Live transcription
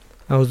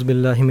A'udhu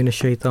billahi minash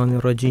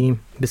shaitanir rajeem.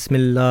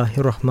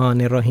 Bismillahir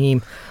rahmanir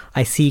rahim.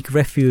 I seek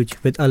refuge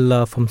with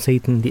Allah from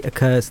Satan the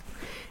accursed.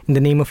 In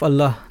the name of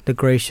Allah, the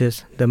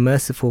gracious, the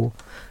merciful.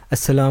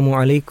 Assalamu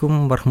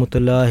alaikum wa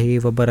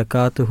rahmatullahi wa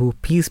barakatuhu.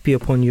 Peace be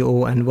upon you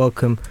all and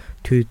welcome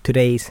to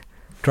today's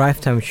Drive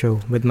Time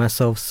Show with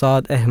myself,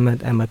 Saad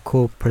Ahmed, and my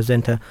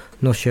co-presenter,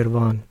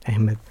 Norsharwan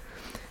Ahmed.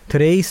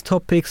 Today's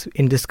topics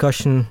in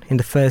discussion in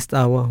the first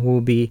hour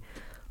will be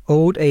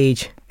old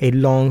age, a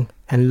long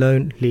and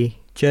lonely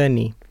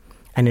journey.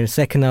 And in the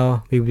second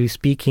hour, we will be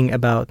speaking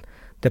about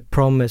the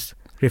promised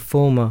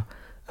reformer,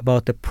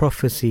 about the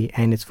prophecy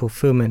and its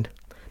fulfillment.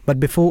 But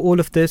before all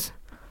of this,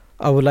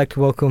 I would like to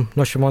welcome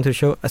Norsharwan to the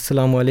show.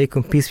 Assalamu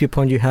alaikum. Peace be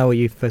upon you. How are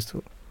you, first of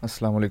all?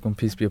 Assalamu alaikum.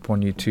 Peace be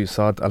upon you too,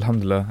 Saad.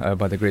 Alhamdulillah,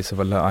 by the grace of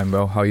Allah, I'm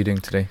well. How are you doing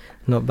today?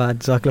 Not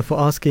bad. Jazakallah for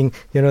asking.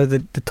 You know,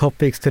 the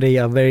topics today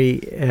are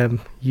very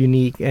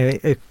unique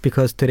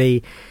because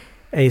today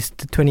is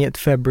the 20th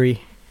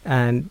February,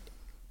 and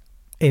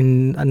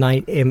in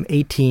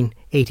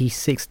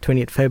 1886,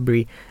 20th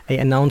February, an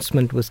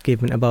announcement was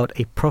given about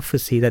a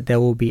prophecy that there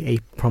will be a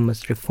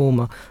promised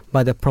reformer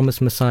by the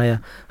promised Messiah,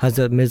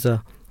 Hazrat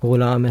Mirza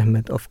Ghulam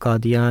Ahmad of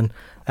Qadian,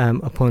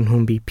 upon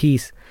whom be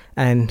peace.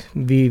 And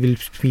we will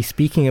be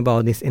speaking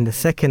about this in the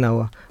second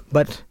hour.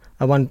 But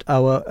I want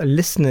our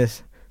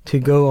listeners to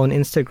go on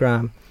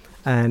Instagram,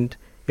 and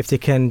if they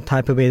can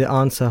type away the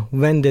answer,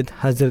 when did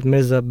Hazrat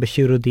Mirza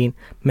Bashiruddin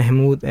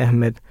Mahmood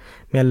Ahmed,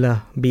 may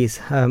Allah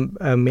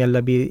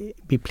be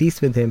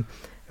pleased with him,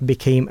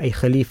 became a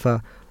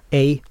Khalifa?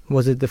 A,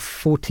 was it the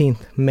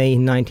 14th May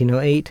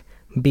 1908?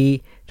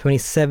 B,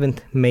 27th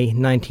May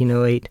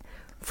 1908?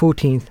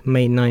 14th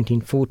May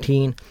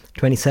 1914?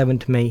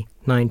 27th May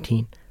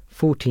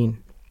 1914?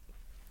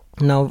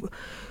 Now,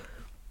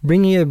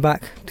 bringing it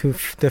back to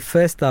the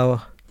first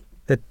hour,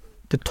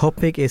 the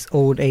topic is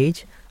old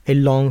age, a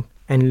long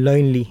and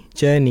lonely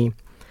journey.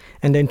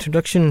 And the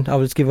introduction, I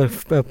will just give a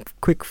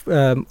quick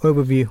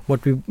overview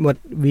what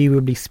we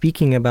will be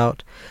speaking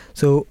about.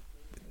 So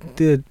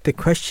the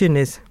question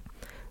is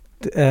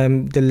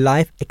the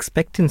life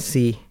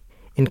expectancy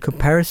in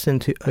comparison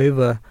to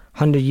over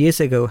 100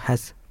 years ago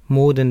has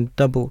more than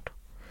doubled.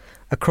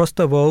 Across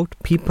the world,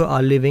 people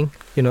are living,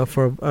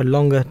 for a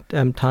longer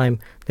time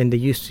than they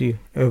used to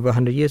over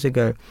 100 years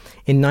ago.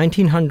 In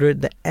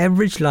 1900, the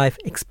average life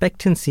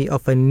expectancy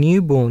of a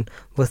newborn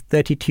was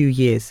 32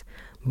 years.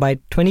 By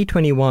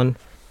 2021,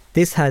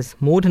 this has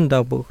more than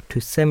doubled to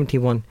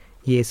 71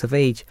 years of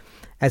age.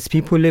 As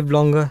people live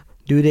longer,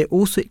 do they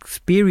also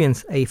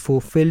experience a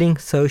fulfilling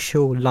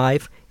social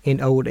life in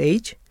old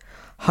age?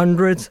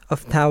 Hundreds of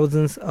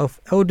thousands of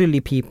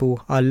elderly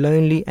people are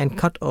lonely and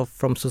cut off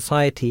from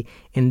society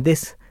in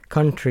this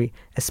country,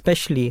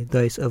 especially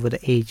those over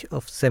the age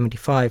of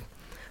 75.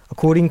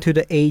 According to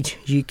the Age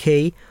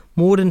UK,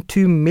 more than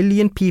 2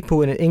 million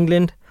people in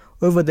England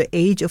over the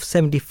age of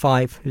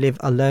 75 live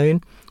alone,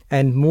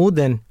 and more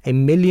than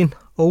 1 million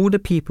older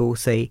people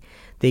say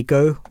they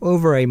go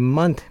over a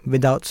month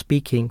without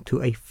speaking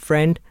to a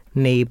friend,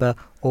 neighbour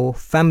or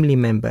family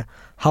member.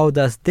 How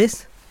does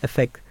this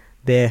affect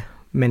their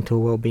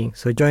mental well-being?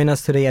 So join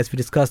us today as we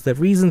discuss the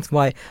reasons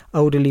why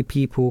elderly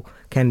people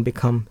can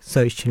become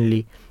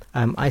socially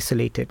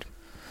isolated.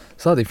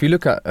 So if you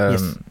look at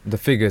Yes. the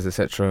figures,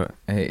 etc.,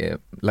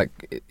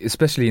 like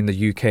especially in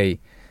the UK,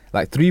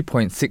 like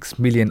 3.6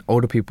 million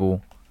older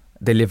people,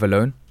 they live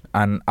alone,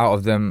 and out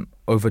of them,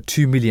 over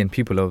 2 million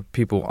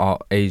people are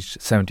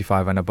aged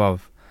 75 and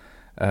above.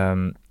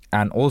 And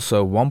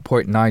also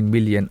 1.9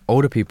 million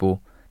older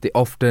people, they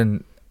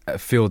often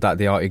feel that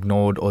they are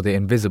ignored or they're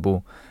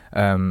invisible.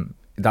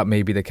 That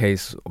may be the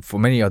case for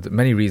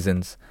many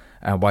reasons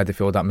why they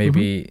feel that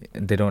maybe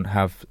they don't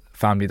have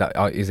family that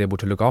is able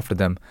to look after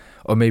them,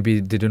 or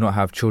maybe they do not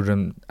have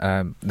children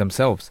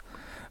themselves.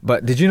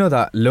 But did you know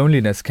that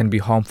loneliness can be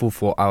harmful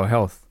for our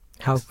health?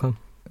 How come?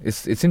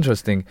 It's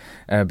interesting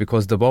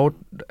because the World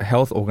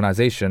Health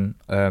Organization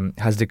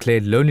has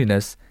declared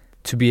loneliness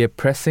to be a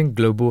pressing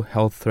global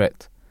health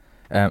threat,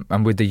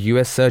 and with the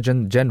US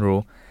Surgeon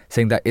General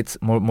saying that its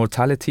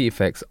mortality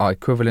effects are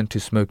equivalent to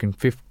smoking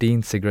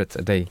 15 cigarettes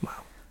a day.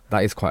 Wow.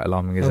 That is quite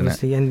alarming, isn't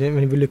Obviously, and then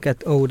when we look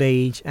at old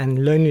age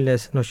and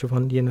loneliness,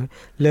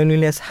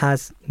 loneliness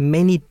has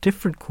many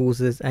different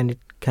causes, and it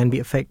can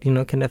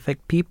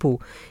affect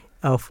people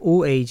of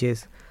all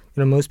ages.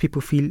 Most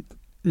people feel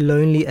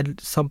lonely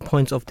at some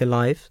points of their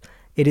lives.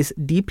 It is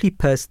deeply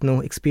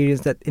personal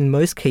experience that in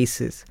most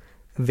cases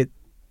will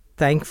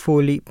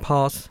thankfully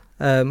pass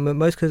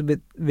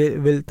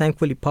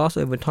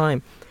over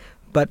time.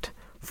 But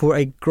for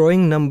a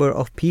growing number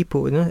of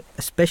people,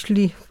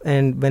 especially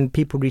and when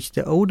people reach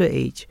the older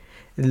age,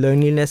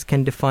 loneliness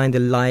can define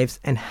their lives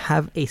and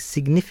have a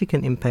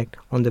significant impact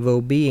on their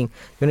well-being.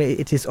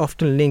 It is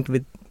often linked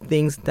with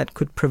things that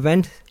could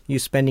prevent you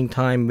spending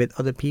time with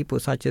other people,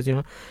 such as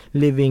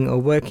living or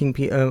working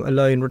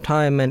alone,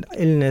 retirement,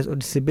 illness or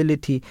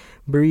disability,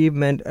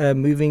 bereavement,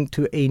 moving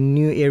to a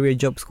new area,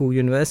 job, school,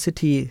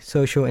 university,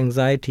 social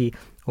anxiety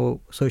or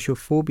social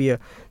phobia.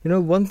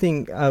 One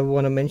thing I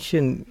want to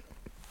mention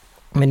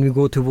when we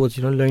go towards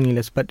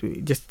loneliness. But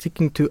just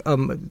sticking to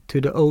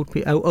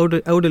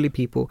the elderly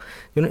people,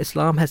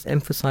 Islam has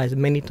emphasized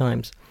many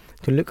times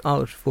to look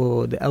out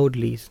for the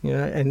elderlies,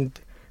 and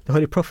the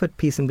Holy Prophet,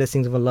 peace and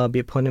blessings of Allah be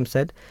upon him,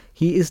 said,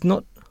 "He is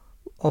not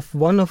of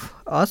one of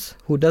us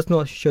who does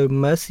not show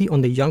mercy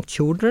on the young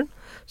children,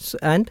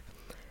 and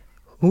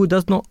who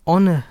does not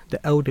honor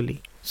the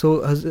elderly." So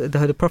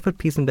the Prophet,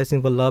 peace and blessings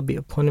of Allah be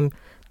upon him,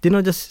 did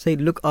not just say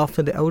look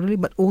after the elderly,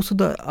 but also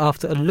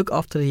look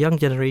after the young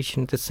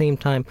generation at the same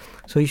time.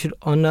 So you should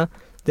honor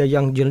the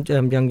young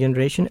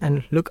generation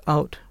and look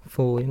out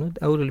for the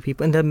elderly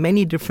people. And there are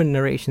many different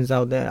narrations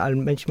out there. I'll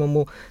mention one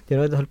more. The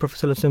Holy Prophet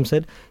ﷺ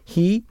said,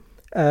 "He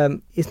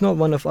is not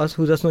one of us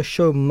who does not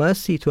show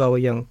mercy to our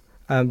young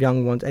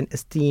ones and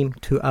esteem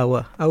to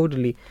our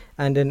elderly."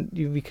 And then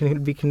we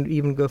can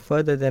even go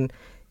further than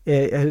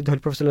the Holy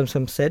Prophet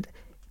ﷺ said,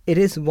 "It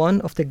is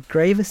one of the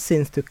gravest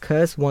sins to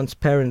curse one's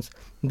parents."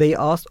 They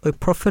asked, "O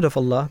Prophet of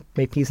Allah,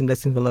 may peace and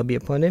blessings of Allah be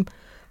upon him,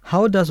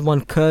 how does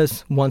one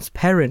curse one's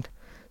parent?"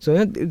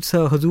 So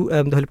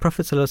the Holy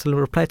Prophet ﷺ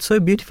replied so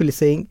beautifully,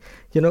 saying,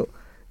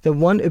 the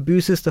one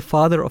abuses the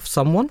father of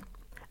someone,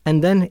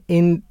 and then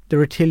in the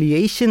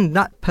retaliation,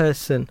 that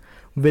person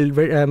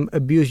will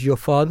abuse your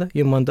father,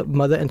 your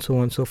mother, and so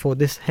on and so forth.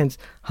 This hence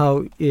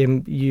how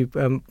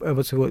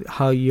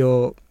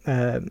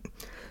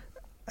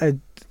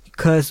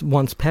curse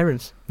one's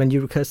parents. When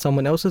you curse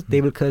someone else's,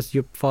 they will curse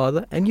your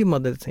father and your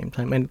mother at the same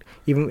time, and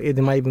even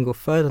they might even go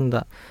further than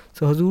that.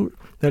 So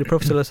the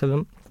Prophet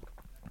ﷺ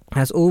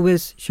has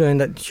always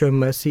shown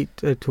mercy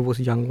towards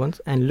young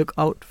ones and look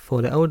out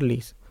for the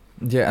elderlies.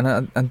 Yeah,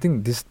 and I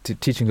think this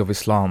teaching of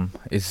Islam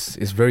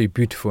is very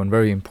beautiful and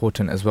very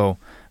important as well,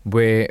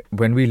 where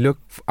when we look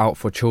out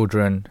for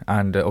children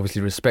and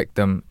obviously respect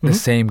them, the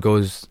same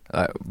goes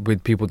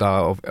with people that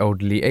are of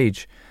elderly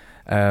age.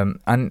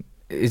 And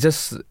it's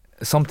just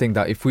something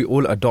that if we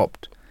all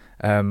adopt,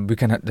 we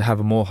can have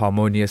a more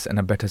harmonious and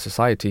a better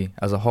society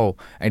as a whole.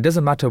 And it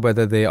doesn't matter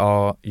whether they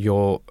are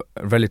your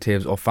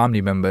relatives or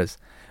family members,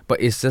 but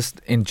it's just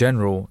in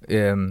general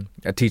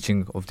a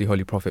teaching of the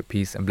Holy Prophet,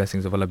 peace and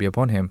blessings of Allah be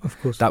upon him, of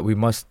course, that we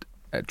must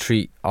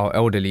treat our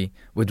elderly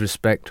with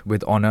respect,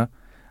 with honor,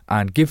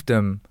 and give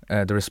them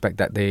the respect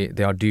that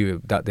they are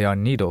due, that they are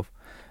in need of.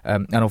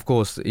 And of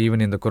course, even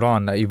in the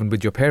Quran, even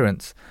with your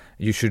parents,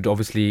 you should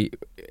obviously,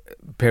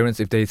 parents,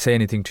 if they say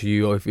anything to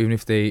you, or even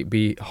if they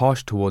be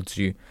harsh towards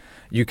you,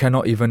 you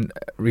cannot even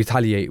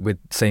retaliate with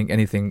saying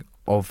anything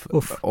of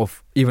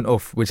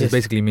which yes,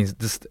 basically means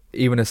just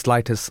even the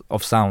slightest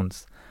of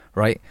sounds,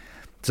 right?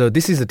 So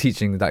this is the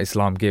teaching that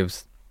Islam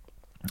gives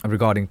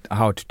regarding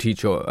how to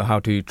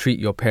treat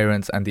your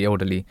parents and the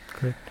elderly.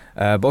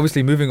 But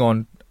obviously, moving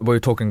on,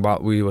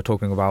 we were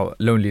talking about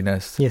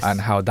loneliness, yes,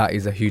 and how that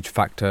is a huge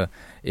factor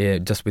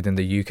just within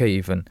the UK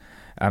even,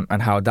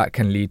 and how that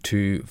can lead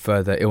to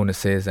further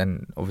illnesses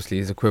and obviously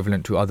is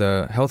equivalent to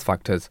other health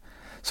factors.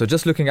 So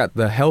just looking at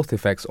the health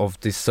effects of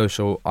this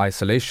social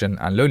isolation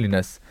and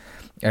loneliness,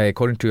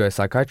 according to a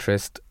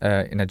psychiatrist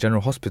in a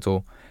general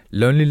hospital,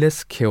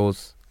 loneliness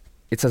kills.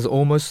 It's as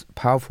almost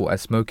powerful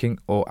as smoking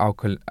or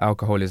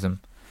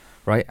alcoholism,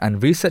 right?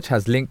 And research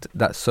has linked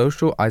that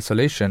social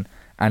isolation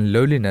and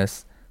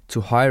loneliness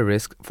to higher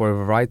risk for a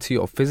variety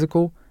of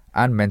physical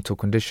and mental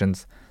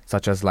conditions,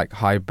 such as like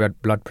high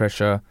blood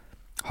pressure,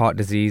 heart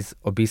disease,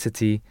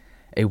 obesity,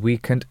 a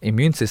weakened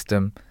immune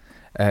system,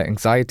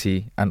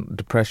 anxiety and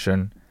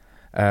depression,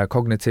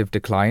 cognitive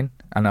decline,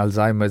 and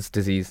Alzheimer's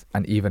disease,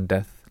 and even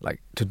death.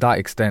 Like, to that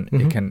extent,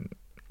 it can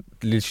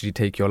literally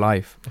take your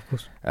life. of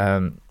course.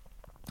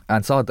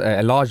 And so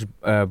a large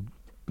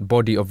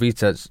body of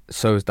research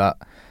shows that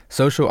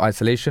social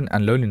isolation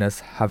and loneliness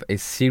have a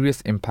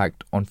serious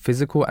impact on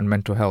physical and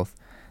mental health,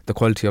 the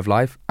quality of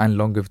life, and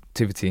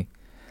longevity.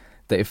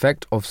 The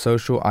effect of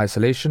social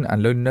isolation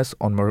and loneliness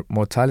on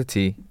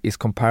mortality is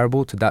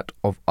comparable to that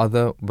of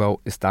other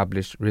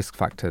well-established risk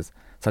factors,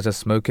 such as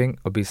smoking,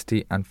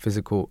 obesity, and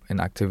physical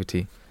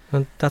inactivity.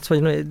 And that's why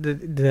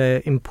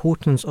the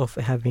importance of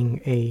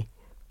having a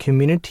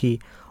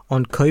community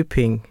on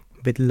coping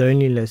with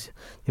loneliness.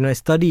 A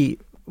study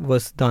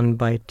was done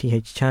by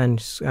T.H.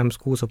 Chan's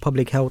Schools of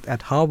Public Health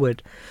at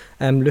Harvard,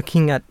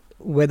 looking at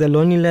whether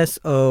loneliness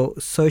or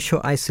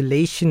social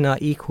isolation are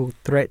equal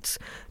threats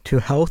to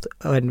health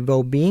and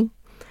well-being.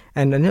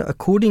 And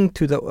according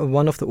to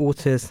one of the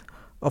authors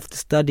of the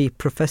study,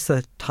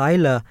 Professor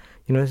Tyler,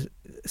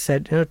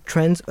 said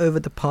trends over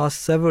the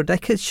past several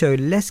decades show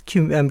less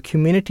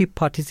community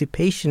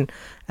participation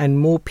and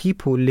more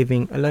people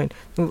living alone.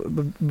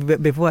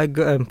 Before I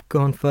go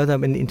on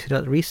further into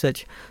that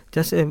research,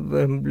 just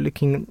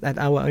looking at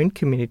our own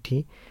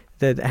community,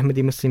 the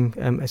Ahmadiyya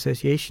Muslim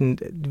Association,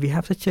 we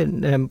have such a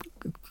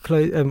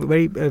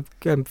very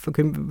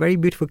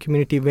beautiful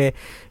community where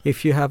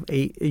if you have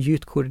a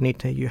youth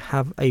coordinator, you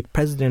have a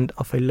president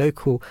of a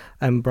local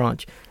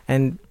branch,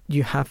 and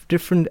you have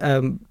different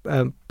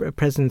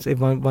presence. If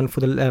one for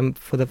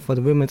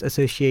the women's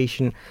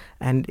association,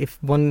 and if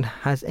one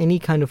has any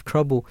kind of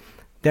trouble,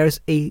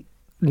 there's a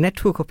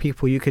network of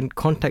people you can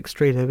contact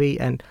straight away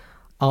and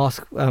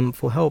ask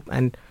for help.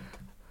 And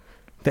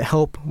the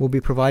help will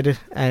be provided,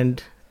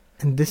 and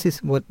this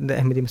is what the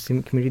Ahmadiyya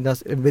Muslim community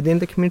does within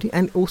the community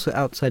and also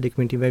outside the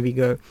community where we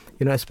go.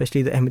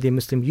 Especially the Ahmadiyya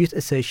Muslim Youth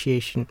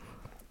Association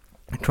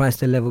tries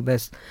their level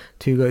best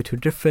to go to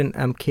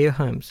different care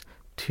homes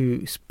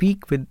to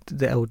speak with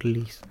the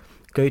elderly,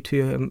 go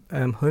to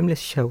homeless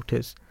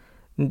shelters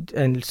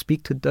and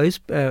speak to those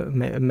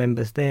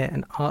members there,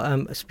 and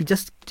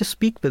just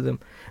speak with them,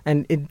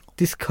 and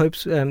this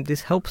helps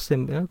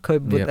them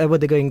cope with whatever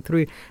they're going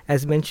through.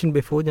 As mentioned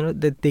before,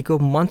 that they go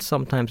months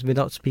sometimes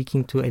without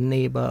speaking to a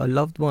neighbour, a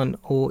loved one,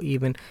 or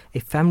even a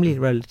family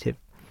relative.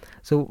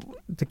 So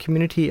the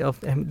community of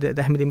the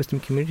Ahmadiyya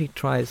Muslim community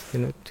tries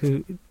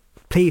to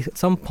play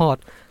some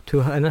part to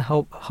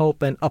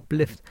help and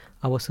uplift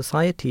our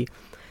society.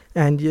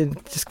 And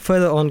just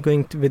further on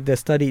going with the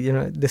study,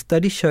 the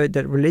study showed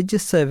that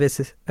religious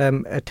services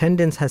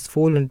attendance has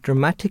fallen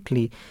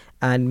dramatically,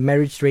 and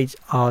marriage rates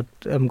are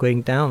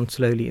going down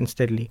slowly and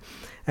steadily.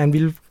 And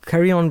we'll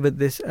carry on with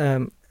this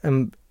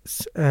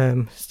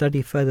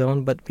study further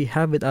on, but we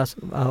have with us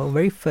our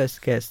very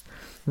first guest,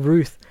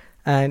 Ruth,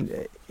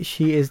 and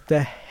she is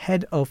the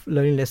head of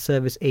Loneliness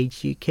Service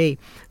Age UK.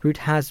 Ruth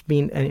has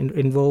been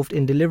involved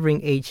in delivering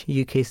Age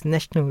UK's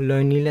national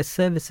loneliness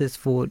services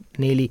for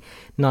nearly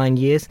 9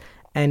 years,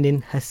 and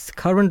in her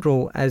current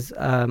role as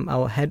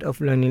our head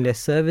of Loneliness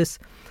Service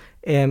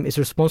is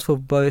responsible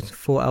both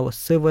for our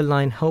Silver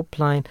Line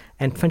helpline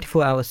and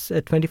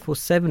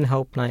 24/7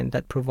 helpline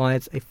that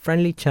provides a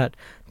friendly chat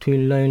to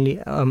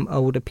lonely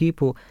older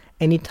people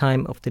any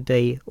time of the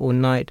day or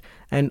night,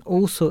 and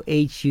also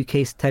Age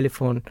UK's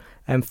telephone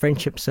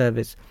friendship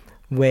service,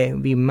 where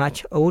we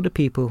match older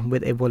people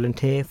with a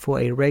volunteer for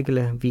a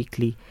regular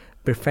weekly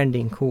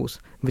befriending course.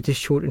 With this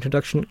short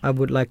introduction, I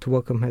would like to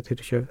welcome her to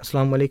the show.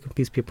 Assalamu alaikum,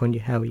 peace be upon you.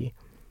 How are you?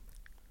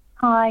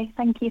 Hi,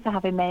 thank you for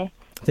having me.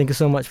 Thank you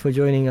so much for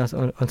joining us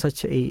on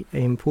such a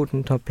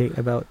important topic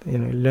about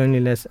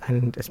loneliness,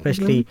 and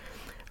especially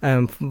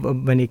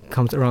when it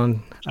comes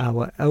around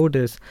our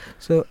elders.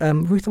 So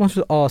Ruth wants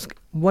to ask,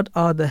 what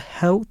are the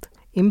health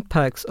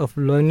impacts of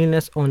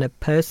loneliness on a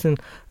person,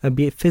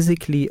 be it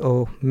physically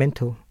or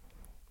mental?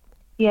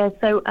 Yeah,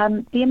 so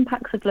the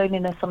impacts of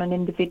loneliness on an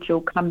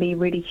individual can be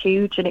really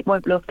huge, and it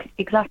won't look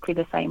exactly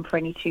the same for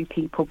any two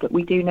people, but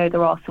we do know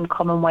there are some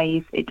common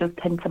ways it does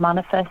tend to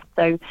manifest.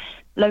 So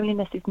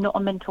loneliness is not a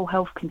mental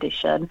health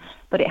condition,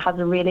 but it has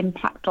a real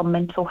impact on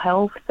mental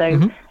health.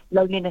 So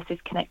loneliness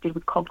is connected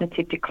with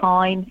cognitive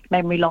decline,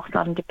 memory loss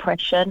and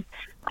depression,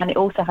 and it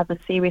also has a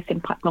serious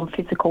impact on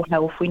physical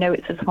health. We know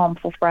it's as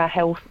harmful for our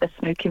health as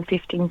smoking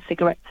 15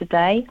 cigarettes a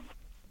day.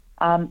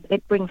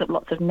 It brings up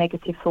lots of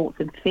negative thoughts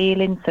and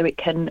feelings, so it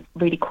can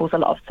really cause a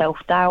lot of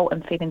self-doubt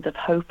and feelings of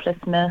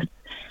hopelessness.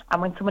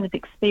 And when someone is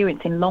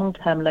experiencing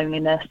long-term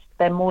loneliness,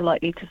 they're more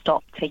likely to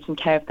stop taking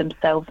care of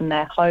themselves in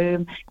their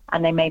home,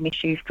 and they may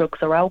misuse drugs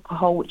or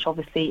alcohol, which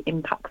obviously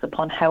impacts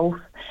upon health.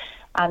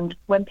 And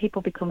when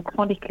people become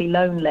chronically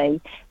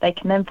lonely, they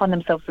can then find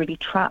themselves really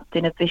trapped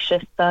in a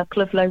vicious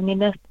circle of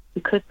loneliness.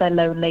 Because they're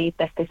lonely,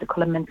 their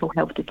physical and mental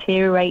health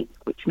deteriorates,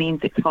 which means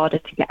it's harder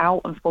to get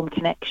out and form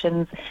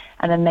connections,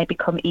 and then they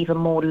become even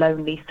more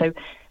lonely. So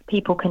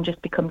people can just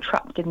become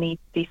trapped in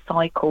these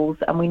cycles,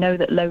 and we know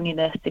that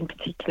loneliness in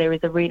particular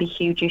is a really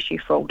huge issue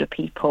for older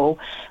people,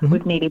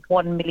 with nearly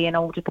 1 million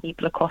older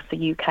people across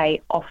the UK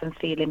often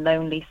feeling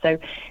lonely. So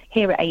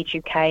here at Age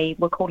UK,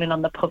 we're calling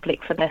on the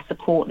public for their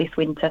support this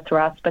winter through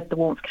our Spread the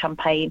Warmth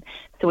campaign,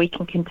 so we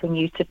can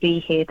continue to be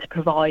here to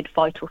provide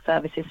vital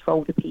services for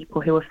older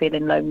people who are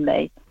feeling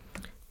lonely.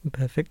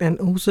 Perfect. And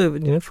also,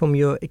 from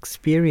your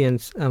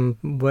experience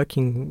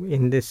working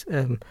in this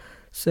in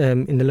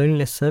the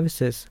loneliness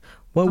services,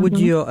 what would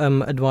your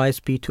advice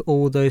be to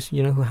all those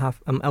who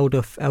have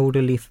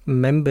elderly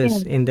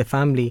members in their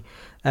family,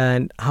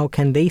 and how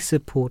can they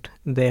support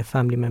their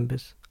family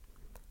members?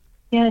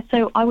 Yeah,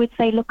 so I would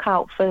say look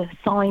out for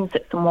signs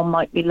that someone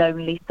might be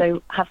lonely.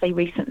 So have they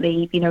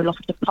recently,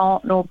 lost a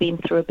partner or been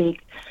through a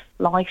big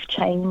life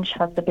change?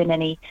 Has there been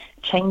any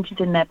changes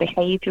in their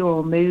behaviour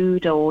or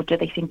mood, or do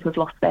they seem to have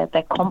lost their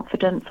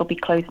confidence or be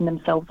closing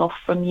themselves off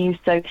from you?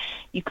 So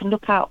you can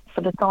look out for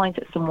the signs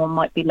that someone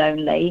might be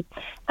lonely.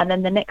 And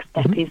then the next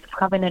step is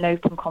having an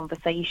open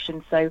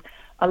conversation. So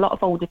a lot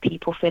of older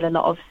people feel a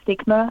lot of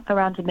stigma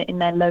around admitting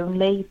they're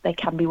lonely. They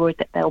can be worried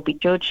that they'll be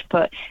judged.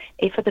 But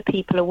if other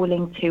people are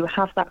willing to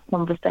have that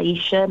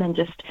conversation and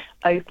just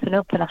open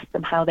up and ask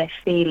them how they're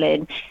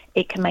feeling,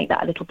 it can make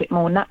that a little bit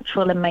more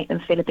natural and make them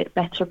feel a bit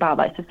better about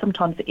that. So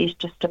sometimes it is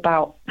just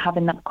about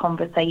having that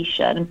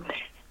conversation.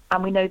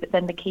 And we know that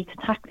then the key to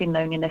tackling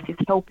loneliness is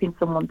helping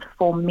someone to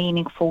form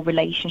meaningful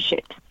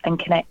relationships and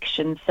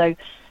connections. So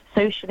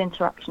social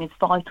interaction is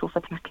vital for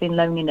tackling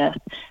loneliness,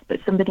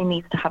 but somebody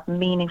needs to have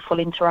meaningful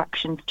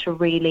interactions to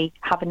really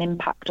have an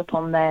impact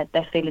upon their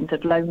feelings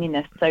of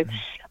loneliness. So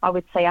I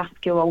would say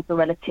ask your older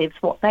relatives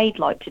what they'd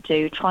like to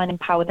do, try and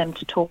empower them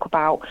to talk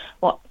about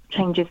what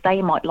changes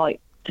they might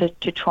like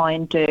to try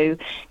and do.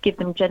 Give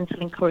them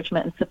gentle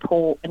encouragement and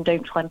support, and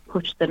don't try and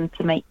push them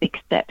to make big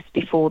steps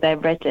before they're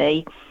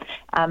ready.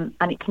 And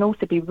it can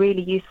also be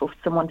really useful for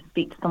someone to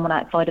speak to someone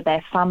outside of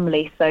their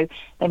family. So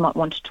they might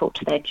want to talk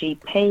to their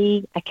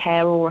GP, a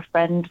carer or a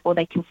friend, or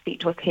they can speak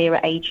to us here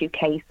at Age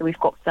UK. So we've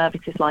got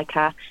services like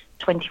our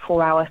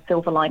 24-hour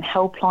Silver Line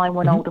helpline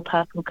where an older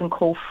person can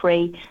call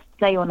free,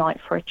 day or night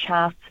for a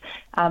chat.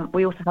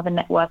 We also have a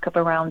network of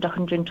around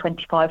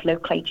 125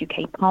 local Age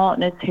UK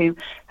partners who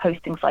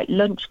host things like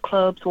lunch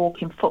clubs,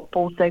 walking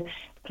football. So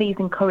please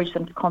encourage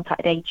them to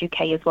contact Age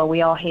UK as well.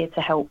 We are here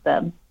to help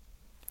them.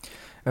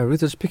 Ruth,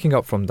 just picking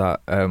up from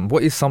that,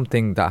 what is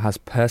something that has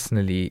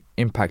personally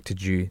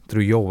impacted you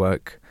through your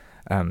work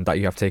that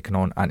you have taken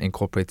on and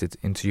incorporated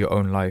into your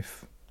own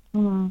life?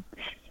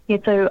 Yeah,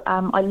 so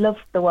I love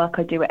the work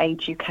I do at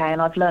Age UK,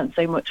 and I've learned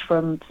so much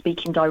from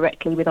speaking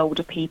directly with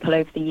older people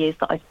over the years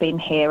that I've been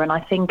here. And I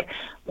think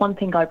one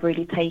thing I've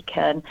really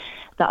taken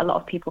that a lot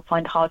of people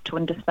find hard to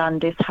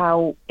understand is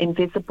how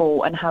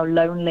invisible and how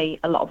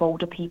lonely a lot of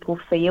older people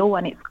feel.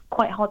 And it's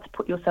quite hard to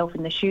put yourself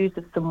in the shoes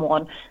of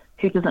someone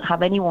who doesn't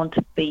have anyone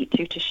to speak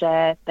to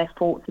share their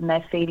thoughts and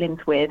their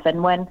feelings with.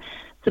 And when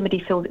somebody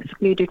feels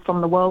excluded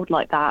from the world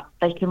like that,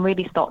 they can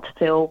really start to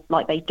feel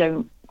like they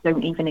don't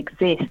even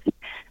exist.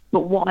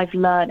 But what I've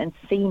learned and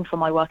seen from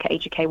my work at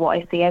Age UK, what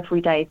I see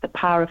every day is the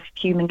power of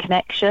human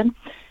connection.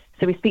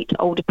 So we speak to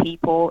older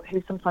people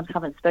who sometimes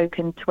haven't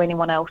spoken to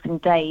anyone else in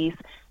days,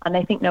 and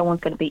they think no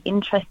one's going to be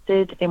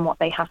interested in what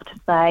they have to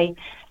say.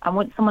 And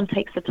once someone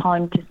takes the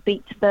time to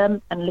speak to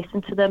them and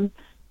listen to them,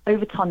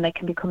 over time they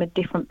can become a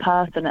different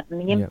person, and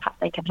the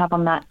impact they can have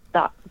on that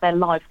their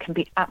life can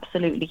be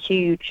absolutely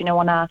huge. You know,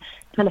 on our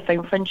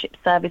telephone friendship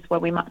service where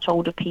we match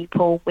older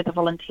people with a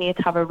volunteer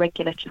to have a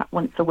regular chat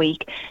once a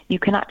week, you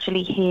can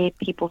actually hear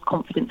people's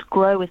confidence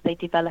grow as they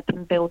develop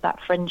and build that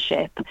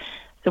friendship.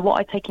 So what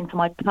I take into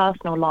my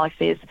personal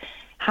life is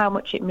how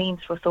much it means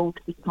for us all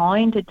to be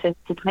kind and to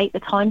take the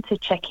time to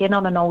check in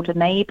on an older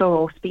neighbour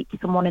or speak to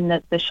someone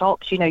in the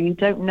shops. You know, you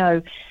don't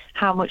know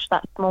how much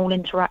that small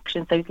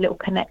interactions, those little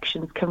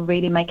connections can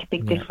really make a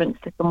big difference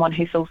to someone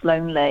who feels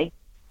lonely.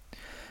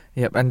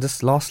 Yep, and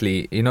just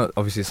lastly, you know,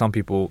 obviously some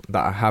people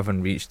that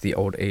haven't reached the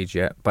old age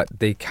yet, but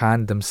they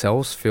can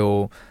themselves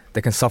feel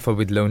they can suffer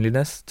with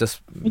loneliness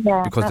just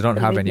because they don't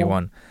have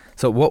anyone.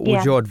 So what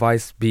would your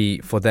advice be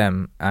for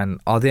them? And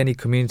are there any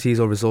communities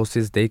or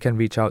resources they can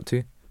reach out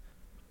to?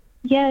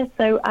 Yeah,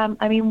 so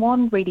I mean,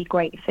 one really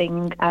great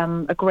thing,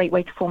 a great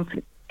way to form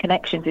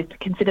connections is to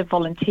consider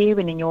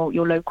volunteering in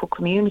your local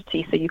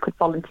community. So you could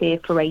volunteer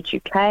for Age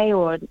UK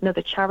or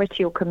another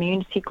charity or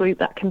community group.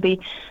 That can be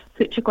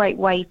such a great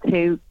way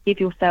to give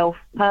yourself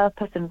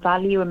purpose and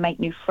value and make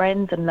new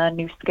friends and learn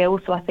new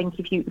skills. So I think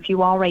if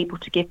you are able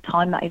to give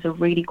time, that is a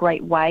really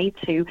great way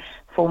to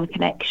form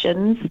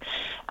connections.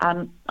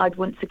 I'd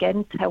once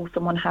again tell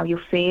someone how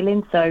you're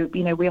feeling. So,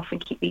 you know, we often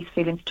keep these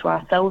feelings to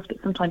ourselves,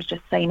 but sometimes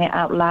just saying it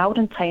out loud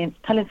and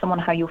telling someone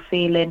how you're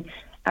feeling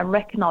and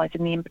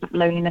recognising the impact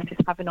loneliness is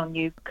having on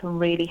you can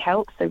really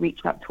help. So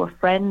reach out to a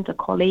friend, a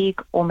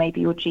colleague, or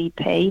maybe your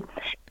GP.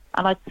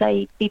 And I'd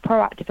say be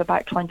proactive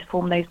about trying to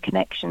form those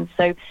connections.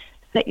 So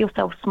set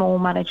yourself small,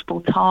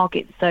 manageable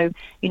targets. So,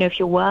 you know, if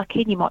you're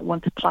working, you might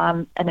want to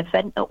plan an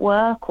event at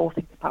work or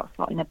think about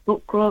starting a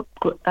book group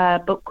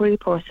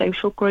or a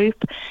social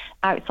group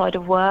outside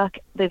of work.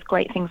 There's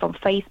great things on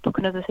Facebook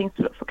and other things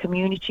to look for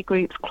community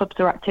groups, clubs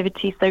or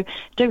activities. So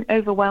don't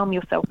overwhelm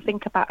yourself.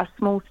 Think about a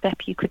small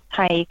step you could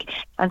take.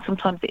 And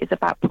sometimes it is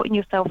about putting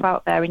yourself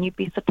out there, and you'd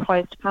be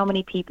surprised how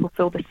many people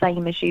feel the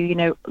same as you. You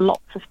know,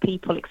 lots of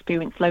people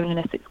experience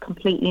loneliness. It's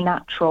completely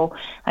natural.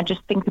 And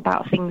just think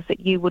about things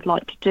that you would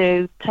like to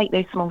do. Take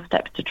those small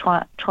steps to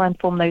try and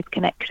form those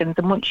connections.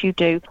 And once you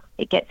do,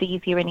 it gets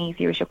easier and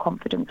easier as your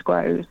confidence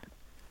grows.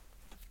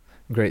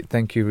 Great.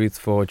 Thank you, Ruth,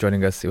 for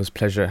joining us. It was a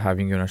pleasure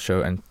having you on our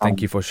show, and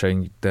thank you for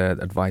sharing the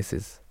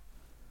advices.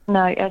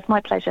 No, it's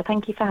my pleasure.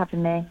 Thank you for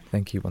having me.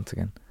 Thank you once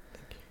again.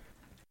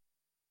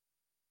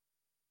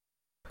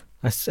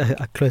 I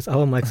closed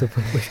our mics up.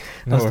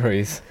 No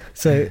worries.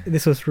 So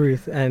this was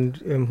Ruth, and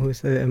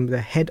who's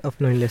the head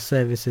of Loneliness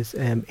Services,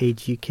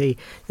 Age UK. And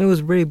it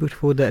was really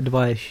beautiful, the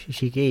advice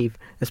she gave,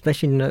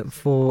 especially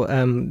for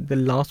the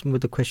last one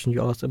with the question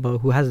you asked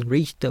about who hasn't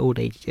reached the old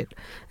age yet,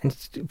 and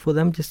for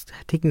them just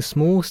taking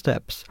small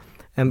steps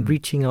and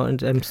reaching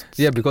out and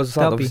because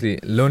obviously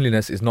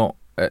loneliness is not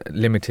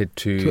limited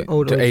to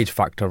age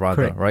factor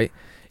rather. Correct. Right?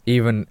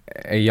 Even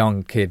a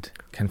young kid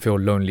can feel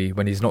lonely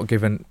when he's not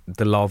given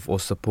the love or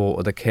support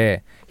or the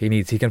care he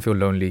needs. He can feel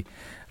lonely.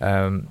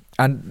 And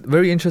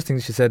very interesting,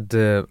 she said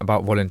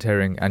about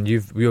volunteering, and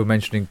we were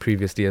mentioning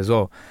previously as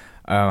well,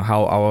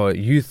 how our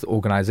youth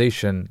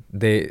organisation,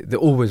 they're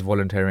always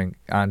volunteering,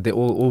 and they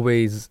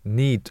always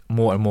need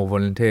more and more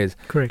volunteers.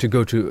 Correct. To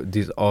go to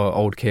these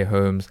old care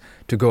homes,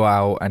 to go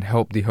out and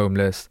help the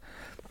homeless.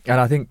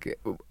 And I think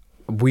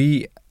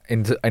we,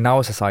 in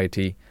our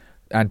society,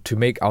 and to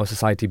make our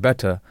society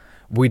better,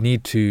 we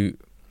need to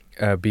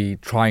be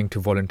trying to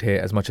volunteer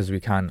as much as we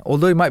can.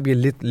 Although it might be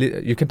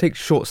you can take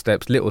short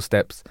steps, little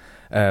steps,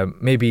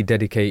 maybe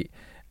dedicate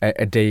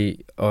a day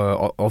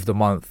of the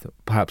month,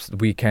 perhaps the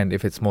weekend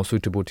if it's more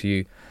suitable to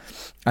you,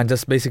 and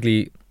just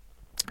basically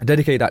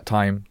dedicate that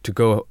time to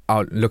go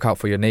out, look out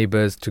for your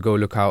neighbours, to go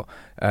look out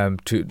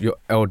to your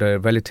elder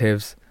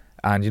relatives.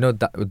 And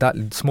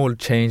that small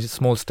change,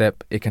 small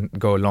step, it can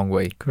go a long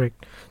way.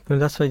 Correct. Well,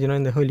 that's why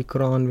in the Holy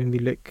Quran, when we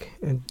look,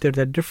 there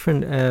are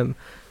different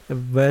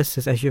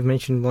verses, as you've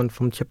mentioned, one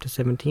from chapter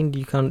 17.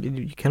 You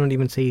cannot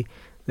even say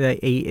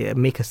that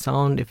make a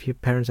sound if your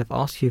parents have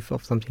asked you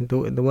for something.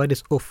 The word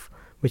is uff,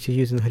 which is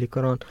used in the Holy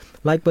Quran.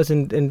 Likewise,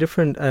 in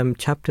different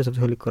chapters of the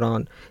Holy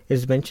Quran, it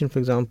is mentioned, for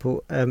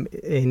example,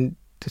 in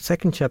the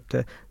second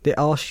chapter, they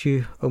ask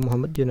you, O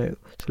Muhammad,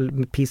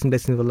 peace and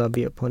blessings of Allah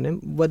be upon him,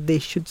 what they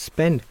should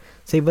spend.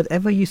 Say,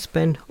 whatever you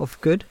spend of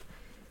good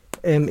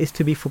is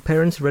to be for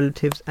parents,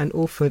 relatives, and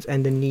orphans,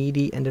 and the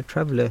needy, and the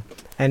traveller.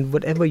 And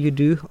whatever you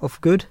do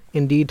of good,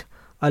 indeed,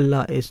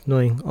 Allah is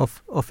knowing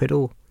of it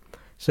all.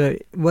 So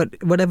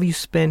whatever you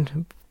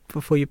spend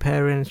for your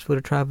parents, for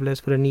the travellers,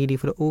 for the needy,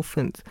 for the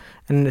orphans,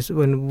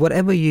 and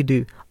whatever you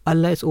do,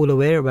 Allah is all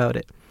aware about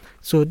it.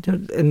 So,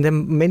 and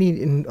then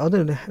many in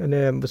other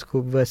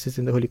verses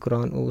in the Holy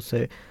Quran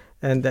also,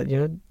 and that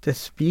they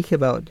speak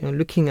about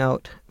looking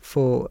out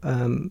for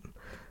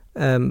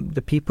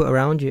the people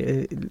around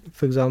you.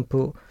 For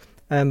example,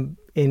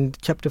 in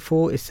chapter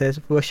 4 it says,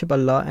 "Worship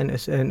Allah and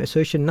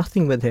associate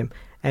nothing with Him,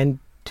 and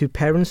to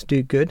parents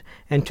do good,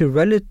 and to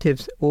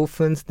relatives,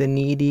 orphans, the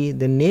needy,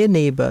 the near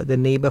neighbour, the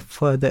neighbour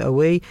further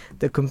away,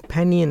 the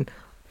companion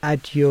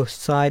at your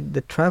side,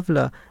 the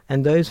traveller,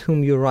 and those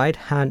whom your right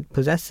hand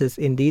possesses.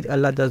 Indeed,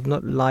 Allah does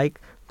not like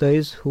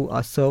those who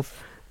are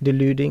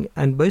self-deluding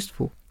and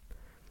boastful."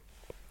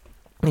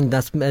 And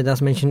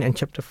that's mentioned in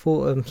chapter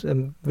 4,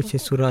 which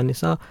is Surah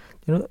Nisa.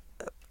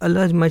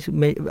 Allah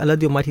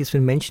the Almighty has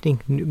been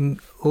mentioning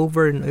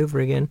over and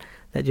over again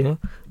that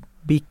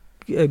be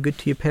good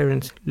to your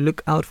parents,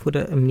 look out for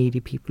the needy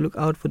people, look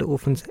out for the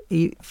orphans.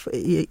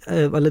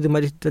 Allah the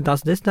Almighty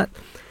does this, that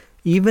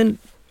even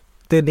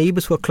the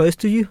neighbours who are close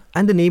to you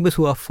and the neighbours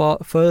who are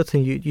further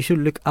than you, you should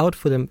look out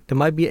for them. There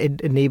might be a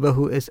neighbour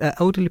who is an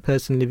elderly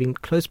person living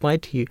close by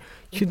to you.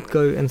 You should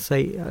go and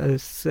say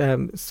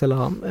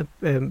salam,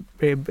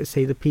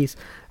 say the peace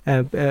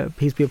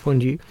be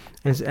upon you,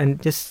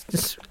 and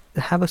just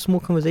have a small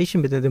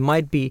conversation with them. They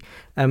might be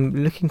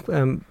looking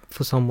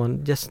for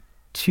someone just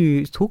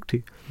to talk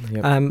to.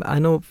 Yep. I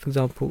know, for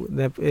example,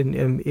 that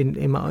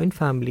in my own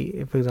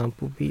family, for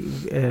example,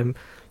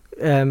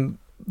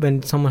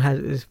 when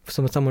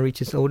someone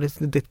reaches old age,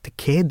 the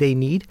care they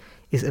need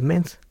is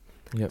immense.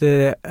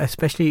 Yep.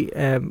 Especially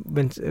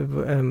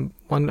when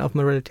one of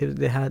my relatives,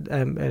 they had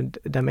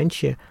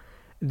dementia,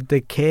 the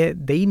care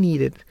they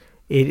needed,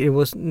 it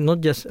was not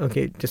just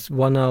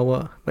 1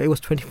 hour, but it was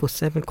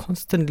 24/7,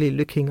 constantly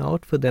looking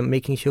out for them,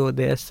 making sure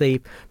they're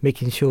safe,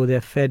 making sure they're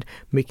fed,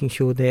 making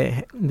sure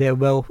they're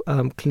well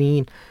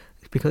clean.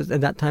 Because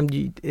at that time,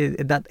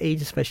 at that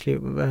age especially,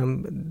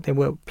 they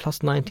were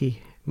plus 90,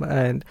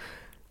 and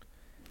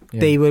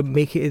they were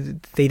they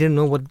didn't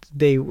know what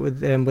they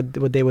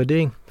were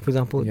doing. For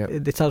example,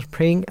 they started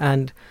praying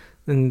and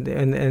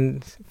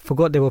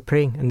forgot they were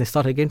praying, and they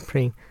started again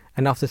praying.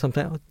 And after some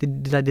time,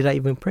 did I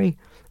even pray?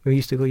 We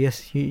used to go,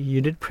 yes,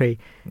 you did pray,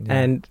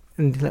 and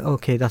they're like,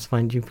 okay, that's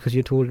fine, because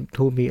you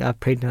told me I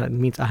prayed. Now it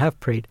means I have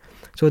prayed.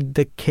 So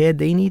the care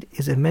they need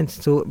is immense.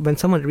 So when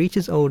someone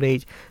reaches old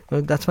age,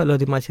 that's what Allah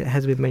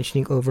has been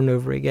mentioning over and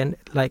over again.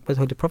 Like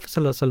what the Prophet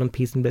ﷺ,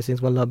 peace and blessings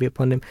of Allah be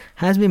upon him,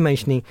 has been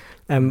mentioning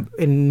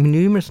in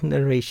numerous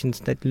narrations,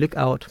 that look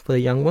out for the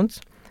young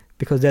ones,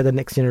 because they're the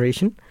next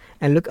generation,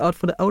 and look out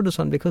for the eldest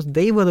one, because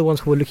they were the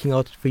ones who were looking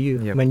out for you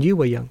when you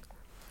were young.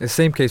 The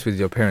same case with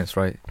your parents,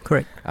 right?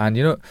 Correct. And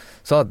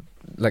Saad,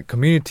 like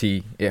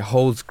community, it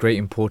holds great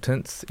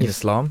importance in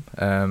Islam.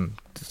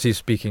 She's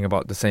speaking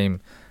about the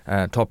same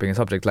topic and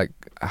subject, like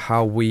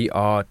how we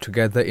are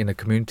together in a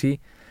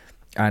community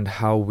and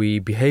how we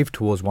behave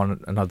towards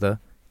one another.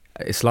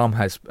 Islam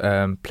has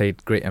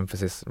played great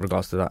emphasis in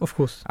regards to that. Of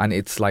course. And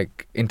it's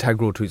like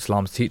integral to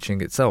Islam's teaching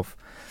itself.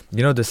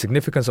 The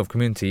significance of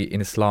community in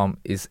Islam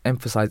is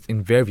emphasized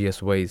in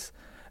various ways,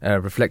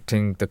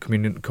 reflecting the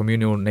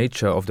communal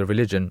nature of the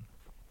religion.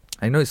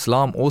 I know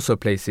Islam also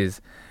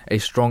places a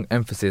strong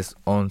emphasis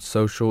on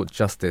social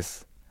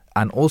justice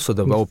and also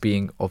the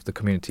well-being of the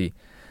community.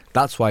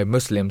 That's why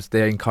Muslims,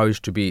 they are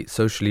encouraged to be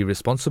socially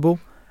responsible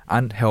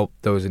and help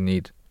those in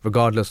need,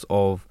 regardless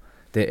of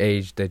their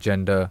age, their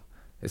gender,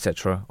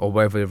 etc., or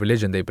whatever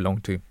religion they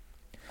belong to.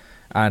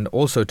 And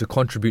also to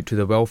contribute to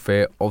the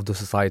welfare of the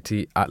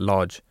society at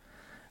large.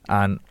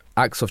 And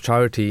acts of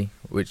charity,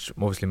 which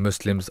obviously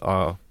Muslims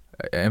are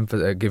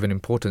given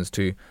importance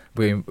to,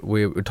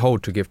 we're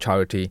told to give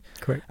charity.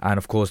 Correct. And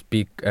of course,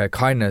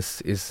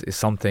 kindness is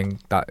something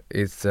that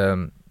is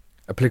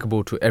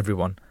applicable to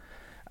everyone.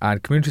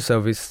 And community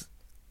service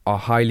are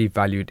highly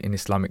valued in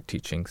Islamic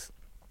teachings.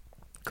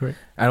 Correct.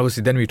 And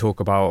obviously then we talk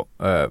about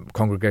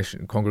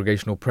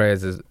congregational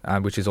prayers,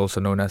 which is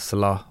also known as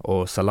salah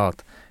or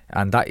salat.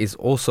 And that is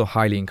also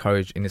highly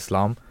encouraged in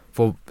Islam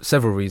for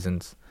several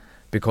reasons.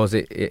 because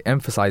it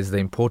emphasizes the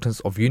importance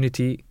of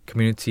unity,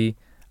 community,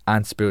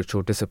 and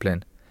spiritual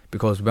discipline.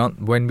 Because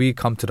when we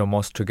come to the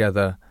mosque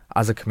together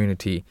as a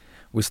community,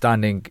 we're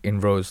standing in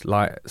rows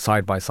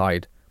side by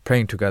side,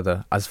 praying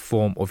together as a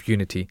form of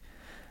unity.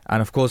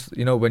 And of course,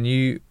 when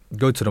you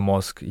go to the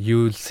mosque,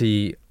 you'll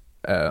see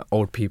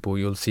old people,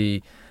 you'll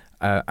see,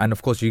 and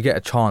of course you get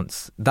a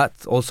chance.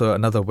 That's also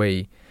another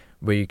way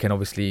where you can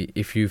obviously,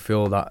 if you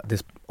feel that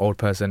this old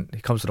person,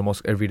 he comes to the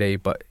mosque every day,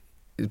 but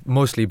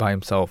mostly by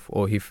himself,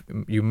 or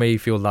you may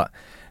feel that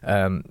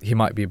he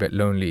might be a bit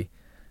lonely,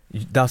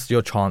 that's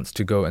your chance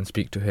to go and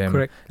speak to him.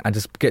 Correct. And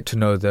just get to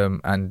know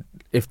them, and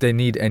if they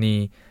need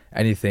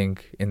anything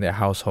in their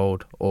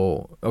household,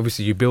 or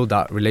obviously you build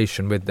that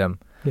relation with them.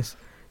 Yes.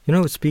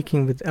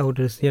 Speaking with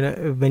elders,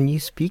 when you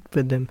speak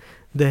with them,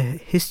 the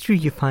history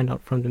you find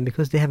out from them,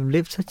 because they have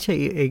lived such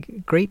a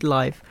great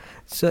life,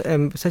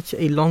 such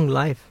a long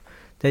life,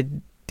 that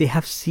they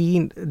have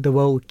seen the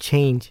world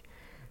change.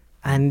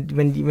 And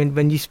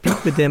when you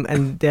speak with them,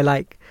 and they're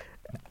like,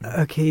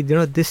 okay,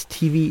 this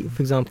TV,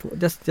 for example,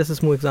 just a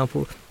small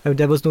example,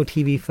 there was no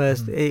TV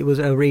first, it was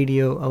a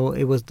radio, or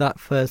it was that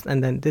first,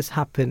 and then this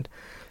happened,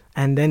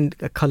 and then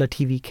a color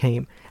TV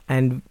came,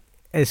 and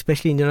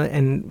especially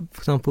and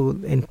for example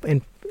in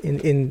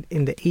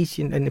the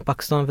Asian, and in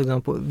Pakistan, for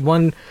example,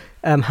 one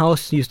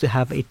house used to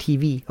have a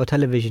TV or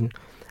television,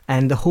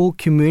 and the whole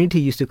community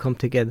used to come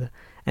together,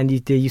 and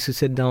they used to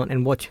sit down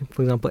and watch,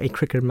 for example, a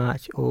cricket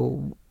match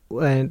or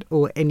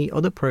any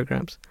other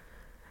programs.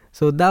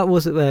 So that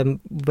was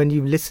when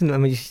you listen,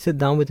 when you sit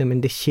down with them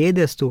and they share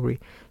their story,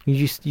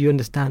 you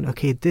understand,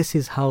 okay, this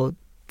is how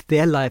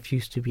their life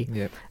used to be.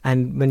 Yep.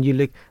 And when you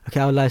look, okay,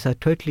 our lives are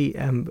totally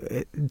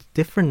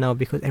different now,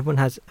 because everyone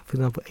has, for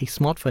example, a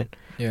smartphone.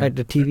 Yeah. Right?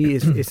 The TV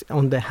is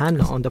on the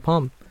hand, on the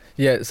palm.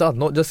 Yeah, so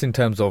not just in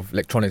terms of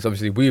electronics.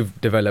 Obviously, we've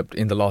developed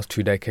in the last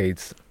 2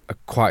 decades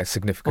quite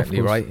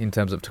significantly, right, in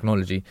terms of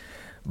technology.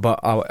 But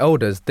our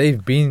elders, they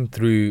lived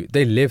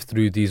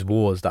through these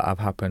wars that have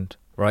happened,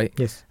 right?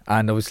 Yes.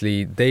 And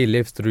obviously, they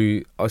lived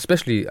through,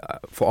 especially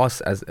for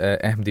us as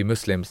Ahmadi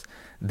Muslims,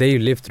 they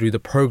lived through the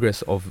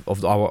progress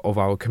of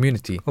our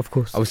community. Of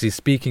course. Obviously,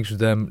 speaking to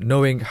them,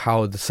 knowing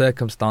how the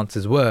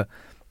circumstances were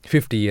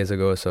 50 years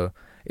ago or so,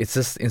 it's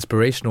just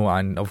inspirational,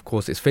 and of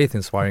course it's faith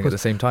inspiring at the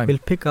same time. We'll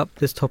pick up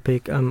this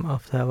topic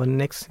after our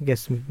next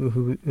guest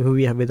who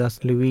we have with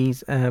us,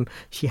 Louise.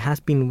 She has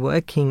been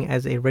working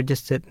as a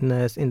registered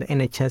nurse in the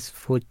NHS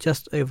for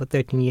just over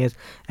 13 years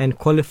and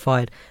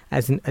qualified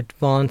as an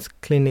advanced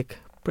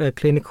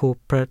clinical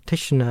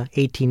practitioner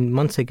 18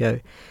 months ago.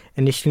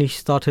 Initially, she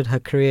started her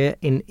career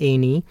in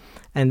A&E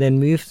and then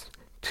moved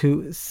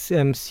to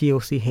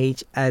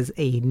COCH as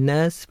a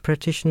nurse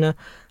practitioner,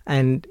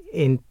 and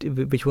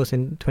which was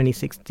in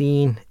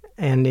 2016,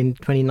 and in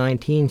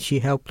 2019 she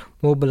helped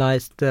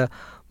mobilize the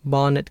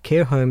Barnet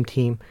Care Home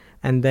team,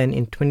 and then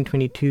in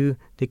 2022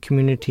 the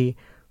community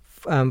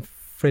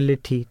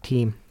frailty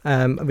team.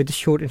 With this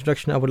short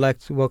introduction, I would like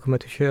to welcome her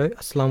to the show.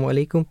 Assalamu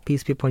alaikum,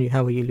 peace be upon you.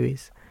 How are you,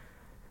 Louise?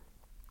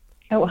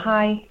 Oh,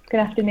 hi.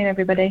 Good afternoon,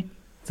 everybody.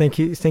 Thank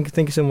you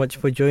so much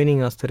for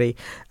joining us today.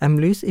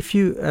 Louise, if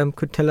you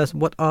could tell us,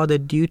 what are the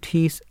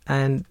duties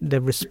and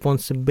the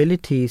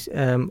responsibilities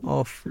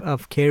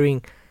of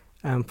caring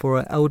for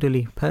an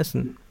elderly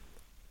person?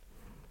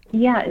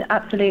 Yeah,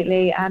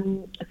 absolutely.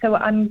 So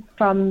I'm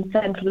from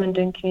Central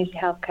London Community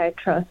Healthcare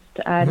Trust,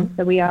 and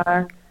so we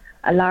are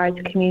a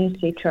large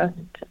community trust,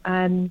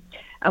 and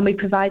we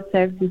provide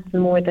services for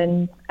more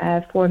than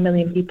 4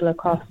 million people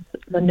across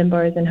London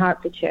boroughs and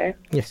Hertfordshire.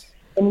 Yes.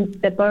 In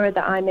the borough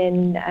that I'm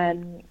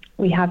in,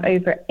 we have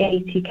over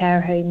 80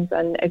 care homes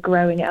and a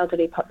growing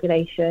elderly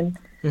population.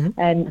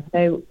 And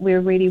so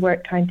we're really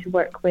trying to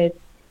work with,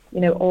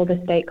 all the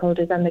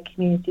stakeholders and the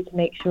community to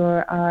make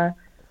sure our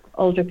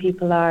older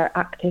people are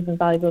active and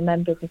valuable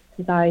members of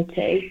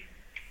society.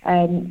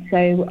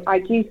 So our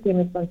duty and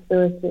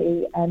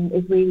responsibility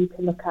is really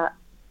to look at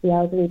the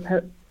elderly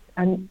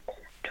and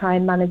try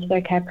and manage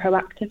their care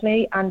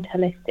proactively and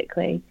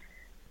holistically.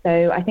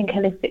 So I think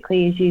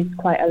holistically is used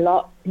quite a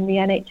lot in the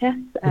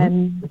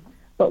NHS.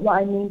 But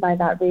what I mean by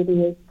that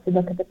really is to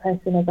look at the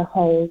person as a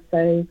whole.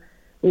 So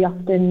we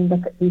often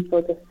look at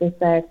people just as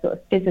their sort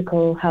of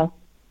physical health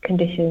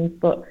conditions,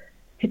 but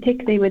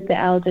particularly with the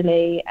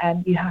elderly,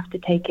 you have to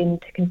take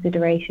into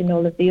consideration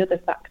all of the other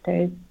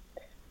factors.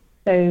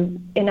 So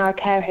in our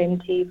care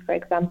home team, for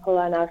example,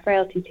 and our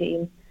frailty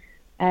team,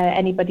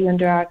 anybody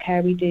under our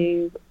care, we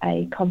do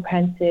a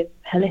comprehensive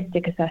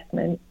holistic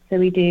assessment. So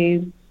we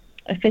do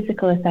a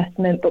physical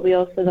assessment, but we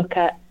also look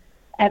at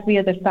every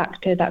other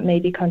factor that may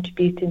be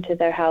contributing to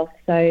their health.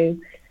 So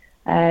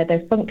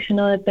their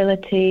functional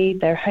ability,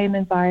 their home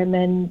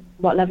environment,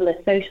 what level of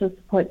social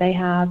support they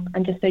have,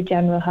 and just their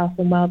general health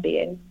and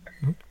well-being.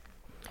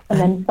 And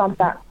then from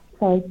that,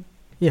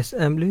 Yes,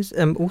 Louise,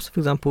 also, for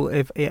example,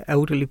 if an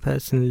elderly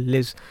person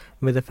lives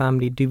with a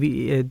family, do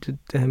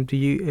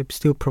you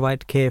still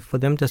provide care for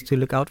them, just to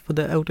look out for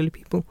the elderly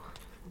people?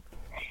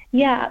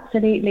 Yeah,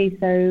 absolutely.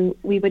 So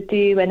we would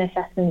do an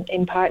assessment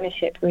in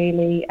partnership,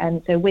 really,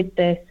 and so with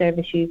the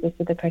service user,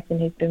 so the person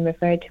who's been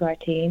referred to our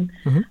team.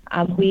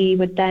 We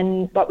would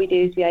then, what we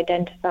do is we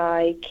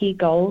identify key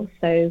goals.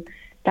 So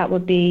that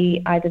would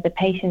be either the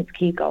patient's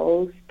key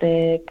goals,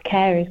 the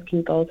carer's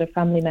key goals, or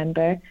family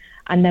member,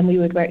 and then we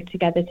would work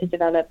together to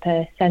develop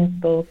a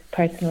sensible,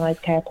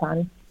 personalised care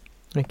plan.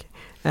 Okay.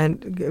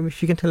 And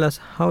if you can tell us,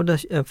 how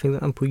does, for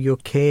example, your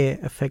care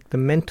affect the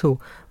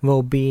mental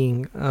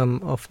well-being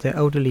of the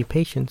elderly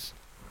patients?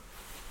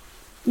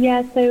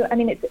 Yeah, so I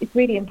mean, it's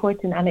really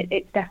important, and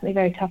it's definitely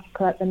very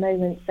topical at the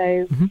moment.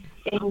 So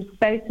in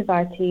both of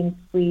our teams,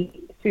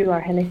 through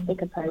our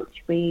holistic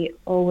approach, we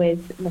always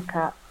look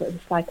at sort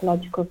of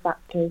psychological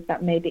factors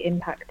that may be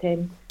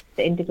impacting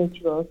the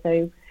individual.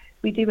 So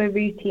we do a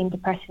routine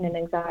depression and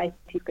anxiety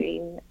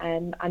screen,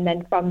 and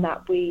then from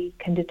that we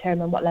can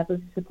determine what levels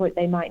of support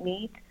they might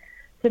need.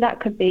 So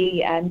that could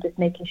be just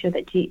making sure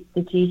that the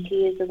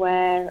GP is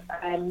aware,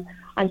 and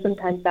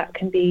sometimes that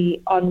can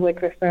be onward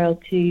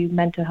referral to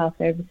mental health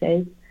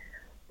services.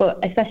 But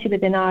especially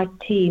within our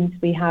teams,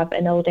 we have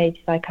an old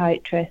age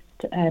psychiatrist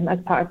as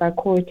part of our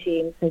core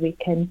team, so we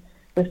can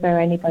refer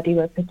anybody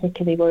we're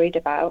particularly worried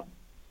about.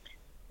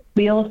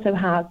 We also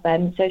have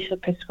social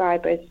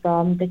prescribers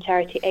from the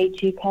charity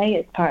Age UK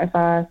as part of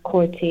our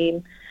core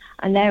team,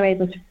 and they're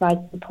able to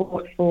provide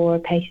support for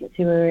patients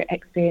who are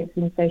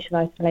experiencing social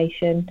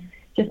isolation,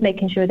 just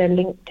making sure they're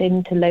linked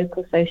into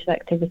local social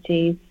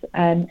activities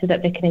so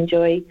that they can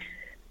enjoy,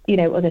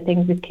 other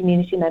things with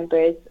community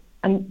members.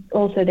 And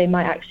also they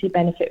might actually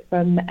benefit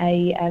from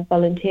a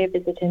volunteer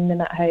visiting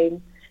them at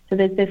home. So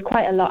there's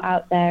quite a lot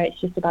out there.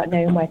 It's just about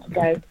knowing where to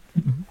go.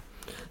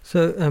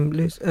 So,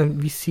 Louise,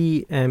 we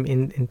see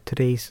in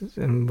today's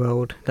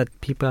world that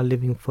people are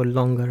living for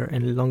longer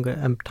and longer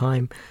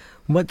time.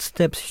 What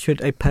steps should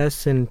a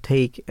person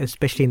take,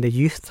 especially in the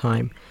youth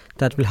time,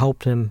 that will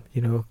help them,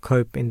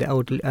 cope in the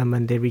older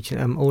when they reach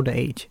older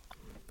age?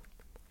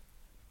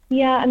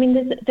 Yeah, I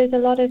mean, there's a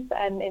lot of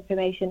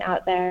information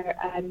out there.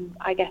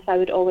 I guess I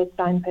would always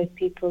signpost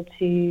people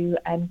to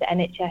the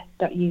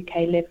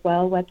NHS.UK Live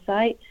Well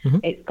website.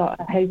 It's got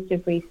a host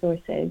of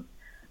resources,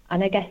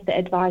 and I guess the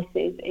advice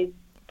is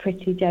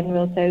pretty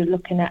general. So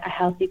looking at a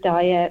healthy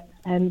diet,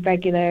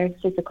 regular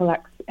physical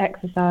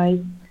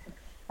exercise,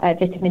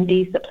 vitamin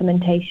D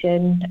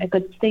supplementation, a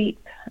good sleep,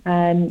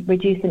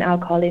 reducing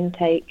alcohol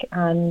intake,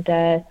 and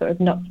sort of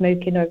not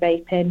smoking or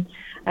vaping.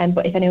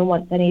 But if anyone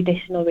wants any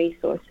additional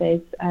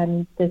resources,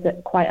 there's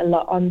quite a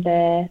lot on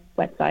their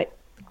website.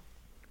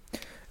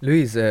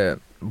 Louise,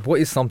 what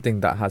is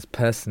something that has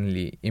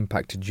personally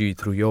impacted you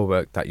through your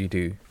work that you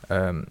do?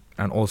 And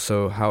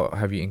also, how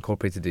have you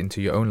incorporated it into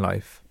your own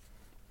life?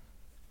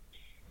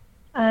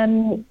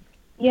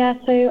 Yeah,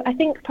 so I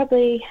think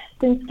probably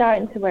since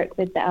starting to work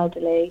with the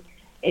elderly,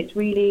 it's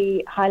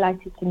really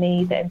highlighted to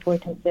me the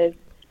importance of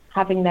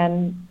having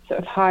them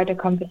sort of harder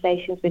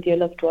conversations with your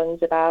loved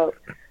ones about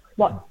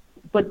what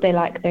would they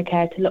like their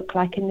care to look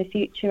like in the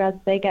future as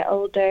they get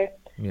older.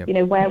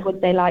 Yep. Where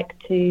would they like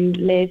to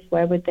live?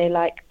 Where would they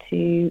like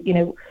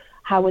to,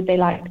 how would they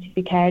like to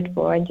be cared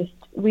for? And just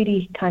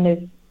really kind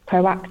of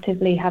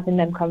proactively having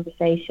them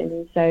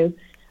conversations. So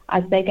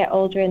as they get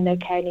older and their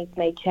care needs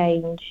may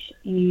change,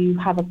 you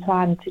have a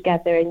plan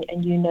together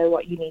and you know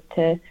what you need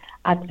to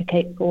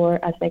advocate for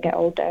as they get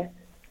older.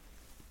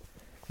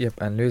 Yep,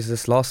 and Louise,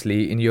 just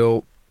lastly, in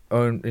your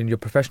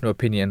professional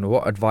opinion,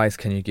 what advice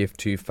can you give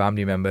to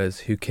family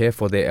members who care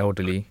for their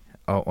elderly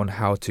on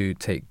how to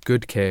take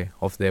good care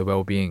of their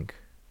well-being?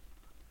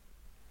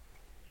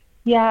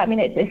 Yeah, I mean,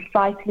 it's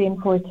vitally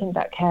important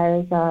that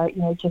carers are,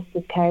 just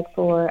as cared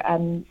for.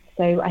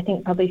 So I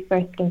think probably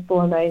first and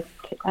foremost,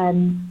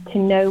 to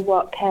know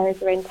what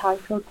carers are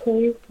entitled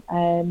to.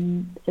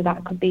 So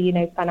that could be,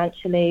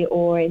 financially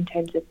or in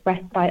terms of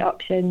respite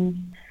options,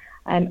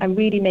 and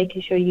really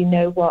making sure you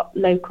know what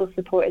local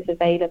support is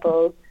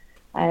available.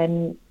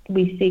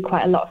 We see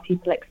quite a lot of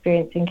people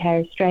experiencing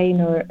carer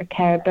strain or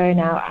carer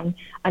burnout,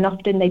 and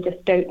often they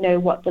just don't know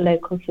what the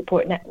local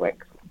support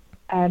networks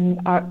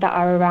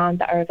are around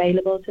that are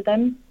available to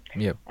them.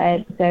 Yep.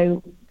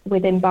 So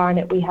within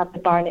Barnet, we have the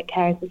Barnet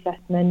Cares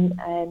Assessment,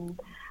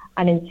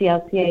 and in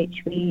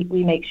CLCH,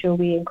 we make sure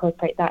we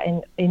incorporate that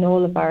in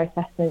all of our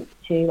assessments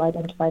to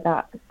identify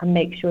that and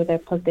make sure they're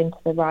plugged into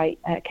the right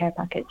care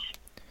package.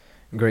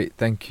 Great.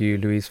 Thank you,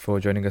 Louise, for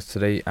joining us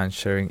today and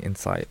sharing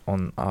insight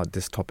on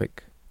this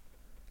topic.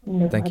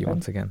 No Thank you problem.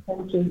 once again.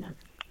 Thank you.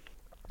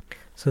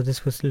 So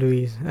this was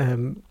Louise,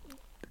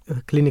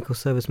 clinical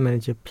service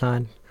manager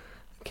plan.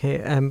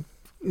 Okay, I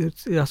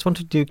just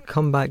wanted to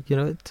come back,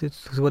 to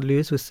what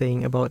Louise was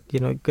saying about,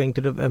 going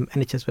to the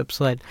NHS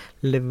website,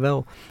 Live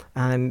Well,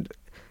 and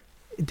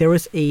there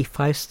is a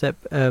 5-step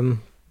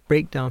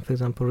breakdown, for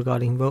example,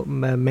 regarding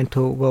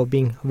mental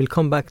well-being. We'll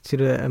come back to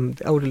the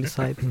elderly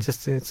side in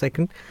just in a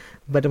second,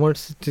 but I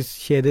wanted to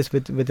share this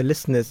with the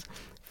listeners.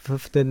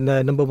 The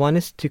number one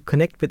is to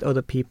connect with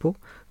other people.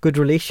 Good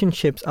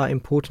relationships are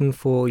important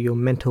for your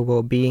mental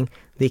well-being.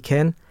 They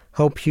can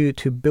help you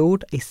to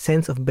build a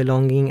sense of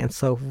belonging and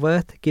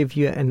self-worth, give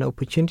you an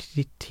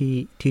opportunity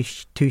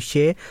to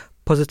share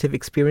positive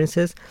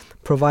experiences,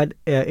 provide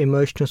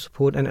emotional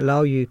support, and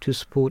allow you to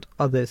support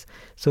others.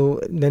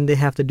 So then they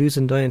have the do's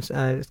and don'ts.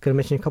 I was going to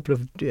mention a couple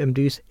of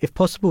do's. If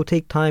possible,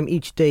 take time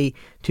each day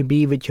to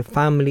be with your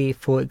family.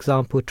 For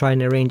example, try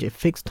and arrange a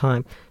fixed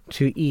time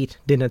to eat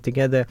dinner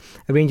together.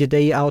 Arrange a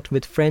day out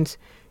with friends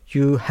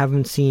you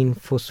haven't seen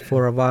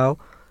for a while.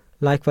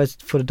 Likewise,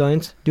 for the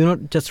don'ts, do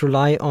not just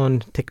rely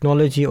on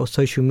technology or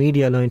social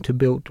media alone to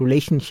build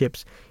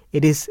relationships.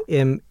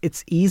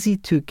 It's easy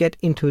to get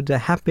into the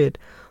habit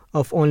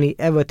of only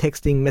ever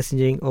texting,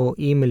 messaging, or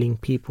emailing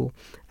people.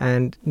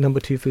 And number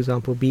 2, for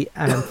example, be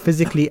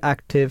physically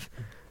active.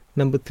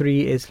 Number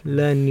 3 is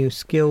learn new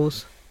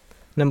skills.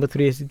 Number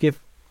 3 is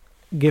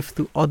give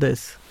to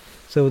others.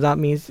 So that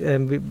means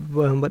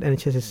what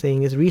NHS is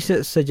saying is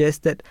research suggests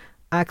that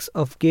acts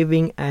of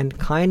giving and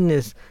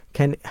kindness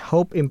can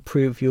help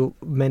improve your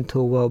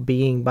mental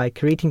well-being by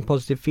creating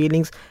positive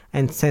feelings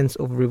and sense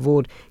of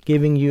reward,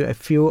 giving you a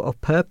feel of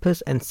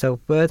purpose and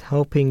self-worth,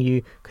 helping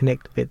you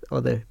connect with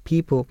other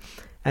people.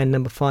 And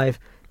number 5,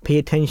 pay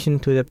attention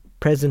to the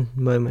present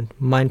moment.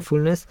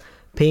 Mindfulness.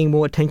 Paying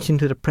more attention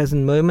to the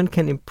present moment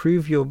can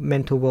improve your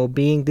mental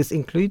well-being. This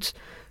includes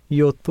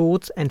your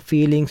thoughts and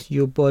feelings,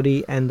 your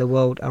body, and the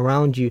world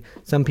around you.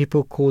 Some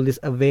people call this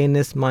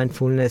awareness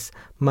mindfulness.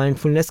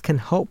 Mindfulness can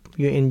help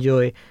you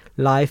enjoy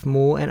life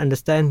more and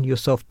understand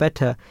yourself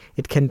better.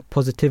 It can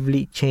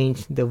positively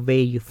change the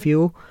way you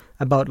feel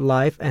about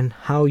life and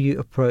how you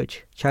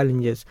approach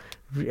challenges.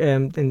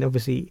 And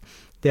obviously,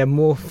 there are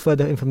more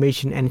further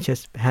information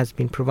NHS has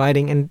been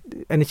providing, and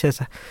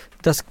NHS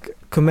does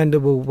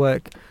commendable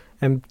work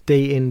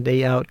day in,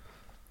 day out,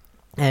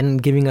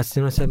 and giving us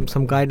some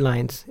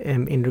guidelines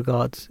in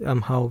regards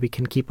how we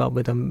can keep up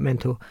with our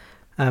mental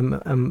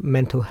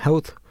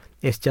health.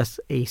 Is just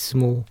a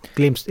small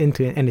glimpse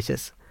into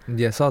NHS.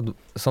 Yeah, Saad,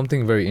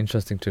 something very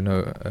interesting to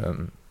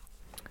know,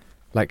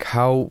 like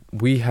how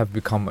we have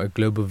become a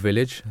global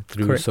village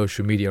through Correct.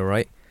 social media,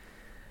 right?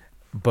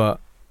 But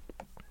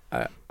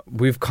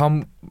we've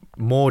come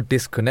more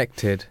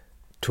disconnected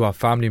to our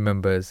family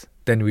members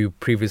than we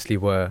previously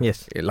were.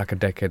 Yes. Like a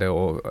decade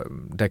or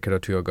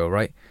two ago,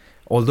 right?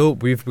 Although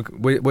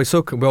we're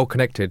so well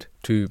connected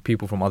to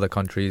people from other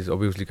countries,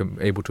 obviously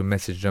able to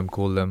message them,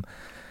 call them,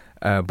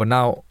 but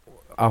now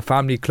our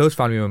close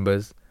family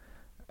members,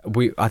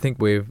 I think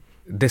we're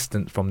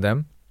distant from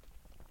them,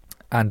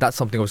 and that's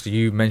something obviously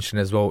you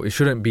mentioned as well. It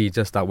shouldn't be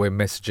just that we're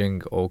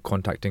messaging or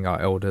contacting our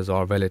elders or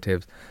our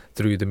relatives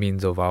through the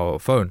means of our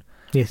phone.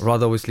 Yes.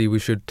 Rather, obviously, we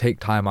should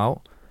take time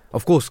out.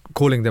 Of course,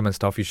 calling them and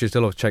stuff, you should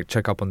still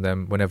check up on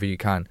them whenever you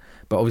can.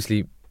 But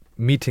obviously,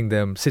 meeting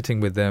them, sitting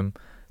with them,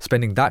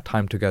 spending that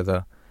time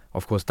together,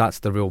 of course, that's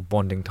the real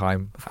bonding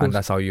time. And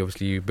that's how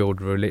you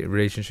build a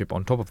relationship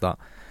on top of that.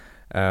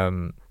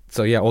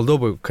 So yeah, although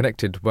we're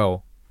connected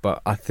well,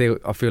 but I feel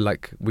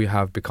like we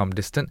have become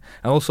distant.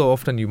 And also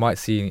often you might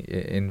see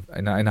in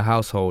a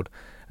household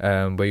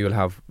where you'll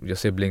have your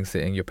siblings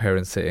sitting, your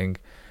parents sitting,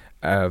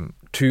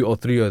 2 or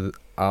 3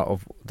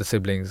 of the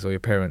siblings or your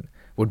parent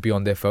would be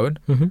on their phone.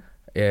 Mm-hmm.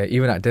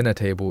 Even at dinner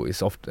table,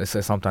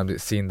 sometimes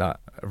it's seen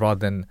that rather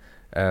than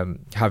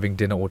having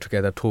dinner all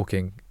together,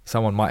 talking,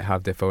 someone might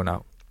have their phone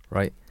out,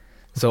 right?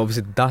 So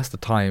obviously that's the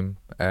time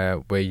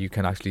where you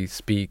can actually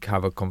speak,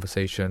 have a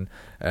conversation,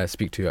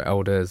 speak to your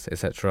elders,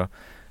 etc.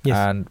 Yes.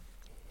 And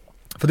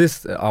for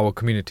this, our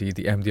community,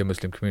 the Ahmadiyya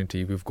Muslim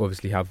Community, we've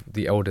obviously have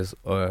the Elders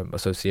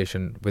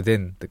Association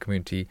within the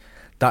community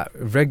that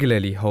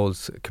regularly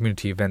holds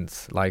community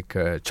events like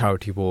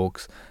charity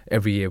walks.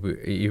 Every year,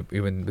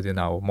 even within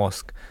our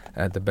mosque,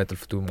 the Bet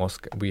al-Futuh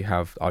Mosque, we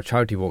have our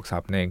charity walks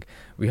happening.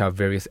 We have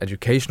various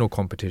educational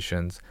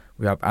competitions.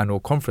 We have annual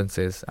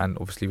conferences, and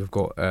obviously we've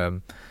got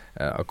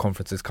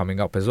conferences coming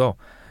up as well,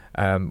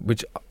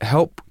 which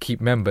help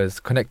keep members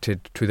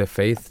connected to their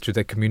faith, to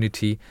their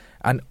community,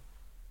 and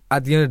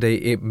at the end of the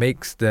day,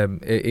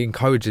 it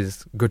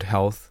encourages good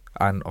health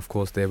and, of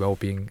course, their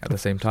well-being at the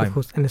same time. Of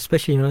course, and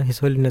especially, His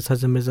Holiness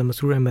Hazrat Mirza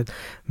Masroor Ahmad,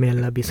 may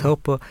Allah be his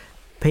helper,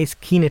 pays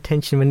keen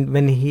attention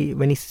when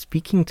he's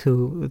speaking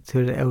to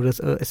the Elders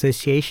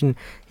Association.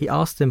 He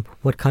asks them,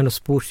 what kind of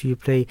sports do you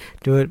play?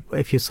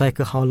 If you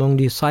cycle, how long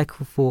do you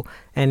cycle for?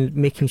 And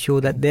making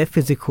sure that their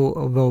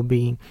physical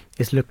well-being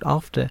is looked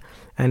after,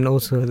 and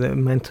also the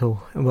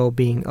mental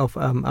well-being of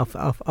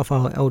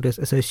our Elders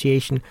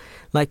Association.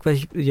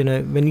 Likewise,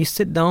 when you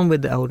sit down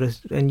with the elders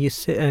and you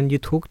sit and you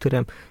talk to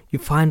them, you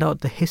find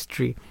out the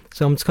history.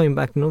 So I'm just coming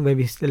back, where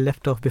we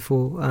left off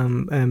before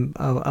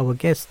our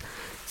guest.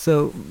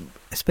 So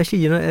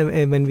especially,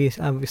 when we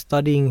are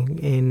studying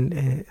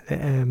in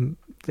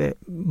the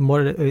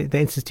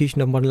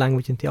Institution of Modern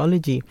Language and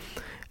Theology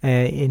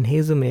in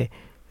Hazlemere,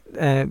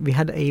 we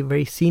had a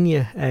very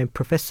senior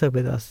professor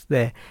with us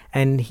there,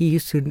 and he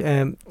used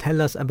to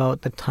tell us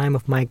about the time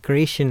of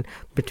migration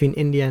between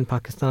India and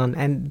Pakistan,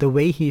 and the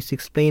way he used to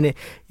explain it,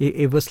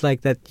 it was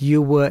like that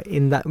you were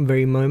in that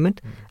very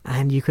moment,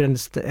 and you could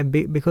understand,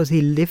 because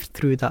he lived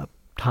through that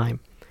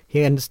time.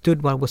 He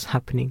understood what was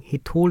happening. He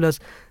told us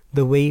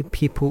the way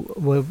people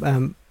were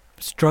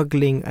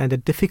struggling and the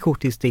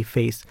difficulties they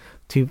faced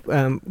to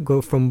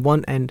go from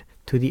one end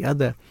to the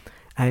other.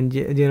 And,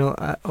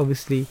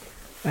 obviously,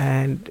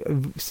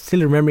 and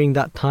still remembering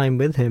that time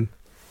with him,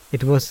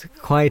 it was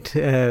quite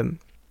an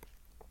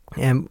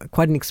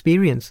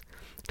experience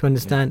to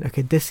understand,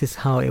 okay, this is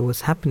how it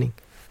was happening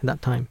at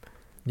that time.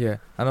 Yeah,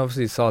 and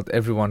obviously, Saad,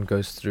 everyone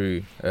goes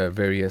through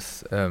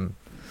various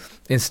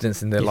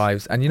incidents in their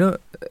lives. And,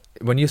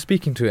 when you're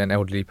speaking to an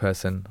elderly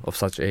person of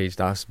such age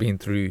that's been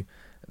through,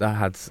 that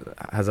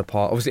has a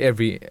past, obviously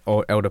every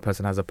elder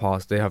person has a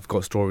past, they have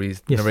got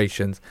stories,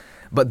 narrations,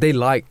 but they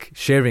like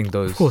sharing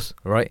those, of course,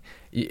 right?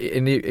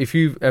 And if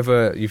you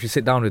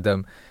sit down with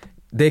them,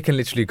 they can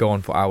literally go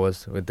on for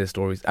hours with their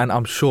stories, and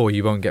I'm sure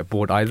you won't get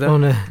bored either. Oh,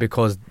 no.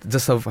 Because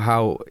just of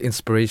how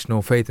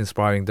inspirational,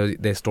 faith-inspiring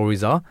their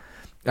stories are.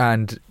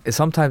 And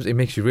sometimes it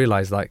makes you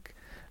realise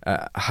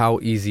how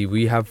easy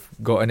we have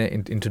gotten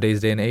it in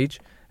today's day and age,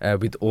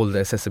 with all the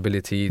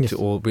accessibility to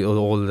all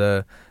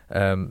the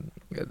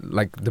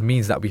the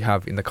means that we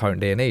have in the current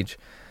day and age.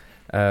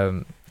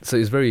 So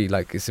it's very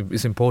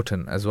it's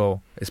important as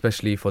well,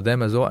 especially for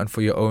them as well, and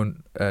for your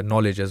own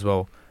knowledge as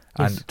well,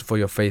 and for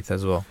your faith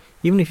as well.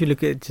 Even if you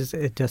look at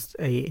just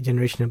a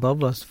generation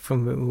above us,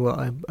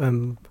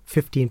 from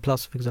 15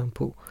 plus, for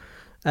example,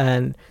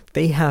 and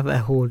they have a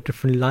whole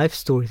different life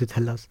story to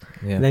tell us.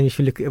 Yeah. And then if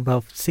you look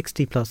above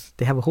 60 plus,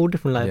 they have a whole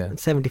different life. Yeah.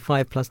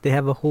 75 plus, they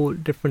have a whole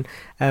different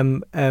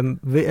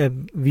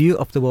view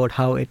of the world,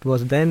 how it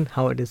was then,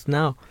 how it is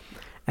now.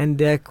 And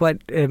they're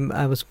quite.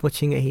 I was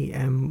watching a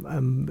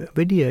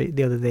video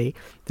the other day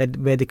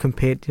where they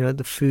compared,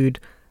 the food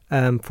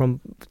from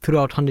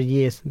throughout 100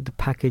 years, the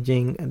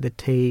packaging and the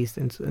taste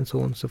and so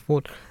on and so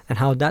forth, and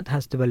how that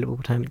has developed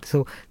over time.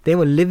 So they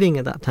were living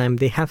at that time.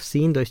 They have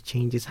seen those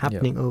changes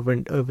happening over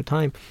and over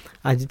time.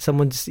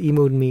 Someone just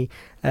emailed me.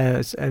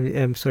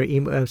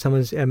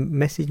 Someone's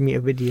messaged me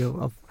a video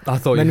of. I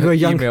thought when you we were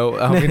had young. email.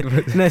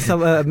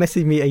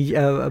 Messaged me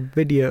a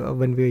video of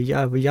when we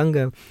were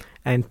younger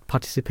and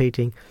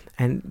participating,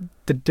 and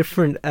the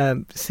different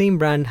same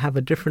brand have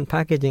a different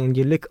packaging, and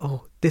you look,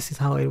 this is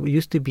how it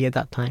used to be at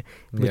that time,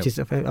 which is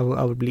I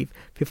would believe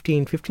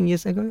 15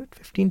 years ago,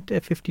 15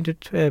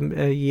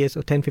 years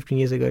or 10-15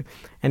 years ago.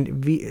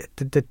 And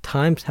the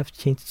times have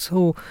changed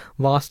so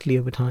vastly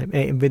over time,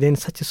 within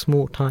such a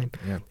small time,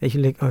 that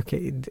you're like,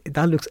 okay,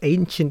 that looks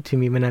ancient to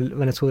me when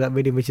I saw that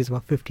video, which is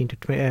about 10 to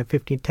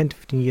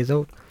 15 years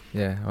old.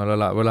 Yeah,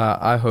 well,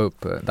 I hope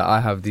that I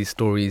have these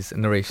stories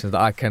and narrations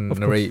that I can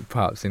narrate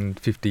perhaps in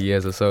 50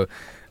 years or so.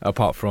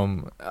 Apart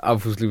from,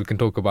 obviously, we can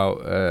talk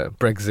about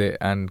Brexit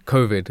and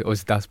COVID.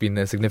 Obviously, that's been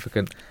a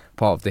significant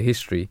part of the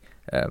history,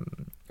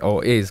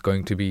 or is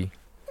going to be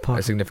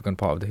a significant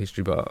part of the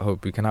history. But I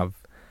hope we can have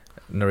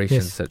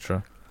narrations,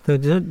 etc. So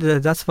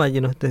that's why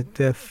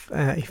the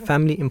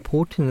family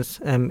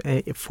importance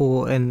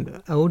for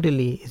an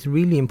elderly is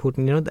really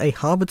important. A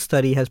Harvard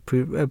study has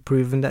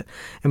proven that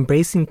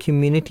embracing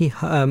community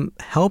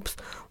helps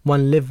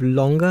one live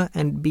longer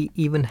and be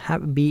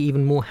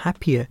even more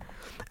happier.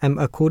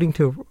 According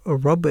to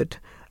Robert,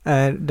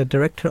 the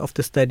director of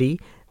the study,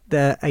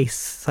 a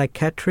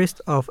psychiatrist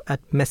at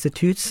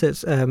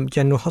Massachusetts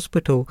General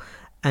Hospital,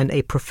 and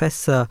a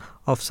professor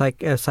of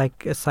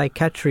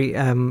psychiatry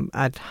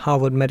at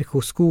Harvard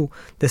Medical School,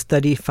 the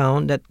study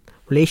found that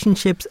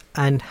relationships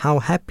and how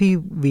happy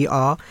we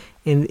are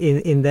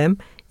in them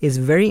is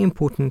very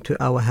important to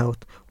our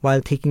health.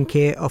 While taking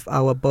care of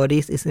our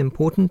bodies is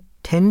important,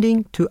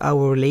 tending to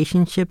our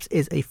relationships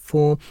is a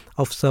form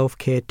of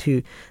self-care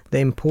too. The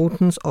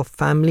importance of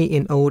family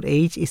in old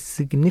age is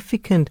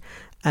significant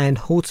and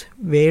holds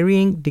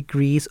varying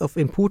degrees of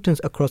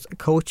importance across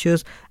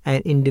cultures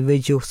and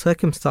individual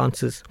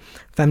circumstances.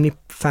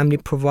 Family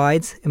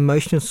provides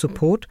emotional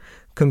support,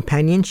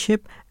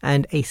 companionship,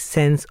 and a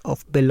sense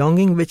of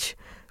belonging, which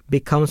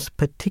becomes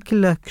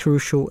particularly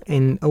crucial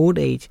in old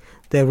age.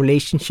 The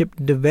relationship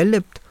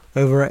developed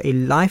over a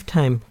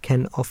lifetime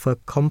can offer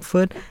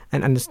comfort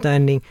and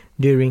understanding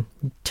during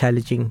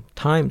challenging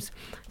times.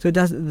 So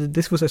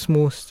this was a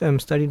small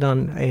study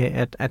done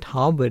at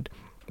Harvard.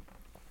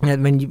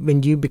 And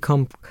when you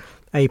become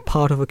a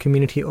part of a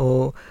community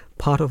or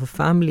part of a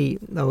family,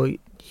 or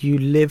you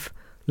live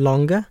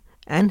longer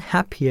and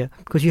happier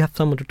because you have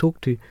someone to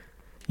talk to.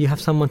 You have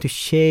someone to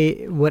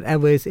share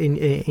whatever is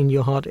in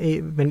your heart.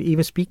 When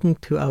even speaking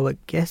to our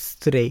guests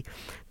today,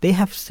 they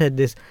have said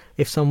this: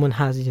 if someone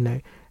has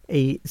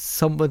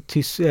someone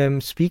to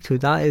speak to,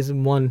 that is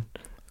one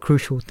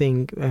crucial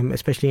thing,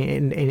 especially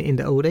in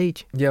the old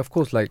age. Yeah, of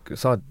course.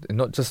 Saad,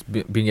 not just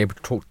being able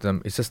to talk to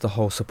them, it's just the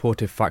whole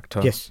supportive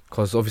factor. Yes.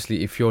 Because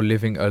obviously, if you're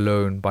living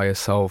alone by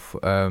yourself,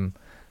 then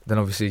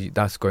obviously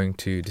that's going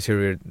to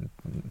deteriorate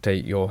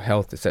your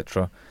health,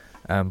 etc.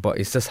 But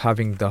it's just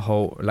having the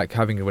whole,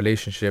 having a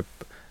relationship,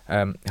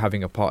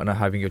 having a partner,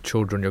 having your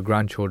children, your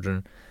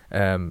grandchildren,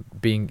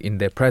 being in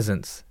their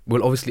presence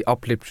will obviously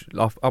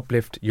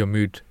uplift your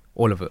mood,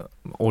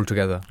 all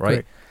together,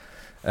 right?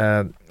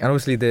 And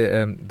obviously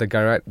the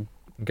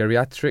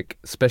geriatric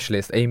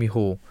specialist Amy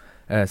Hall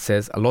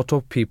says a lot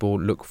of people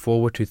look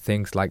forward to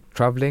things like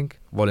traveling,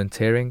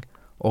 volunteering,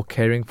 or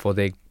caring for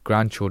their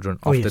grandchildren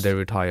after they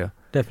retire.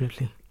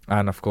 Definitely.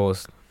 And of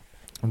course,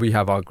 we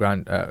have our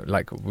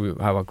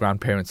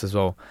grandparents as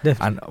well.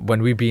 Definitely. And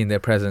when we be in their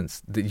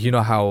presence, you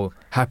know how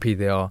happy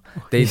they are.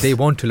 They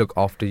want to look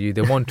after you.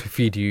 They want to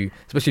feed you,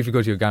 especially if you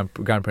go to your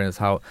grandparents.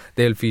 How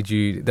they'll feed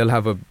you. They'll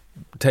have a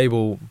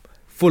table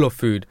full of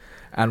food,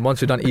 and once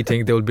you're done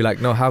eating, they will be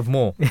like, "No, have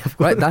more."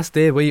 Right? That's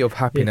their way of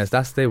happiness. Yes.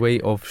 That's their way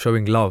of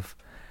showing love,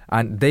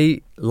 and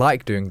they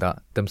like doing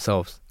that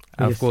themselves.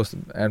 And of course,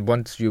 and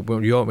once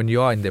when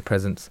you are in their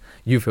presence,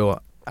 you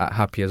feel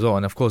happy as well.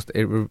 And of course,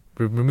 it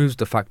removes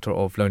the factor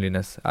of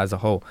loneliness as a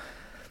whole.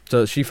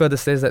 So she further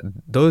says that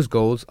those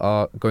goals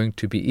are going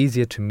to be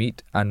easier to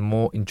meet and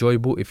more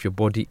enjoyable if your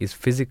body is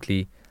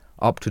physically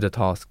up to the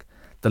task.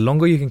 The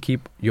longer you can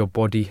keep your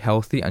body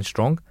healthy and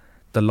strong,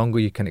 the longer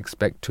you can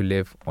expect to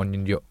live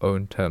on your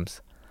own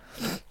terms.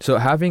 So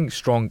having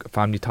strong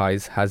family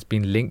ties has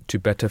been linked to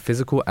better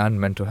physical and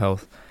mental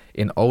health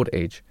in old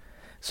age.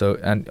 So,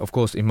 and of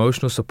course,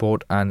 emotional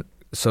support and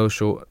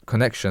social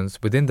connections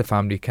within the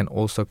family can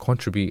also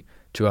contribute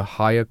to a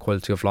higher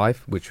quality of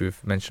life, which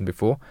we've mentioned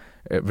before,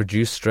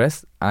 reduced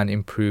stress and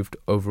improved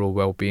overall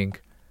well-being.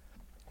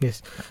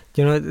 Yes,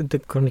 you know the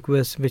Quranic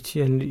verse which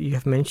you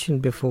have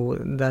mentioned before,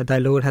 that thy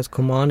Lord has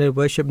commanded,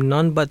 worship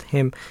none but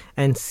him,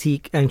 and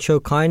seek and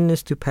show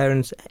kindness to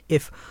parents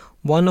if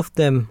one of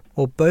them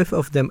or both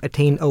of them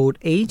attain old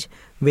age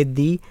with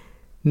thee.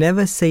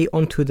 Never say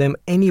unto them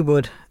any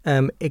word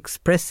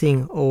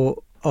expressing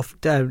or of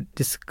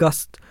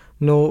disgust,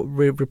 nor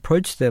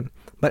reproach them,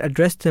 but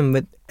address them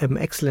with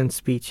excellent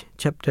speech.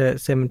 Chapter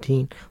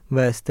 17,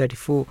 verse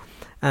 34.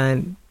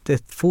 And the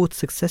fourth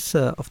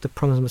successor of the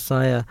promised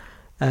Messiah,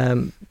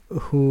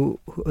 who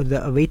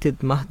the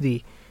awaited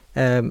Mahdi,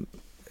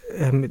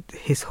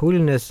 His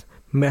Holiness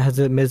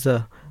Hazrat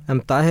Mirza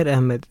Tahir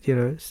Ahmed,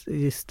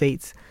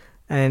 states,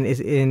 and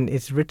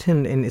it's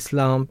written in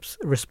Islam's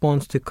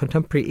response to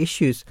contemporary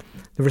issues,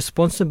 the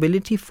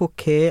responsibility for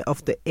care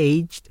of the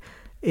aged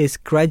is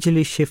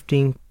gradually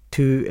shifting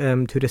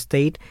to the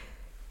state.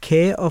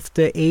 Care of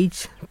the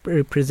aged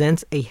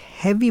represents a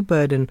heavy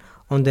burden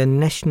on the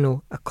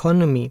national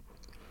economy.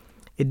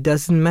 It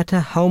doesn't matter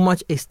how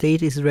much a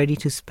state is ready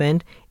to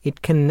spend,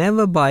 it can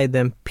never buy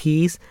them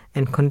peace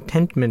and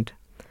contentment.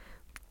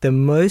 The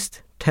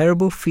most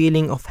terrible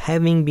feeling of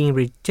having been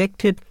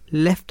rejected,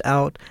 left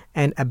out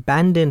and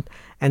abandoned,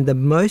 and the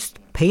most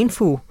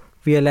painful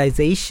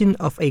realization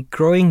of a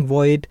growing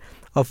void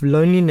of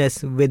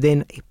loneliness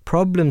within a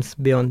problems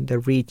beyond the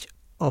reach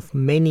of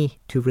many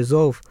to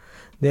resolve.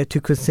 They are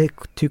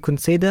to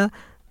consider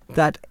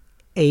that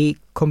a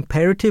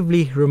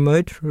comparatively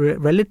remote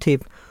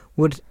relative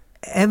would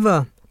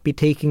ever be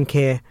taken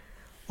care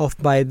of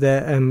by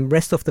the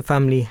rest of the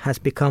family has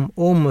become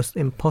almost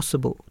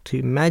impossible to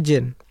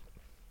imagine.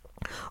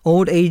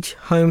 Old age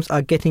homes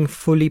are getting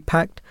fully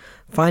packed.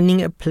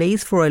 Finding a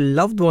place for a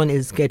loved one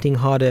is getting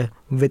harder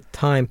with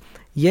time.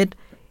 Yet,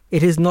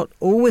 it is not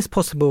always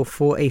possible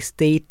for a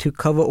state to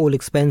cover all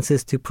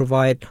expenses to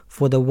provide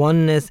for the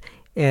ones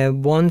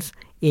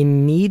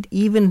in need,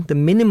 even the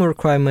minimum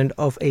requirement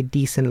of a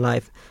decent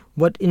life.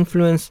 What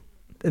influence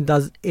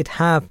does it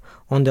have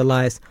on their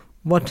lives?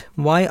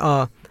 Why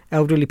are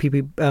elderly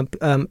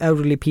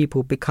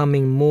people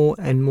becoming more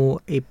and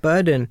more a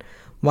burden?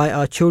 Why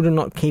are children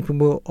not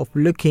capable of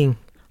looking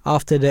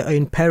after their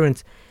own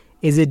parents?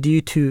 Is it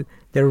due to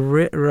the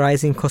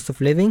rising cost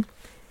of living?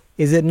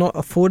 Is it not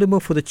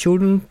affordable for the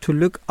children to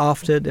look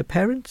after their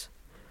parents?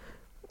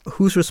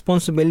 Whose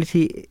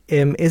responsibility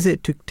is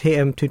it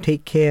to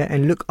take care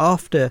and look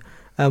after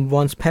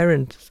one's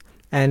parents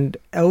and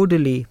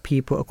elderly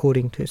people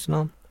according to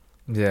Islam?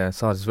 Yeah,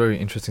 Saad, it's very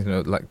interesting to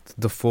know, like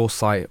the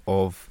foresight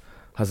of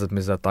Hazrat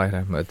Mirza Tahir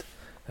Ahmed,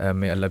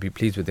 may Allah be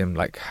pleased with him,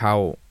 like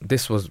how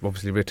this was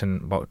obviously written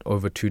about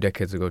over 3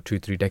 decades ago.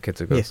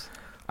 Yes.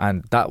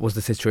 And that was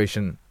the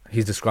situation.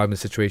 He's describing the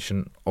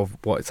situation of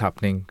what is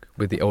happening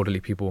with the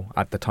elderly people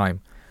at the time,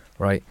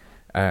 right?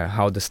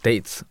 How the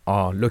states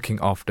are looking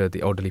after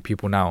the elderly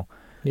people now,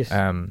 yes.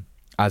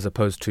 As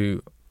opposed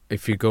to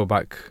if you go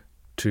back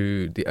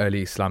to the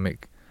early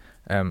Islamic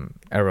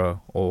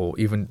era or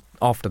even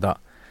after that,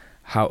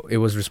 how it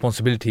was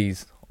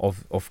responsibilities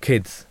of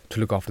kids to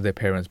look after their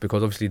parents,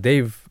 because obviously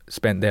they've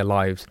spent their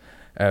lives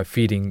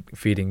feeding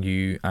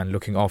you and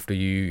looking after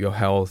you, your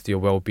health, your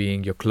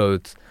well-being, your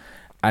clothes.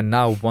 And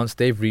now once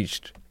they've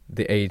reached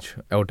the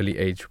elderly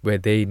age where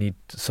they need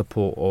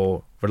support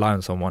or rely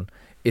on someone,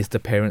 it's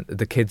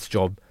the kid's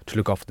job to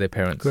look after their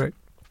parents. Correct.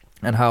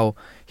 And how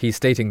he's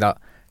stating that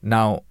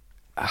now,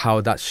 how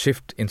that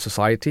shift in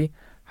society,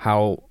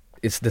 how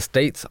it's the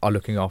states are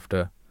looking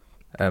after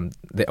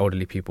the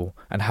elderly people,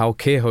 and how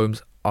care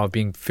homes are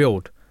being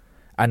filled.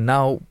 And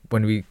now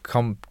when we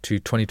come to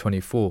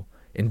 2024,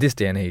 in this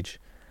day and age,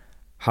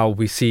 how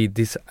we see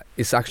this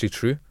is actually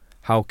true,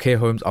 how care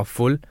homes are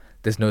full,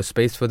 there's no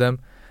space for them.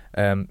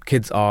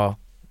 Kids are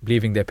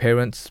leaving their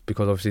parents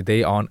because obviously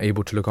they aren't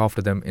able to look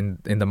after them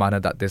in the manner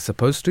that they're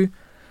supposed to.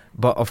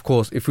 But of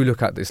course, if we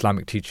look at the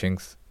Islamic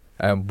teachings,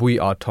 we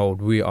are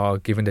told, we are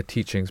given the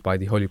teachings by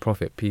the Holy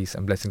Prophet, peace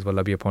and blessings of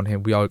Allah be upon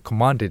him. We are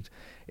commanded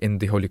in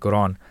the Holy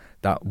Quran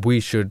that we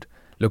should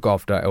look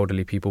after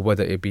elderly people,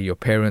 whether it be your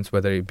parents,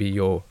 whether it be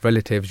your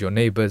relatives, your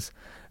neighbours.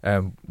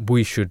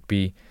 We should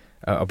be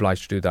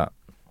obliged to do that.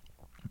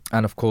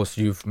 And of course,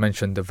 you've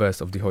mentioned the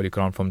verse of the Holy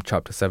Quran from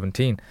chapter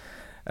 17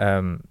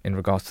 in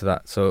regards to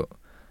that. So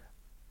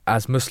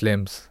as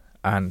Muslims,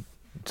 and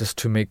just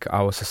to make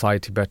our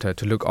society better,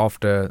 to look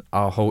after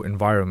our whole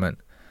environment,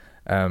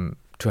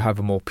 to have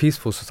a more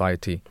peaceful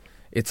society,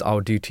 it's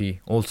our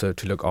duty also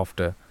to look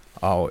after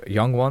our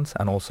young ones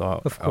and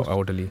also our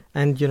elderly.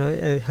 And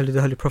the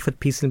Holy Prophet,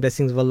 peace and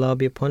blessings of Allah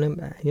be upon him,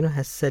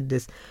 has said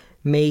this: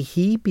 may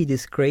he be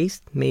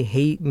disgraced, may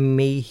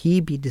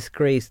he be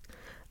disgraced.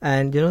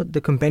 And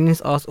the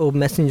companions asked, "O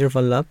Messenger of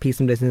Allah,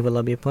 peace and blessings of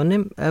Allah be upon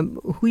him,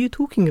 who are you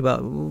talking about?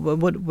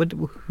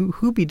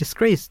 Who be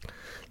disgraced?"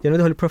 The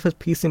Holy Prophet,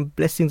 peace and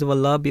blessings of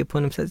Allah be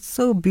upon him, says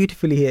so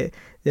beautifully here,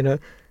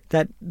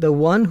 that the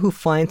one who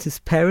finds his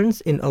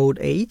parents in old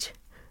age,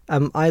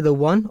 either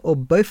one or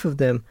both of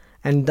them,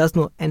 and does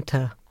not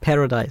enter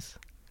paradise.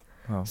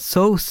 Wow.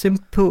 So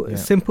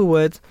simple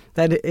words,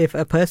 that if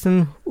a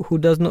person who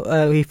does not,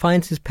 he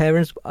finds his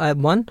parents,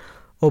 one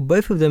or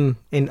both of them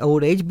in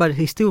old age, but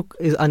he still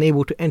is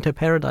unable to enter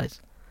paradise,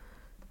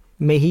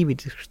 may he be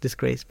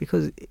disgraced,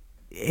 because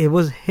it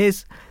was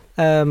his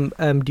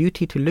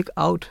duty to look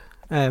out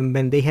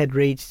when they had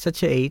reached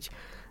such an age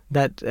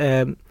that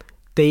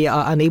they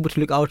are unable to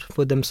look out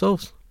for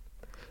themselves,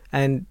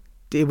 and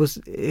it was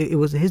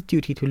his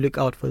duty to look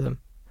out for them.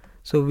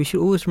 So we should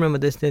always remember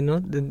this,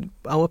 that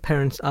our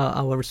parents are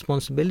our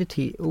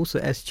responsibility also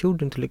as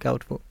children to look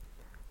out for.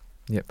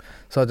 Yep.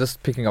 So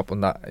just picking up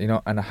on that,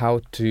 and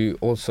how to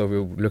also,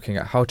 we're looking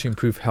at how to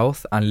improve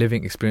health and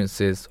living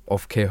experiences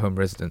of care home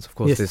residents. Of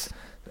course, Yes. There's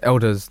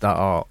elders that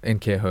are in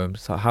care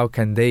homes. So how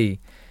can they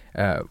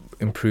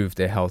improve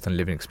their health and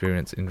living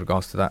experience in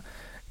regards to that?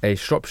 A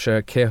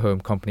Shropshire care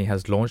home company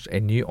has launched a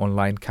new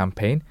online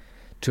campaign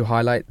to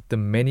highlight the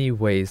many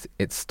ways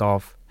its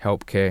staff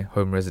help care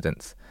home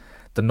residents.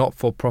 The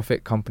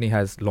not-for-profit company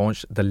has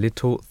launched The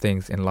Little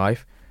Things in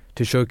Life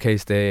to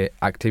showcase their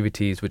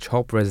activities which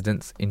help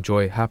residents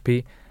enjoy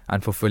happy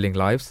and fulfilling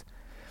lives.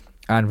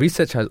 And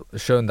research has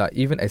shown that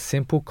even a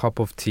simple cup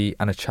of tea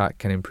and a chat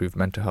can improve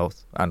mental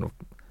health. And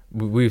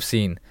we've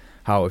seen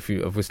how if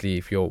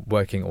you're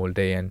working all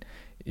day and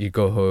you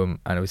go home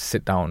and we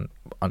sit down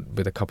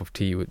with a cup of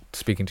tea,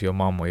 speaking to your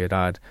mum or your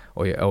dad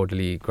or your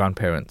elderly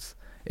grandparents,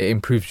 it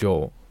improves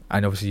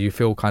and obviously you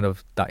feel kind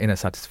of that inner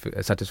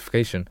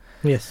satisfaction.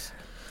 Yes.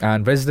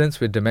 And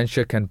residents with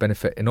dementia can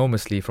benefit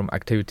enormously from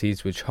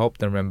activities which help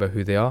them remember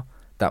who they are.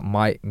 That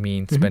might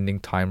mean spending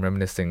time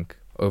reminiscing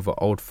over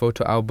old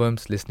photo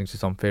albums, listening to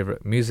some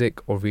favourite music,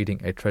 or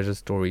reading a treasure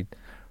story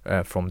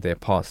from their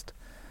past.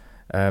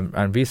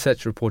 And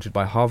research reported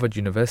by Harvard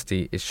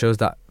University, it shows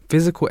that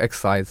physical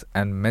exercise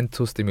and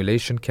mental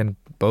stimulation can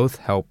both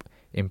help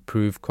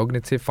improve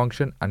cognitive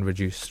function and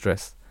reduce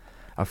stress.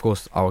 Of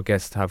course, our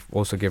guests have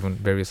also given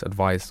various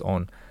advice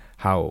on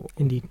how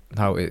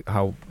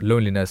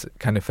loneliness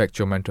can affect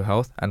your mental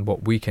health and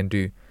what we can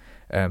do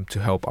to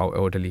help our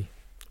elderly.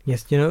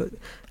 Yes,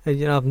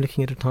 I'm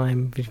looking at the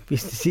time.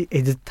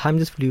 The time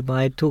just flew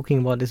by talking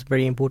about this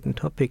very important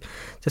topic.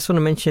 Just want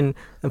to mention,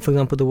 for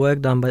example, the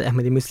work done by the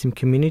Ahmadiyya Muslim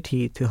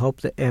Community to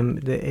help the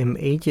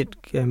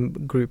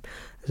aged group.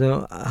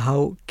 So,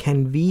 how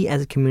can we,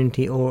 as a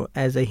community or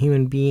as a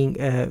human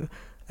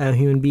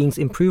beings,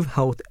 improve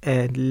health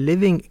and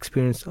living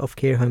experience of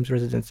care homes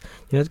residents?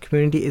 The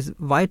community is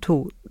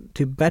vital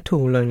to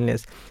battle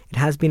loneliness. It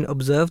has been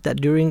observed that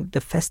during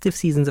the festive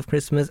seasons of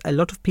Christmas, a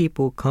lot of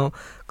people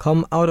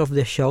come out of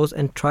their shells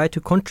and try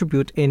to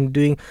contribute in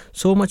doing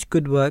so much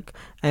good work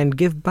and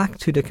give back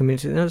to the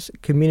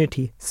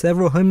community.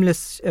 Several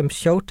homeless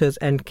shelters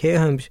and care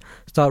homes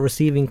start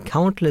receiving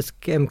countless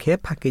care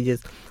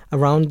packages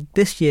around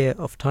this year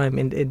of time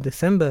in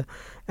December.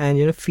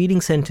 And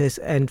feeding centres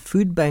and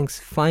food banks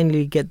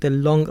finally get the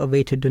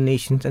long-awaited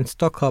donations and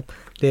stock up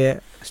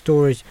their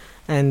storage.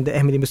 And the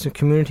Ahmadiyya Muslim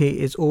community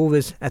is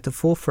always at the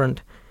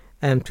forefront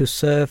to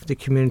serve the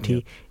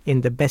community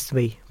in the best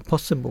way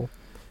possible.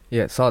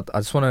 Yeah, Saad, I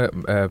just want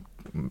to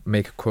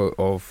make a quote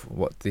of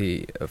what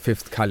the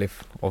fifth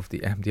caliph of the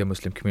Ahmadiyya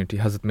Muslim community,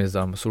 Hazrat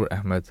Musleh Maud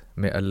Ahmad,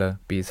 may Allah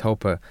be his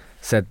helper,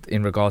 said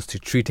in regards to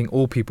treating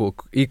all people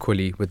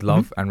equally with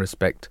love and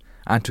respect,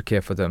 and to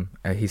care for them.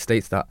 He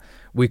states that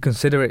we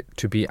consider it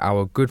to be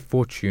our good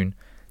fortune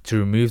to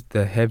remove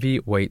the heavy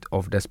weight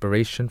of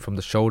desperation from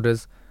the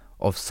shoulders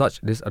of such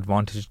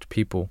disadvantaged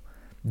people.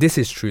 This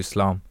is true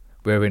Islam,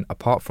 wherein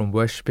apart from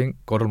worshipping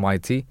God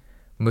Almighty,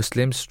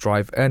 Muslims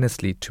strive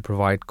earnestly to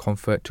provide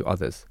comfort to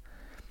others.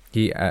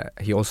 He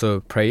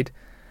also prayed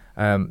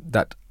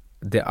that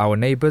our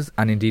neighbours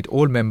and indeed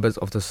all members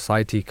of the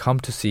society come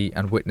to see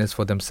and witness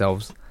for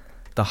themselves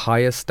the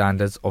highest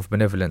standards of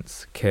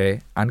benevolence,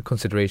 care and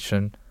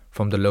consideration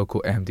from the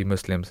local Ahmadi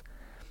Muslims.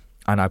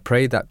 And I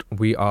pray that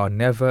we are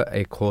never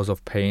a cause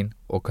of pain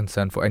or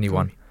concern for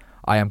anyone.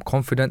 I am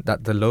confident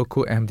that the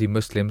local Ahmadi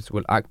Muslims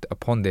will act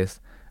upon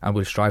this and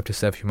will strive to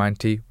serve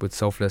humanity with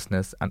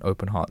selflessness and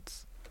open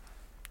hearts.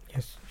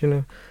 Yes,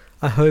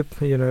 I hope,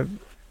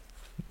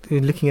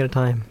 looking at a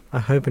time, I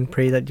hope and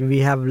pray that we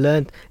have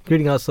learned,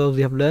 including ourselves,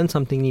 we have learned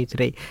something new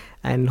today,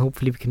 and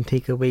hopefully we can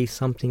take away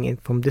something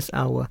from this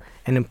hour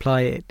and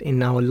apply it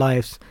in our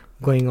lives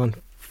going on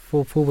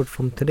forward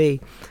from today.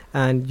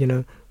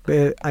 And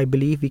I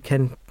believe we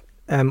can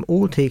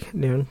all take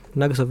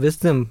nuggets of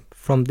wisdom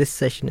from this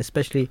session,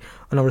 especially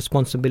on our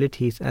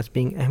responsibilities as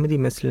being Ahmadi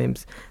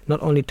Muslims,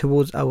 not only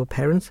towards our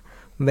parents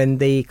when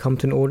they come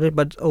to an order,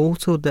 but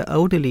also the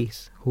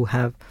elderlies who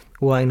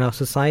are in our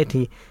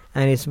society.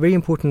 And it's very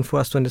important for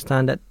us to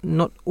understand that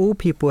not all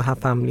people have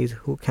families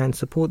who can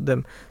support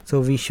them,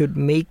 so we should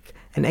make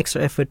an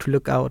extra effort to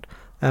look out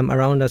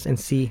around us and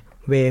see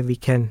where we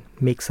can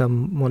make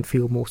someone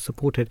feel more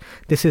supported.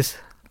 This is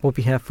what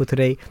we have for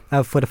today,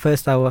 for the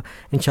first hour.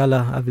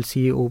 Inshallah, I will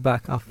see you all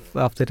back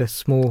after the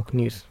small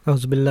news.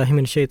 Auzubillahi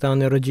min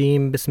shaitanir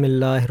rajim.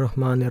 Bismillahir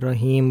Rahmanir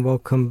Rahim.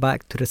 Welcome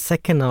back to the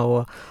second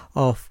hour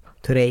of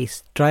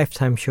today's Drive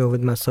Time show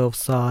with myself,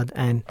 Saad,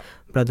 and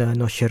brother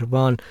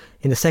Norsharwan.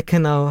 In the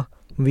second hour,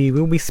 we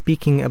will be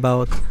speaking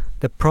about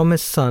the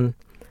promised son,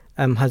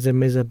 Hazrat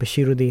Mirza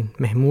Bashiruddin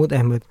Mahmood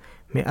Ahmed.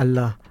 May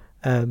Allah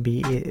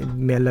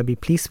be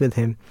pleased with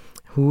him,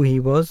 who he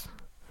was,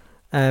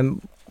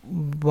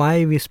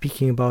 why we're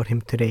speaking about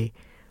him today,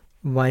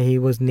 why he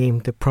was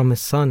named the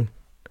promised son.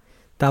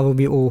 That will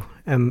be all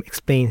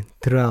explained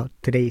throughout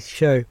today's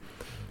show.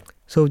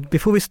 So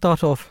before we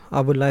start off,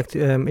 I would like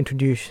to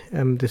introduce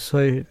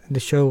the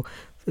show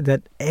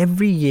that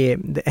every year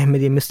the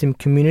Ahmadiyya Muslim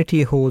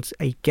Community holds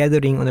a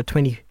gathering on the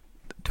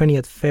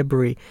 20th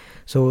February.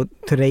 So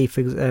today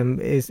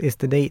is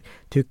the date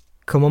to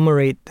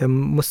commemorate the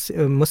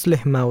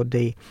Musleh Maud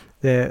Day,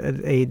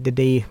 the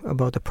day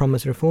about the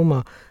promised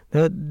reformer.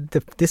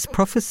 This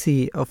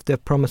prophecy of the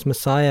promised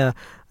Messiah,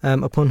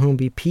 upon whom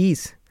be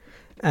peace,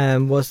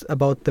 was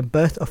about the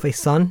birth of a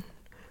son,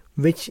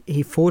 which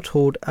he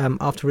foretold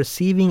after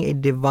receiving a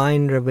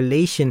divine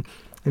revelation.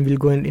 And we'll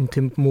go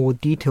into more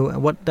detail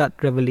what that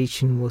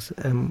revelation was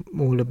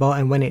all about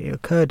and when it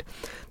occurred.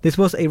 This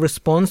was a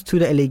response to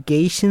the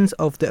allegations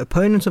of the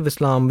opponents of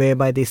Islam,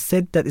 whereby they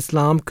said that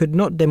Islam could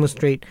not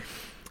demonstrate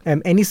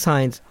any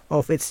signs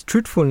of its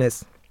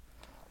truthfulness.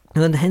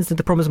 And then hence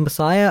the promised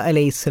Messiah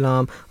alayhi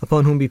salam,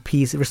 upon whom be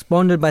peace,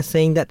 responded by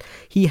saying that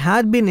he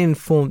had been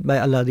informed by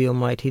Allah the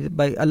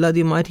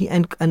Almighty,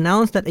 and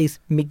announced that a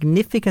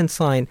magnificent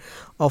sign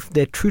of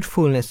the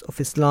truthfulness of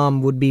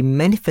Islam would be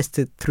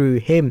manifested through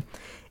him.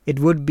 It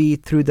would be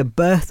through the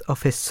birth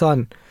of his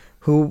son,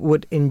 who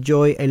would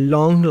enjoy a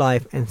long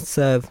life and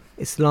serve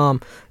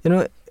Islam.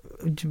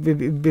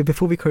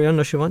 Before we carry on,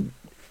 Norsharwan,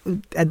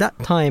 at that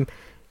time,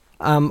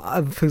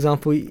 for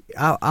example,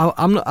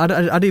 I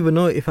don't even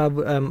know if I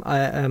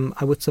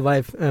would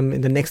survive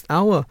in the next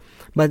hour.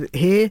 But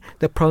here,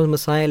 the Prophet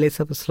Messiah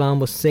Islam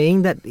was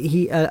saying that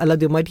Allah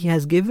the Almighty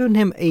has given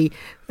him a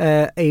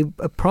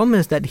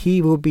promise that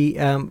he will be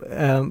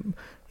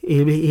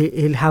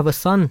he'll have a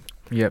son.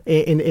 Yep.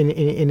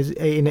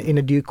 In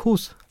a due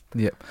course.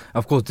 Yeah,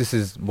 of course.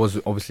 This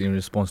was obviously in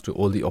response to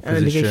all the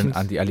opposition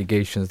and the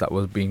allegations that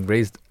was being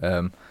raised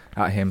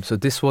at him. So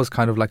this was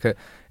kind of like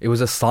it was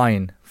a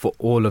sign for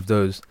all of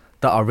those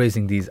that are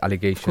raising these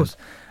allegations.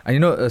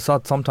 And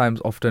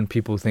sometimes, often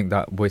people think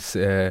that with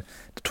the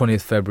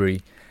 20th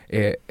February,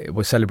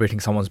 we're celebrating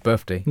someone's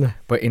birthday. No.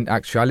 But in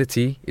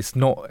actuality, it's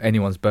not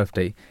anyone's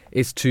birthday.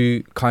 It's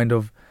to kind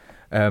of,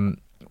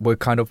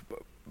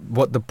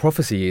 what the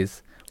prophecy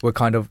is, we're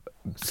kind of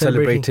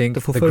celebrating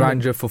the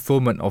grandeur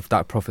fulfillment of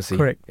that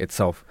prophecy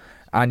itself.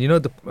 And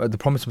the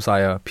promised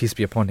Messiah, peace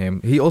be upon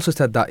him, he also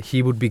said that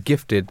he would be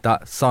gifted,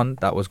 that son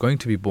that was going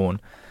to be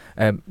born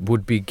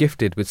would be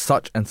gifted with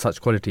such and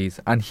such qualities.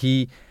 And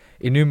he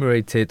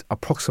enumerated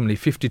approximately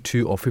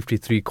 52 or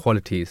 53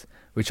 qualities,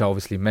 which are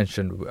obviously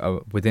mentioned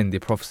within the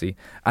prophecy.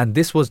 And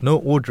this was no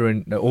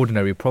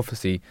ordinary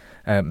prophecy.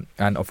 And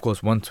of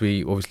course, once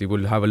we obviously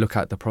will have a look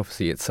at the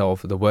prophecy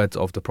itself, the words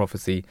of the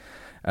prophecy.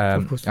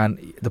 And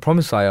the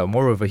promised Messiah,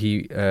 moreover,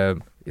 he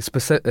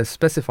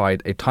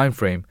specified a time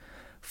frame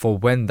for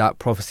when that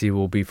prophecy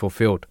will be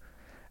fulfilled,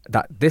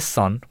 that this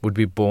son would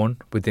be born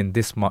within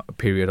this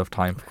period of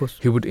time. Of course.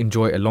 He would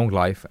enjoy a long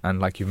life, and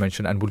like you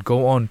mentioned, and would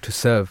go on to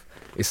serve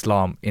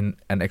Islam in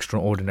an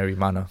extraordinary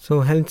manner.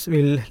 So hence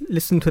we'll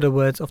listen to the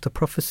words of the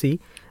prophecy,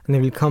 and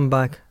then we'll come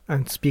back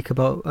and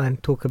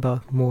talk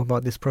about more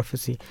about this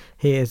prophecy.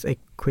 Here is a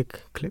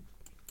quick clip.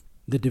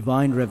 The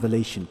divine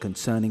revelation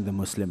concerning the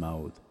Musleh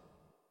Maud.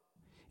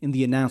 In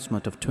the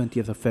announcement of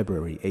 20th of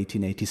February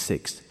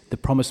 1886, the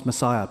promised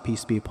Messiah,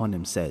 peace be upon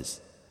him,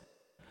 says,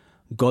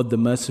 God the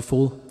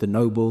merciful, the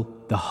noble,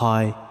 the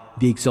high,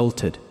 the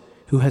exalted,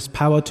 who has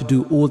power to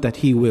do all that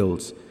he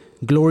wills,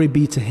 glory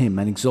be to him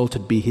and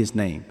exalted be his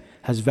name,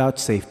 has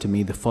vouchsafed to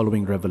me the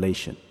following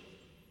revelation.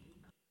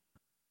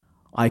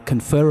 I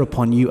confer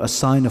upon you a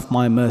sign of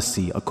my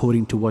mercy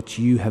according to what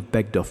you have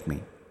begged of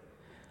me.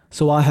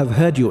 So I have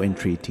heard your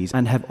entreaties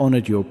and have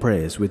honored your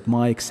prayers with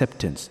my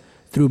acceptance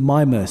through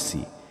my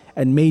mercy,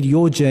 and made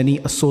your journey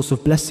a source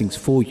of blessings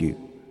for you.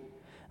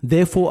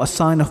 Therefore a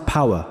sign of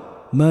power,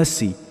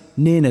 mercy,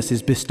 nearness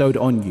is bestowed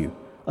on you.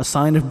 A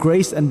sign of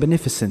grace and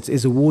beneficence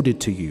is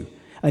awarded to you,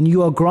 and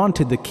you are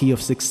granted the key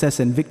of success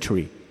and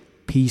victory.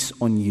 Peace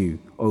on you,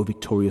 O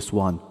victorious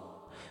one.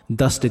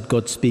 Thus did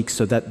God speak,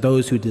 so that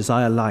those who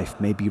desire life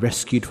may be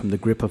rescued from the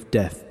grip of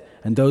death,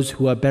 and those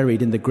who are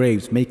buried in the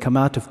graves may come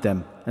out of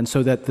them, and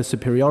so that the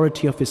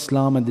superiority of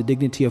Islam and the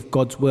dignity of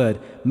God's word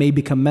may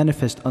become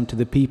manifest unto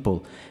the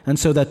people, and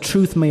so that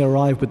truth may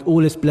arrive with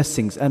all its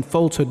blessings, and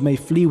falsehood may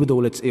flee with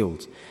all its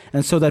ills,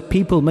 and so that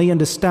people may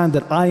understand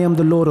that I am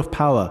the Lord of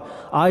power,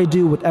 I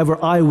do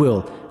whatever I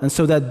will, and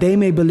so that they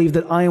may believe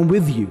that I am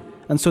with you,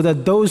 and so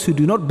that those who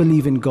do not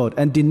believe in God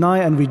and deny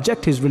and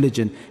reject His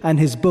religion and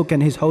His book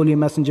and His holy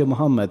messenger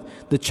Muhammad,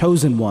 the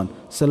chosen one,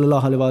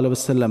 sallallahu alaihi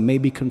wasallam, may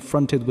be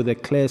confronted with a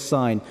clear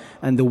sign,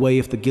 and the way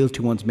of the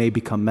guilty ones may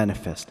become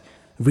manifest.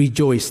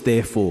 Rejoice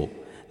therefore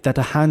that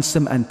a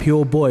handsome and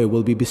pure boy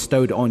will be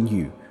bestowed on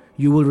you.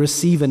 You will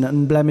receive an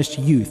unblemished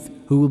youth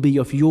who will be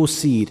of your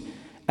seed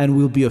and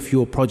will be of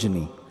your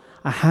progeny.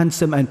 A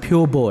handsome and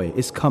pure boy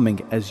is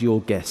coming as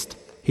your guest.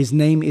 His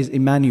name is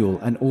Emmanuel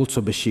and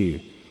also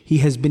Bashir. He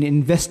has been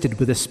invested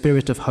with a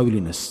spirit of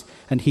holiness,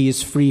 and he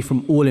is free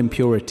from all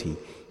impurity.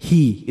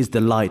 He is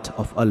the light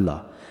of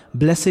Allah.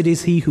 Blessed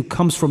is he who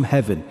comes from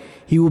heaven.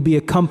 He will be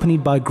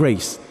accompanied by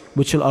grace,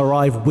 which shall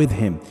arrive with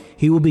him.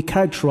 He will be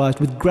characterized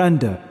with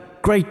grandeur,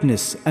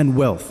 greatness, and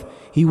wealth.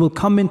 He will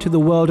come into the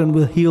world and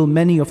will heal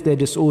many of their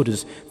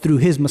disorders through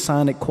his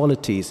messianic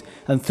qualities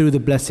and through the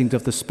blessings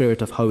of the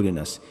spirit of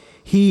holiness.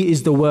 He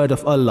is the word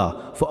of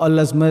Allah, for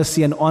Allah's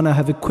mercy and honor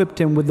have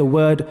equipped him with the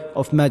word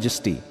of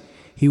majesty.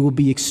 He will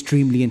be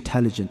extremely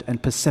intelligent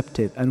and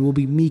perceptive, and will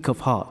be meek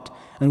of heart,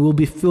 and will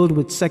be filled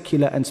with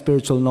secular and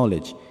spiritual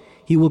knowledge.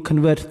 He will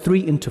convert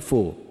 3 into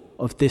 4.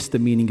 Of this the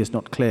meaning is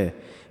not clear.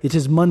 It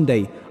is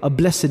Monday, a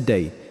blessed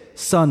day,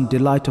 sun,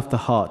 delight of the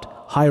heart,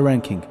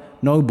 high-ranking,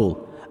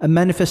 noble, a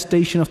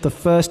manifestation of the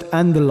first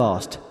and the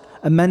last,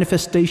 a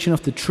manifestation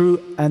of the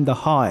true and the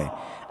high,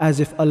 as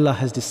if Allah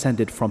has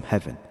descended from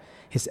heaven.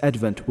 His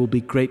advent will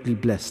be greatly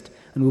blessed,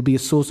 and will be a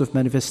source of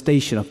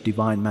manifestation of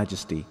divine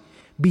majesty.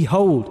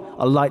 Behold,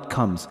 a light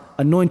comes,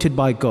 anointed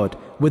by God,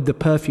 with the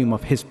perfume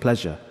of His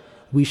pleasure.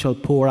 We shall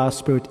pour our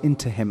spirit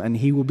into him, and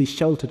he will be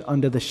sheltered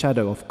under the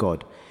shadow of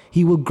God.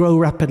 He will grow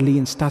rapidly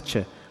in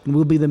stature, and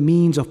will be the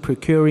means of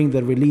procuring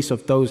the release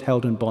of those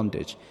held in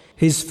bondage.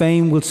 His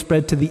fame will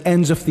spread to the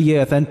ends of the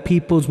earth, and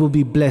peoples will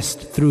be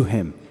blessed through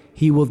him.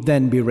 He will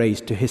then be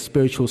raised to his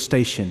spiritual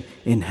station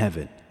in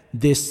heaven.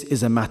 This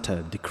is a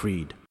matter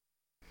decreed.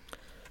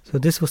 So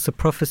this was the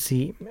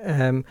prophecy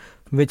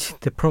which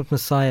the Prophet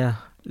Messiah,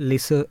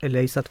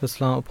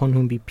 Islam, upon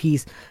whom be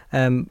peace,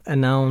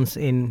 announced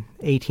in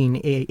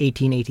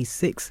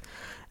 1886.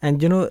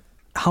 And you know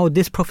how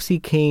this prophecy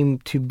came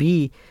to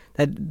be,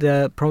 that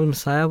the Prophet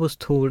Messiah was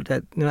told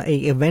that an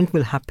event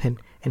will happen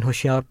in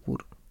Hoshiarpur.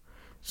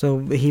 So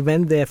he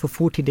went there for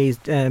 40 days,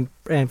 and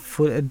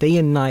for a day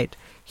and night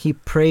he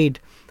prayed,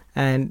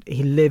 and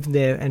he lived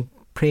there and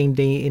praying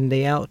day in,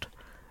 day out.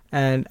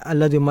 And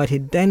Allah the Almighty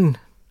then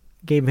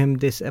gave him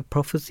this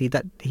prophecy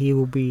that he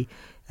will be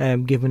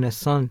given a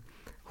son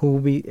who will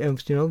be,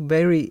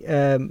 very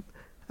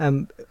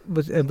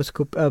was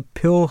a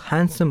pure,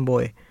 handsome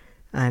boy,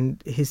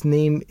 and his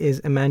name is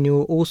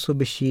Emmanuel, also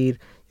Bashir.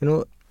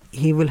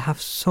 He will have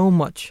so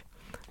much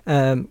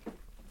to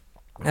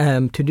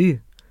do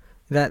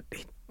that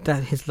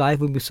his life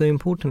will be so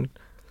important.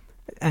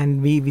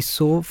 And we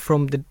saw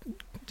from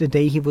the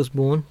day he was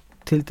born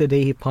till the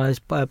day he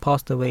passed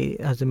away,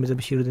 Hazrat Mirza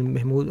Bashiruddin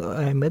Mahmood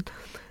Ahmed,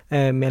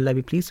 may Allah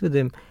be pleased with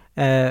him.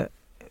 It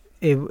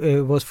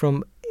was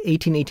from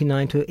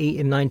 1889 to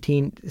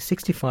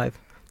 1965.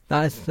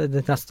 That's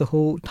the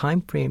whole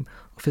time frame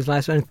of his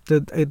life, and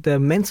the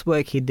immense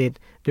work he did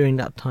during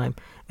that time.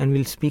 And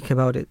we'll speak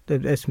about it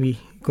as we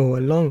go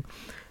along.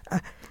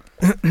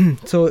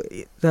 So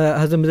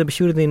Hazrat Mirza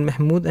Bashiruddin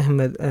Mahmood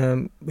Ahmed,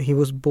 he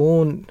was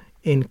born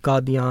in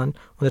Qadian on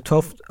the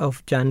 12th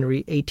of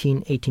January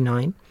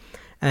 1889,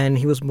 and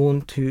he was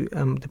born to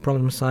the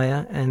Prophet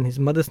Messiah, and his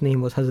mother's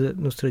name was Hazrat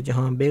Nusrat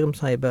Jahan Begum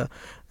Sahiba,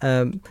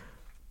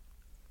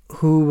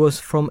 who was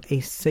from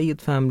a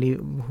Sayyid family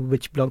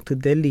which belonged to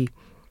Delhi.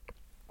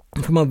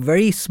 From a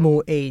very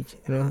small age,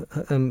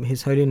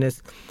 His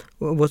Holiness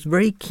was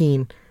very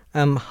keen.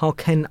 How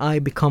can I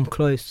become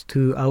close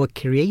to our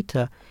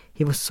Creator?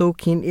 He was so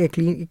keen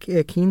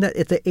that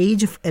at the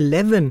age of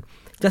 11,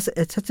 just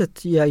at such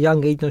a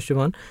young age,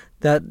 Norsharwan,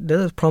 that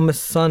the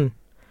promised son,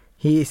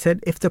 he said,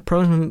 if the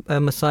promised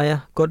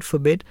Messiah, God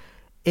forbid,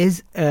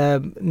 is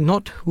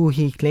not who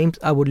he claims,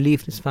 I would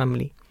leave this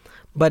family.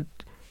 But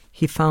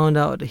he found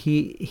out,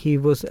 he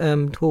was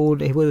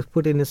told, he was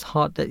put in his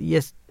heart that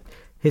yes,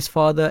 his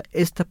father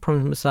is the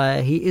promised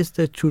Messiah. He is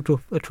the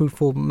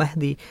truthful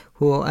Mahdi,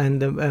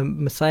 and the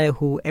Messiah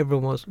who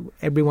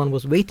everyone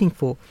was waiting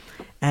for.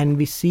 And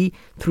we see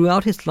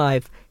throughout his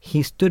life,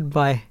 he stood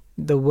by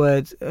the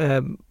words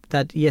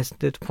that yes,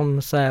 the promised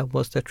Messiah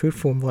was the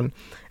truthful one.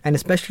 And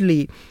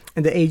especially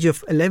at the age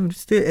of 11,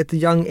 still at the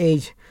young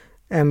age,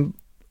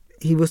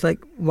 he was like,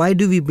 why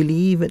do we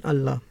believe in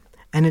Allah?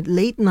 And at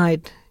late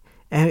night,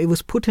 it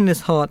was put in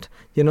his heart,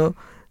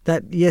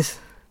 that yes,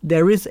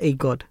 there is a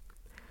God.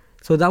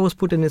 So that was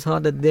put in his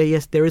heart that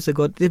there is a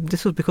God.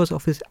 This was because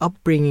of his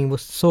upbringing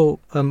was so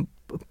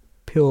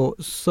pure,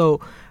 so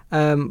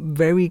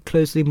very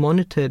closely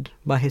monitored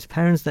by his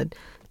parents that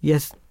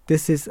yes,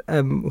 this is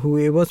who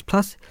he was.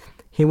 Plus,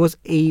 he was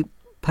a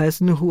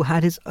person who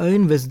had his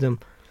own wisdom,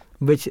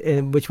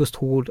 which was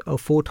told or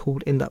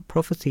foretold in that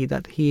prophecy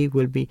that he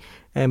will be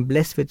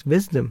blessed with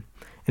wisdom.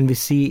 And we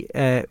see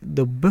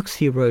the books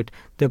he wrote,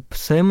 the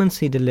sermons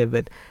he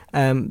delivered,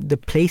 the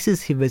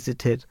places he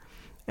visited,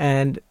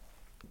 and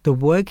the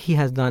work he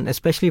has done.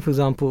 Especially, for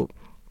example,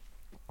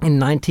 in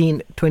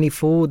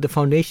 1924, the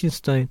foundation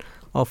stone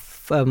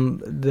of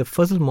the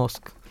Fazl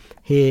Mosque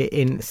here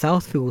in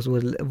Southfields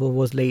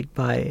was laid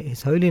by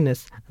His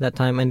Holiness at that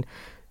time, and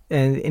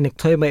in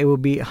October it will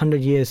be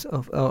 100 years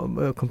of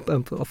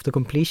the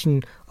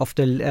completion of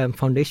the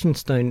foundation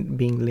stone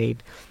being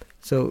laid.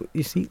 So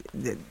you see,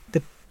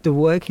 the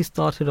work he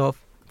started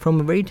off from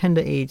a very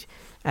tender age,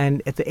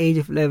 and at the age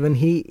of 11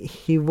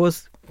 he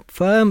was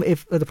firm.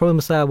 If the Prophet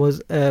Messiah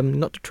was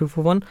not the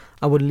truthful one,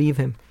 I would leave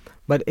him.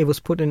 But it was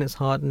put in his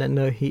heart that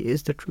no, he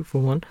is the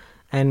truthful one.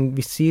 And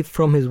we see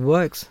from his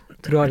works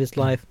throughout his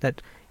life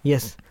that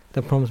yes,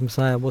 the promised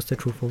Messiah was the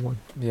truthful one.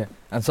 Yeah,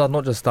 and so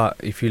not just that,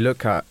 if you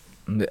look at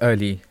the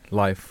early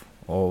life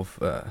of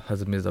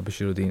Hazrat Mirza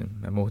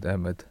Bashiruddin Mahmood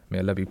Ahmed, may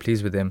Allah be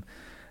pleased with him,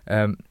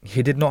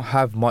 he did not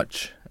have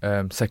much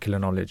secular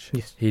knowledge.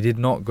 Yes. He did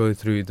not go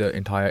through the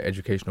entire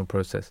educational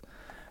process.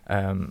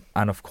 And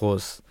of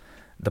course,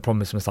 the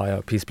promised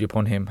Messiah, peace be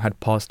upon him, had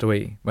passed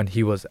away when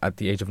he was at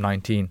the age of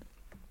 19.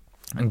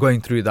 And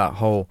going through that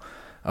whole,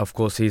 of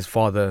course, his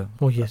father,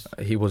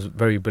 he was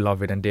very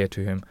beloved and dear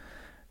to him.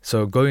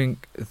 So going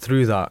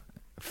through that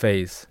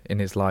phase in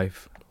his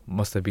life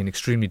must have been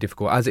extremely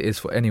difficult, as it is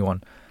for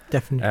anyone.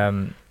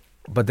 Definitely.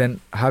 But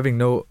then having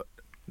no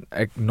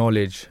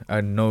knowledge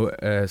and no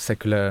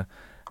secular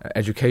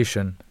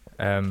education,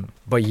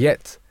 but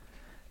yet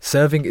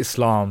serving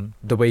Islam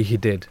the way he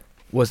did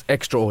was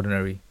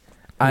extraordinary.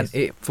 And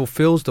it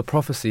fulfills the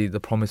prophecy the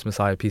promised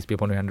Messiah, peace be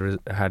upon him,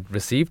 had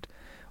received,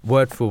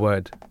 word for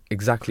word,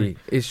 exactly.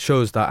 It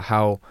shows that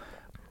how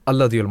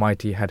Allah the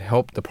Almighty had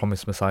helped the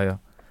promised Messiah,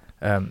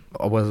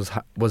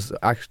 was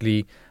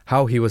actually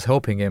how he was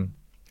helping him.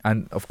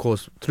 And of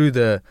course, through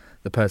the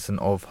person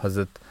of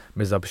Hazrat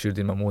Mirza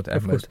Bashiruddin Mahmood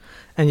Ahmed. Of course.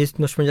 And just,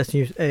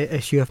 Norsharwan,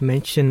 as you have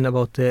mentioned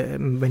about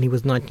when he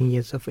was 19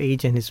 years of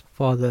age and his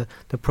father,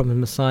 the promised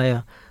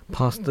Messiah,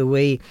 passed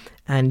away.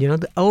 And,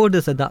 the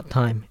elders at that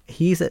time,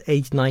 he's at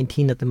age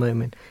 19 at the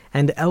moment,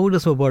 and the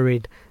elders were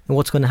worried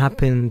what's going to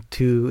happen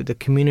to the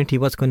community,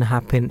 what's going to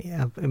happen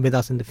with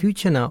us in the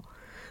future now.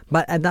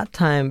 But at that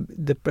time,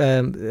 the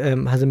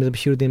Hazrat Mirza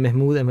Bashiruddin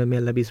Mahmood Ahmed, may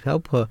Allah be his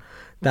helper,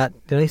 that,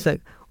 he's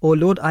like, oh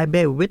Lord, I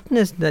bear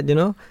witness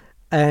that,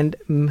 and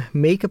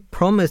make a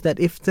promise that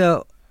if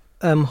the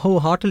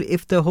wholeheartedly,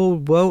 if the whole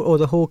world or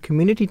the whole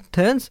community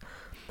turns,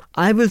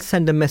 I will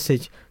send a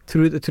message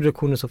through the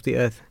corners of the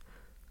earth.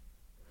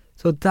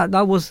 So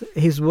that was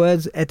his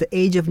words at the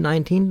age of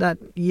 19. That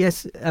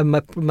yes,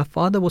 my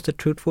father was the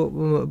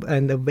truthful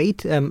and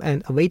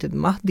awaited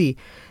Mahdi.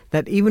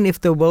 That even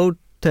if the world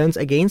turns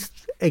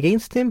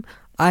against him,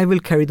 I will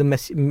carry the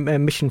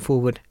mission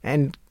forward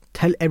and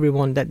tell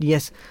everyone that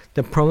yes,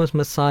 the promised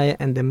Messiah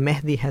and the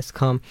Mahdi has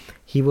come.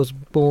 He was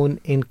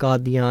born in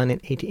Qadian in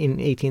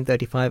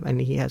 1835,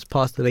 and he has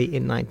passed away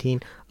in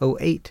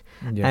 1908.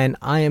 Yeah. And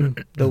I am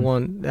the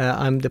one.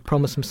 I'm the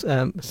promised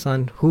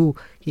son who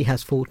he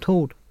has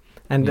foretold.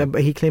 And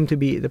he claimed to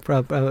be the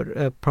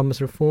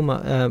promised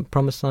reformer,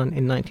 promised son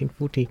in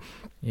 1940.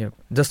 Yeah,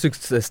 just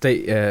to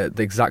state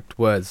the exact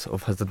words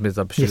of Hazrat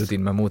Mirza Bashiruddin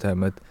Mahmood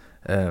Ahmed,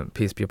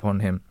 peace be upon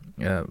him,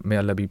 may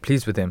Allah be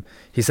pleased with him.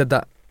 He said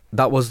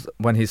that was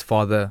when his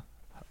father,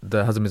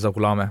 the Hazrat Mirza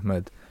Ghulam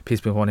Ahmed,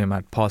 peace be upon him,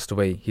 had passed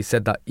away. He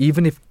said that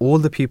even if all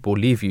the people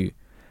leave you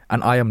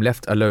and I am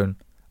left alone,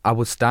 I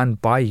would stand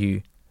by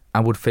you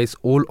and would face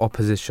all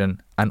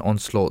opposition and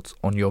onslaughts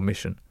on your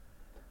mission.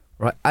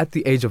 Right at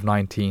the age of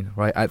 19,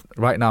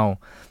 right now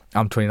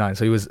I'm 29,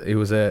 so he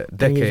was a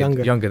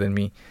decade younger than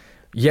me.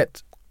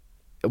 Yet,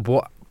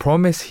 what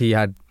promise he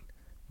had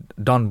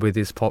done with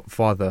his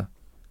father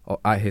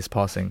at his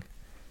passing,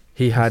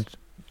 he had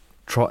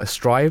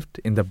strived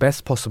in the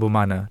best possible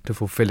manner to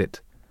fulfill it.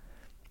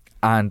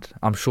 And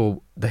I'm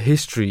sure the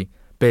history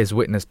bears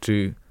witness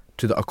to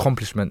the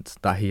accomplishments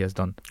that he has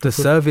done, the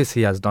service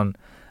he has done,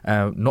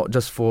 not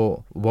just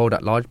for the world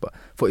at large, but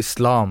for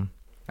Islam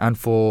and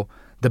for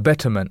the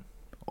betterment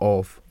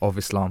of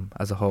Islam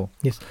as a whole.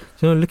 Yes.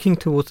 So looking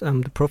towards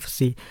the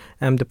prophecy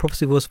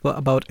was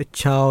about a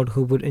child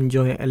who would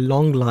enjoy a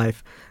long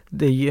life.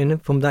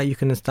 From that you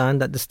can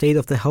understand that the state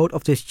of the health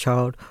of this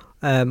child,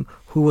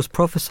 who was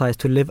prophesied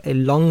to live a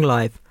long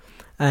life,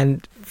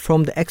 and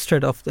from the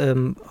extract of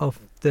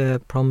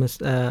the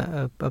promised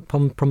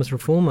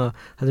reformer,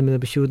 Hazrat Mirza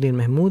Bashiruddin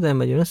Mahmood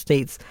Ahmad,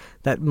 states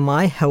that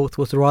my health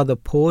was rather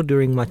poor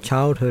during my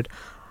childhood,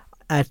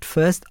 At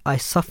first, I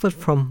suffered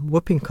from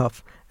whooping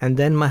cough, and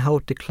then my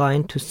health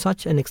declined to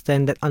such an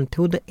extent that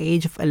until the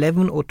age of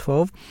 11 or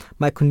 12,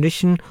 my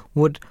condition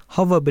would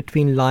hover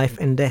between life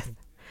and death.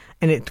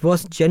 And it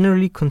was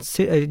generally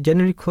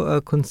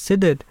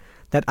considered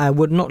that I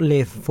would not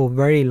live for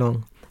very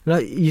long. Now,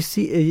 you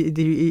see,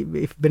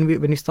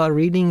 when you start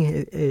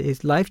reading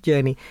his life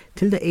journey,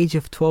 till the age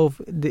of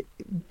 12, they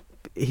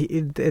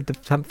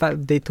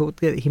thought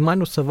that he might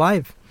not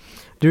survive.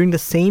 During the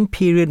same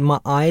period, my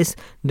eyes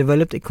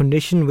developed a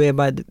condition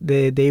whereby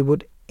they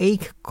would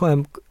ache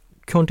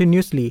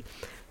continuously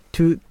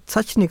to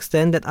such an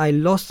extent that I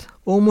lost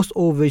almost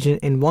all vision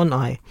in one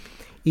eye.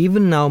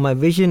 Even now, my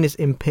vision is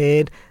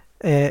impaired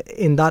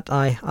in that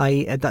eye.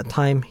 At that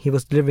time, he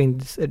was delivering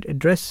this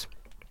address.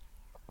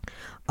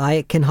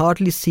 I can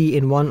hardly see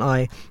in one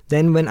eye.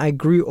 Then when I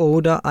grew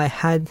older, I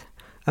had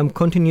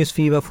continuous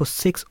fever for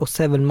 6 or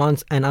 7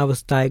 months, and I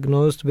was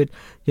diagnosed with,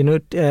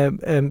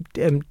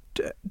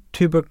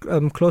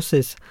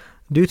 tuberculosis.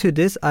 Due to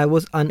this, I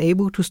was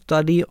unable to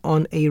study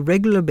on a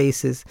regular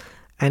basis,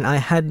 and I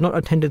had not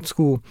attended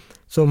school.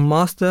 So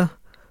Master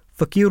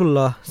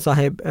Fakirullah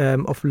Sahib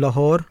of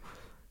Lahore,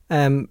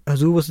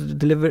 who was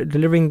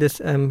delivering this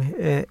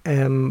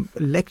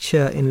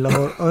lecture in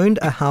Lahore, owned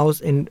a house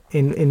in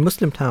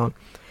Muslim town.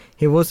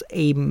 He was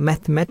a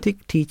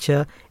mathematics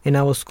teacher in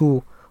our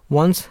school.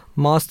 Once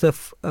Master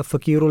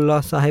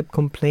Fakirullah Sahib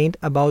complained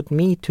about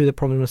me to the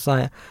Prophet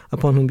Messiah,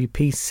 upon whom be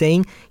peace,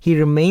 saying he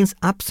remains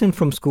absent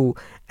from school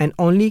and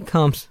only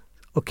comes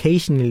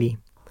occasionally.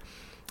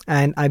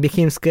 And I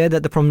became scared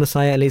that the Prophet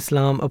Messiah, alayhi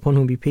salam, upon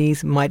whom be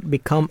peace, might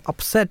become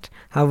upset.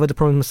 However, the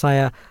Prophet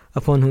Messiah,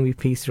 upon whom be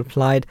peace,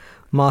 replied,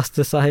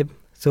 Master Sahib,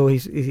 so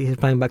he's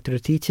replying back to the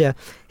teacher,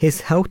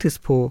 his health is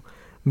poor.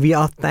 We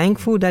are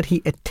thankful that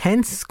he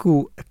attends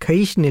school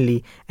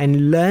occasionally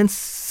and learns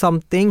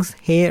some things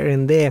here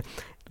and there.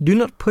 Do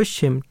not push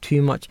him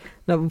too much.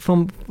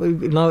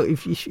 Now,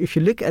 if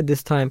you look at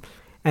this time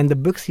and the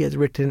books he has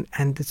written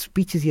and the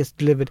speeches he has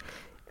delivered,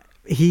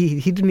 he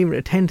didn't even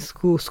attend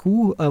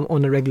school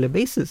on a regular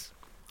basis.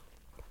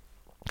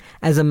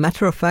 As a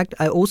matter of fact,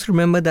 I also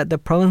remember that the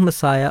Prophet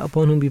Messiah,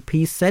 upon whom be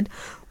peace, said,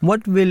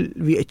 what will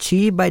we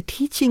achieve by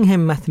teaching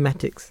him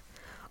mathematics?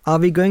 Are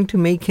we going to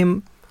make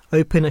him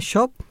open a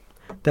shop?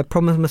 The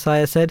Prophet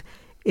Messiah said,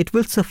 it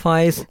will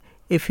suffice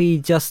if he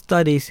just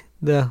studies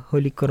the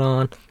Holy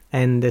Quran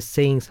and the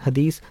sayings,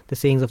 hadith, the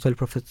sayings of the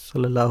Prophet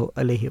sallallahu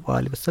alaihi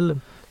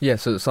wasallam. Yeah,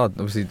 so Saad,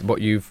 obviously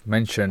what you've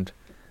mentioned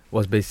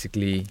was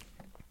basically,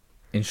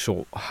 in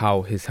short,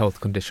 how his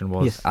health condition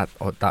was at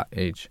that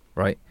age,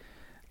 right?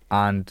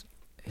 And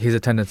his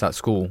attendance at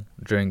school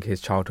during his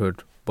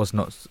childhood was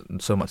not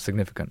so much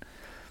significant.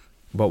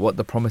 But what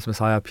the promised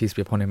Messiah, peace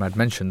be upon him, had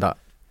mentioned, that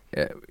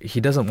he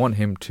doesn't want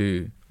him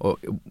to, or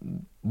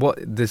what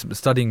this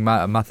studying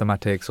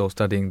mathematics or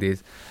studying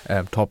these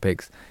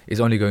topics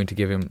is only going to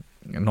give him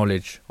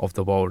knowledge of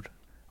the world,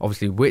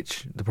 obviously,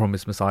 which the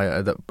promised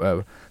Messiah, the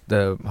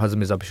Hazrat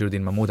Mirza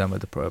Bashiruddin Mahmood Ahmad,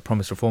 the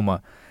promised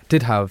reformer,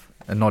 did have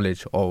a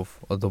knowledge of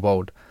the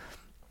world.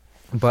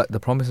 But the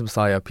promised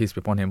Messiah, peace be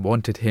upon him,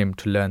 wanted him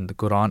to learn the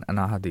Quran and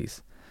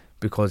Ahadith,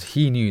 because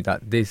he knew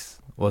that this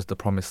was the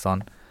promised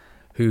son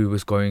who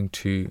was going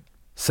to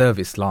serve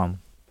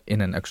Islam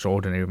in an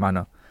extraordinary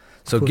manner.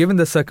 So given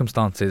the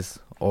circumstances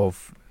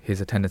of his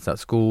attendance at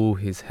school,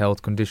 his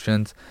health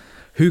conditions,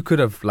 who could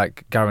have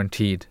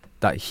guaranteed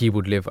that he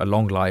would live a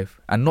long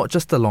life, and not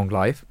just a long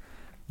life,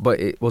 but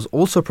it was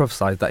also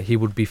prophesied that he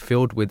would be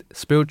filled with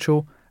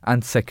spiritual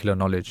and secular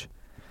knowledge.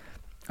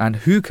 And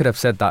who could have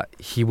said that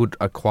he would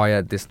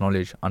acquire this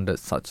knowledge under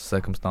such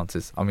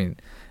circumstances? I mean,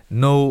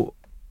 no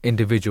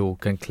individual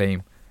can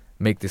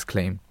make this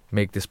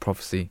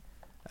prophecy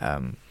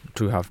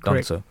to have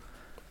done so.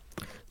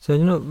 So,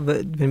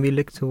 when we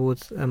look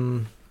towards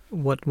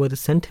what were the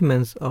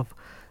sentiments of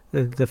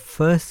the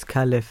first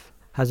caliph,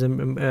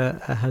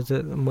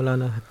 Hazrat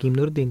Maulana Hakim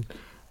Nuruddin,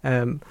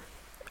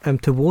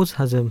 towards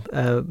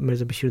Hazrat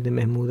Mirza Bashiruddin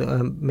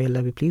Mahmood, may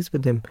Allah be pleased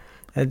with him,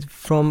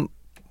 from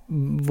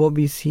what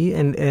we see,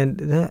 and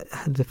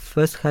the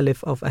first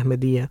caliph of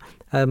Ahmadiyya,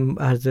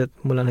 Hazrat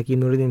Maulana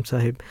Hakim Nuruddin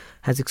Sahib,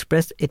 has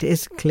expressed, it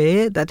is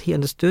clear that he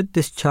understood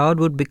this child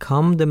would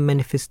become the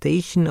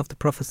manifestation of the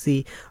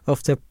prophecy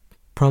of the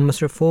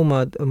promised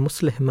reformer,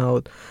 Musleh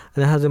Maud.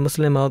 And Hazrat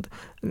Musleh Maud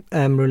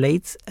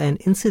relates an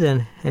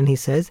incident, and he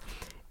says,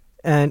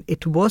 and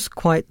it was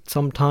quite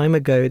some time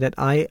ago that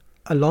I,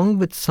 along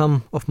with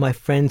some of my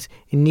friends,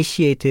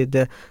 initiated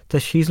the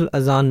Tashhizul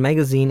Azan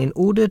magazine. In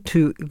order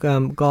to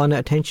garner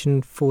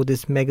attention for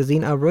this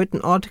magazine, I wrote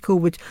an article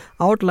which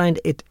outlined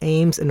its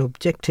aims and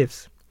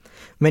objectives.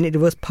 When it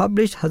was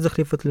published, Hazrat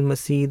Khalifatul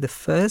Masih the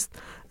First,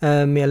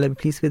 may Allah be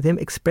pleased with him,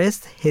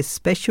 expressed his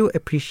special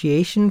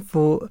appreciation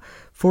for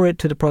it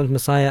to the Prophet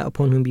Messiah,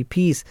 upon whom be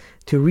peace,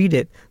 to read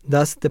it.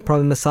 Thus, the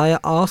Prophet Messiah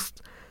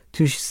asked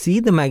to see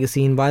the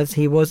magazine whilst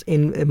he was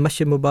in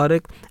Masjid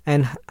Mubarak,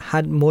 and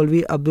had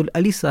Maulvi Abdul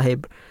Ali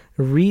Sahib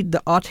read the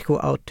article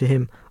out to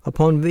him,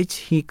 upon which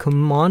he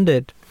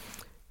commended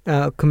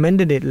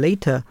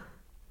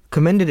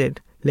it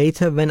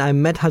Later, when I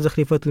met Hazrat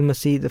Khalifatul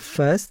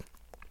Masih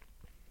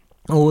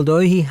I, although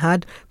he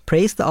had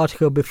praised the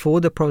article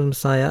before the Prophet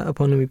Messiah,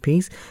 upon him be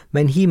peace,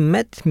 when he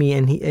met me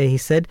and he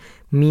said,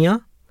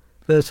 Mia,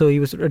 so he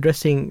was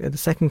addressing the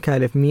second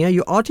caliph, Mia,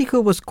 your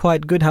article was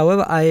quite good,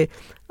 however,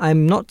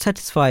 I'm not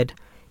satisfied.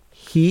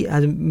 He,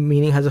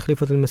 meaning Hazrat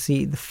Khalifatul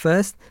Masih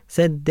I,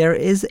 said, there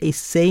is a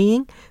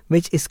saying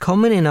which is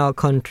common in our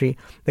country.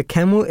 The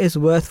camel is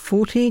worth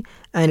 40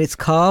 and its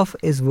calf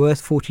is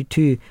worth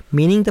 42,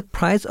 meaning the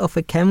price of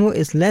a camel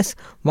is less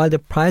while the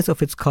price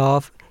of its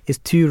calf is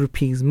 2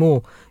 rupees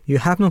more. You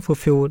have not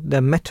fulfilled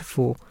the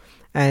metaphor.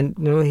 And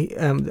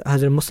Hazrat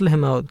Musleh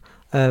Maud,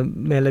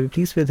 may Allah be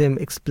pleased with him,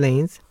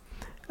 explains,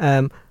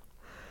 I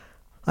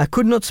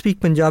could not speak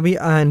Punjabi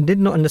and did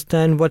not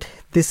understand what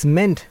this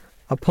meant.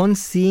 Upon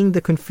seeing the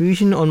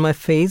confusion on my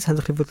face,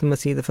 Hazrat Khalifatul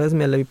Masih I,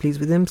 may Allah be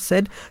pleased with him,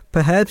 said,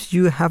 perhaps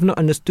you have not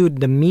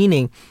understood the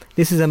meaning.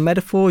 This is a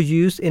metaphor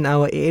used in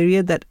our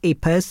area that a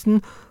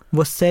person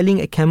was selling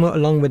a camel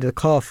along with a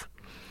calf,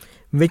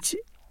 which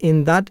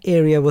in that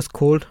area was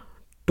called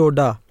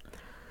Toda.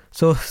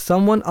 So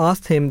someone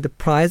asked him the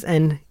price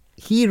and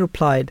he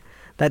replied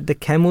that the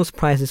camel's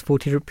price is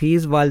 40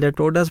 rupees while the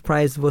Toda's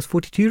price was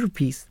 42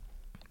 rupees.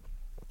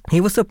 He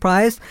was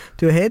surprised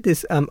to hear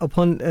this,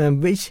 upon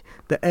which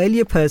the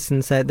earlier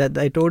person said that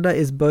the Toda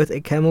is both a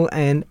camel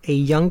and a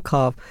young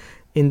calf.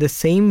 In the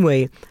same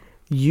way,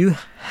 you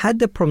had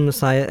the Prophet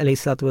Messiah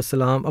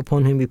ﷺ,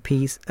 upon whom be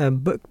peace,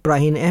 book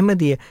Brahim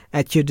Ahmadiyya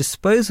at your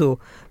disposal.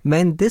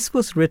 When this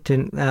was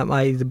written,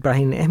 the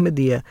Brahim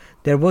Ahmadiyya,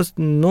 there was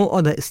no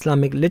other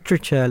Islamic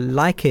literature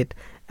like it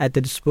at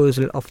the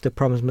disposal of the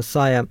Prophet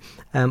Messiah,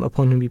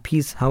 upon whom be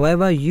peace.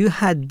 However, you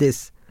had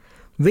this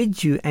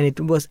with you, and it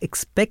was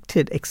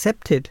expected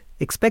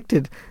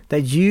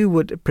that you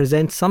would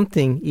present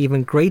something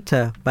even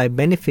greater by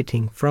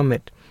benefiting from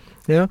it.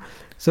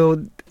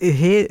 So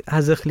here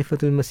Hazrat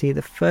Khalifatul Masih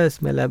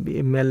I,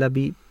 may Allah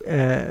be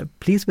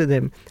pleased with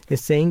him,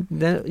 is saying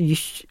that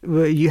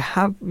you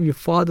have your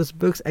father's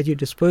books at your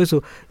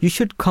disposal. You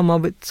should come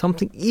up with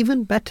something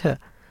even better,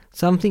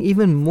 something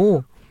even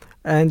more.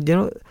 And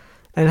and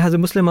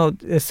Hazrat Musleh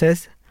Maud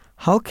says,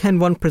 how can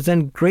one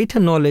present greater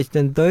knowledge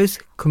than those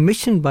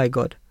commissioned by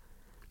God?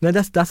 Now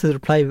that's his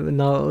reply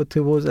now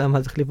towards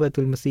Hazrat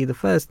Khalifatul Masih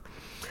I.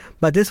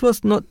 But this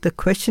was not the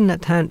question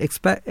at hand,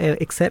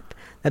 except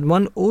that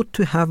one ought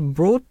to have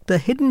brought the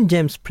hidden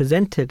gems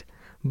presented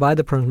by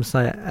the Prophet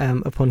Messiah,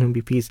 upon whom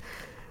be peace.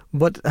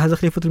 What Hazrat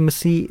Khalifatul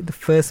Masih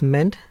I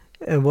meant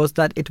was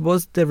that it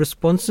was the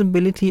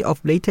responsibility of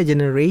later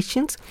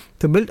generations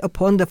to build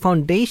upon the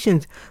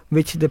foundations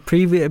which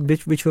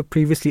were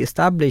previously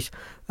established.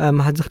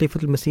 Hazrat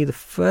Khalifatul Masih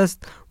I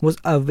was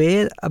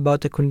aware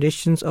about the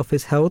conditions of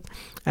his health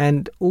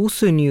and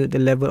also knew the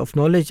level of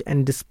knowledge,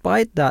 and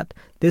despite that,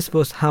 this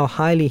was how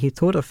highly he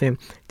thought of him.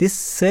 This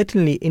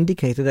certainly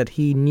indicated that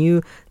he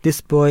knew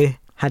this boy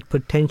had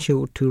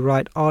potential to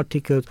write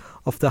articles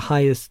of the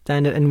highest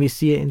standard, and we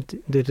see it in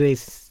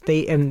today's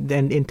day and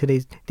in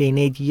today's day and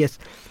age. Yes,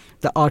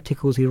 the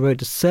articles he wrote,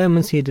 the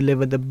sermons he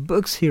delivered, the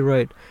books he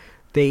wrote,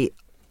 they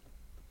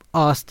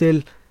are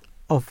still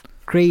of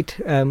great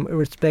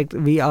respect.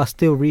 We are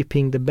still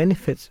reaping the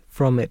benefits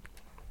from it.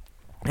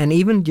 And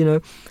even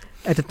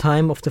at the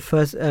time of the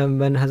first,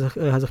 when Hazrat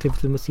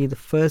Khalifatul Masih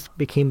I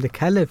became the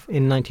caliph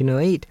in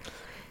 1908,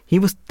 he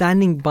was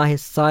standing by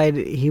his side.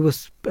 He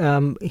was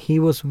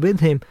with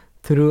him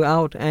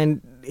throughout,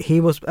 and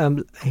he was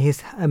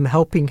his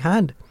helping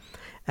hand.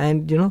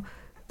 And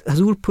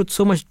Hazur put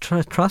so much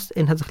trust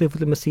in Hazrat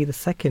Khalifatul Masih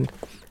II.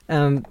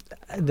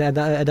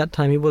 At that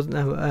time, he was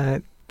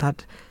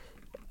that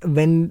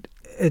when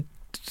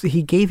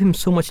he gave him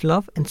so much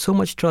love and so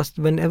much trust.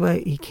 Whenever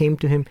he came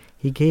to him,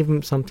 he gave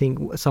him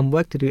some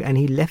work to do, and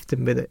he left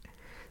him with it.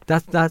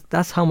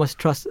 That's how much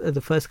trust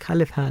the first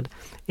caliph had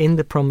in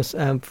the promised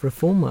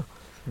reformer,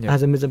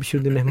 as a Mirza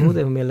Bashiruddin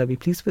Mahmood, may Allah be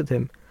pleased with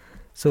him.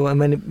 So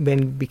when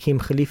he became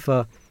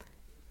Khalifa,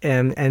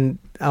 and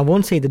I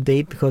won't say the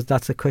date because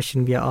that's a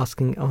question we are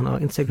asking on our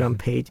Instagram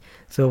page.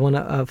 So I want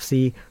to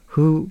see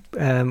who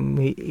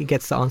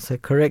gets the answer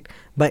correct.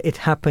 But it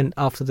happened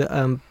after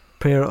the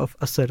prayer of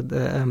Asr,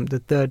 the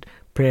third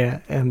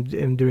prayer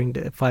during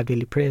the 5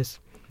 daily prayers.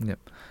 Yep.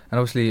 And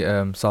obviously,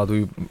 Saad,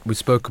 we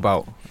spoke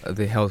about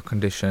the health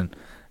condition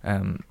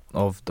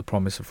of the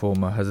promised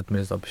reformer, Hazrat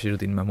Mirza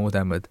Bashiruddin Mahmood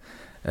Ahmed,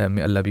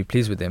 may Allah be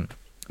pleased with him.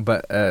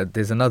 But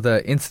there's another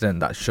incident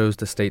that shows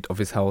the state of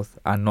his health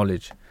and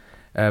knowledge.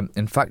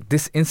 In fact,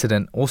 this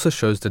incident also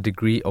shows the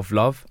degree of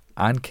love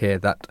and care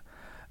that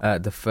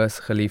the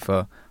first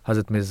Khalifa,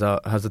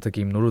 Hazrat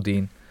Hakim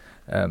Nuruddin,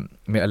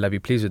 may Allah be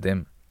pleased with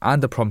him,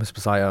 and the promised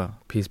Messiah,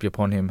 peace be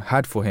upon him,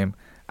 had for him.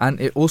 And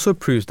it also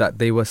proves that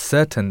they were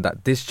certain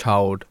that this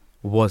child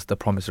was the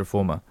promised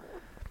reformer.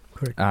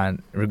 Correct.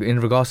 And in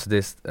regards to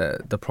this,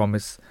 the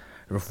promised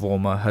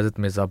reformer, Hazrat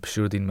Mirza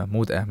Bashiruddin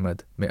Mahmood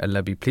Ahmed, may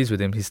Allah be pleased with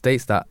him, he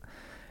states that,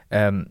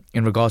 in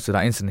regards to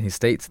that incident, he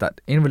states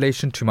that in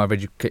relation to my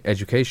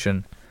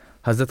education,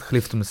 Hazrat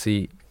Khalifatul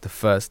Masih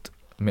I,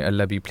 may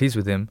Allah be pleased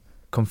with him,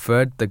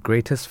 conferred the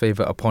greatest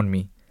favour upon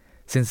me,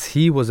 since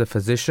he was a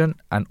physician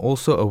and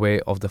also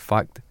aware of the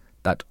fact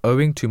that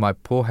owing to my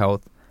poor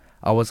health,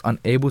 I was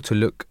unable to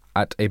look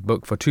at a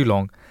book for too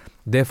long.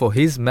 Therefore,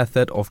 his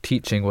method of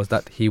teaching was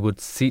that he would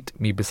seat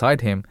me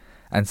beside him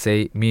and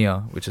say,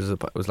 Mia, which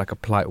was like a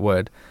polite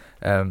word,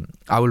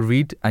 I will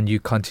read and you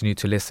continue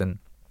to listen.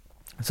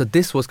 So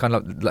this was kind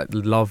of like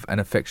love and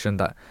affection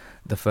that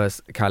the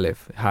first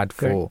caliph had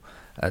for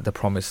the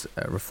promised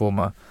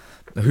reformer,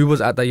 who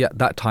was at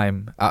that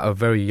time at a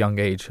very young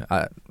age.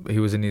 He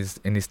was in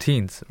his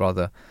teens,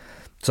 rather.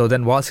 So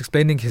then, whilst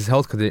explaining his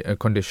health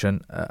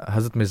condition,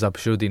 Hazrat Mirza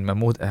Bashiruddin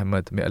Mahmud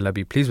Ahmad, may Allah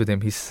be pleased with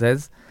him, he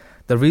says,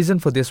 the reason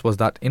for this was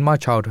that in my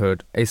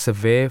childhood, a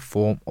severe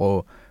form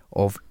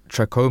of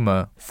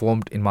trachoma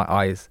formed in my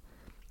eyes.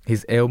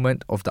 His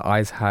ailment of the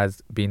eyes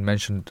has been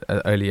mentioned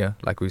earlier,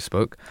 like we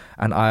spoke,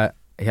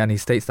 and he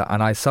states that,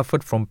 and I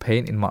suffered from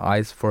pain in my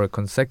eyes for a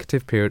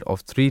consecutive period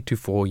of 3 to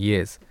 4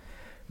 years.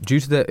 Due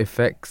to the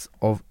effects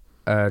of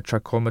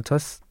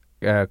trachomatous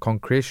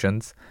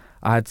concretions,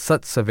 I had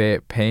such severe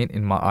pain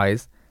in my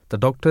eyes, the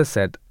doctor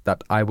said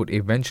that I would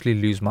eventually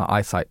lose my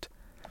eyesight.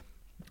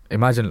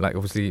 Imagine, like,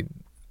 obviously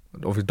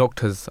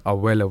doctors are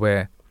well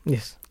aware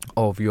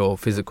of your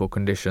physical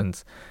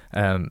conditions,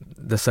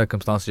 the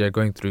circumstances you're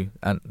going through,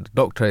 and the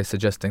doctor is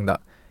suggesting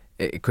that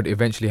it could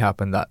eventually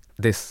happen that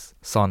this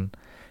son,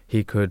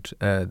 he could,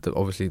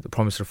 obviously the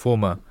promised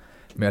reformer,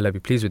 may Allah be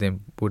pleased with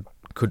him,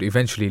 could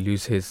eventually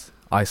lose his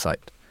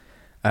eyesight.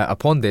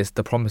 Upon this,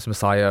 the promised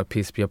Messiah,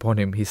 peace be upon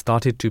him, he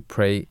started to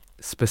pray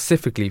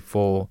specifically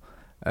for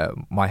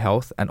my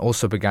health and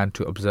also began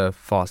to observe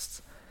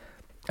fasts.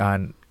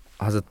 And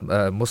Hazrat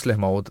Musleh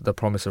Maud, the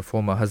promised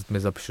reformer, Hazrat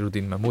Mirza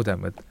Bashiruddin Mahmud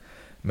Ahmad,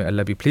 may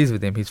Allah be pleased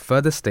with him, he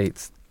further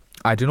states,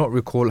 I do not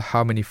recall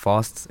how many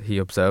fasts he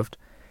observed.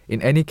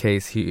 In any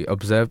case, he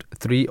observed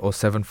 3 or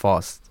 7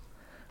 fasts.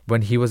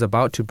 When he was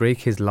about to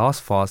break his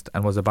last fast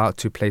and was about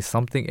to place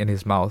something in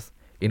his mouth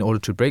in order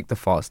to break the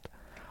fast,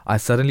 I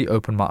suddenly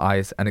opened my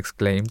eyes and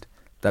exclaimed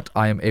that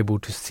I am able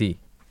to see.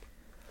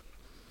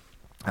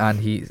 And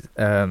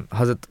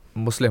Hazrat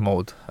Musleh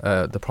Maud,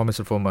 the promised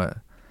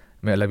reformer,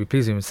 may Allah be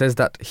pleased with him, says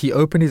that he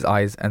opened his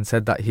eyes and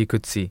said that he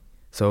could see.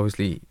 So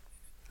obviously,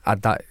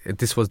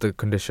 this was the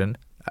condition.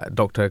 A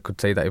doctor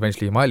could say that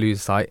eventually he might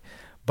lose sight,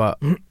 but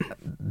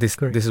this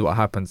is what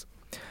happens.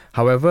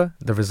 However,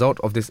 the result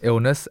of this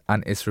illness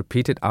and its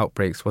repeated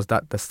outbreaks was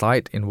that the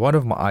sight in one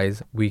of my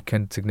eyes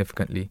weakened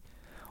significantly.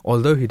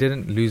 Although he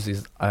didn't lose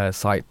his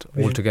sight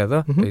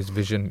altogether, his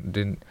vision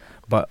didn't.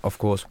 But of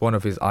course, one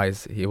of his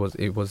eyes, he was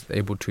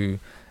able to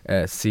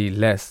see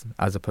less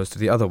as opposed to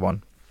the other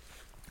one.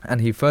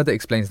 And he further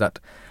explains that,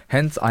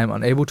 hence I am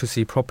unable to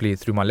see properly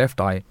through my left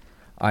eye.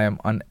 I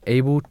am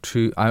able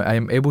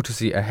to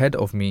see ahead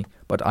of me,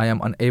 but I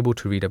am unable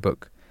to read a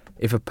book.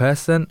 If a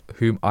person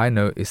whom I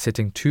know is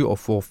sitting 2 or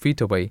 4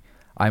 feet away,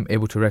 I am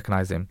able to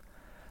recognize him.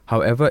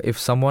 However, if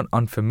someone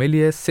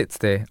unfamiliar sits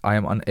there, I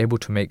am unable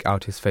to make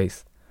out his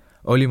face.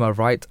 Only my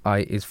right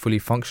eye is fully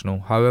functional.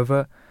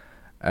 However,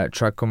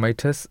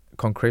 trachomatous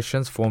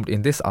concretions formed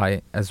in this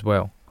eye as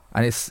well,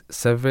 and its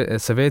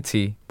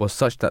severity was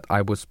such that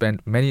I would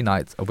spend many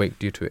nights awake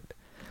due to it.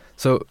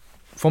 So,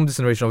 from this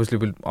narration,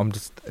 obviously,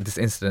 this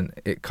incident,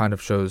 it kind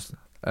of shows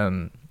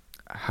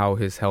how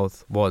his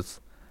health was,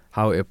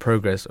 how it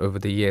progressed over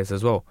the years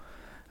as well.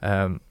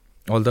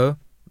 Although,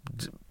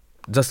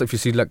 just if you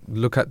see,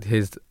 look at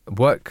his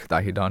work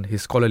that he done,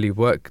 his scholarly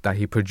work that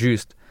he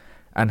produced,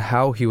 and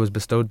how he was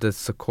bestowed the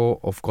succour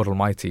of God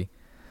Almighty.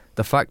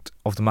 The fact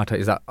of the matter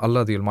is that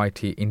Allah the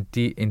Almighty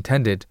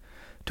intended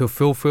to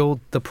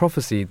fulfill the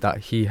prophecy that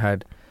he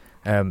had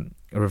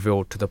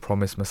revealed to the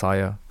promised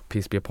Messiah,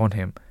 peace be upon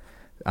him,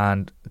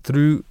 and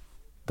through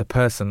the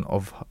person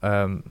of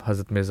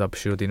Hazrat Mirza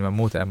Bashiruddin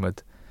Mahmud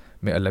Ahmad,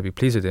 may Allah be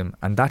pleased with him,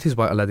 and that is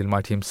why Allah the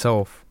Almighty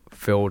himself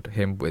filled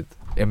him with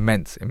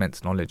immense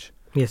knowledge.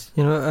 Yes,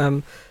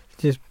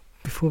 just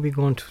before we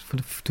go on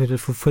to the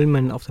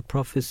fulfillment of the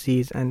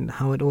prophecies and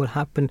how it all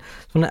happened,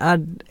 I want to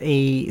add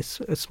a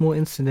small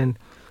incident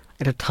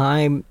at a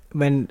time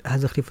when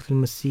Hazrat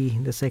Khalifatul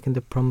Masih, the second,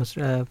 the promised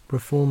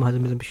reformer,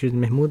 Hazrat Mirza Bashiruddin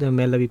Mahmud,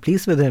 may Allah be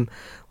pleased with him,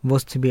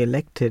 was to be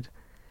elected.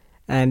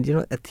 And,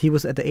 he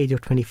was at the age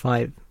of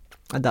 25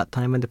 at that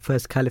time when the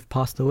first caliph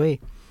passed away.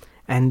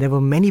 And there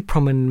were many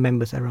prominent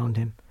members around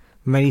him,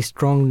 many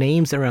strong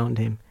names around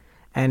him.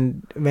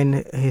 And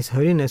when His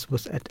Holiness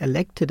was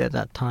elected at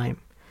that time,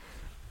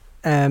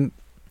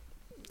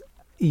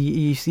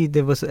 you see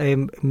there was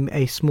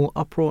a small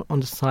uproar on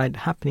the side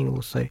happening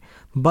also.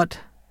 But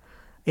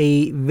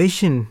a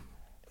vision,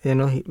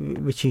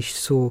 which he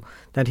saw,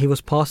 that he was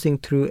passing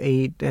through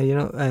a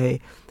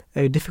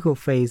difficult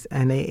phase,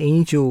 and an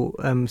angel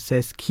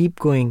says, keep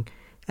going,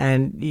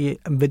 and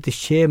with the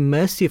sheer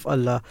mercy of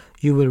Allah,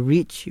 you will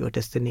reach your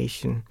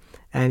destination,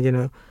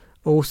 and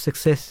all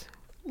success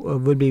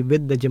will be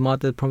with the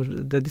Jamaat.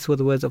 These were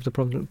the words of the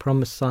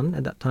promised son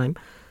at that time,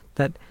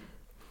 that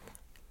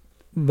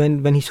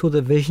when he saw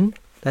the vision,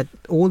 that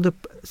all the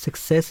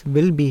success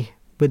will be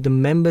with the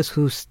members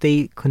who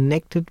stay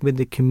connected with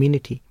the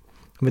community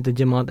with the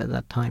Jamaat at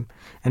that time.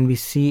 And we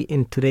see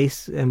in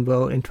today's, in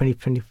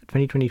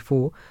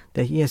 2024,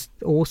 that yes,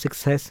 all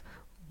success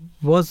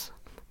was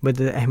with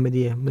the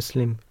Ahmadiyya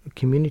Muslim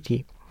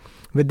community.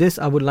 With this,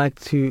 I would like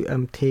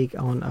to take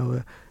on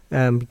our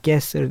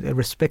guest, a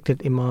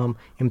respected Imam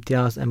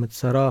Imtiaz Ahmad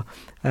Sraa,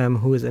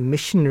 who is a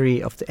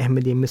missionary of the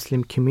Ahmadiyya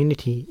Muslim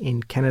Community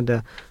in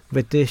Canada.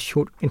 With this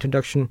short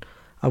introduction,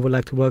 I would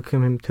like to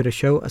welcome him to the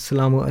show.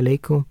 Assalamu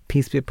alaikum,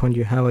 peace be upon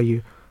you. How are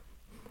you?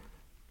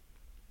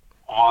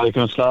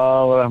 Alaikum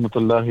assalam wa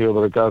rahmatullahi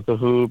wa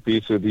barakatuhu.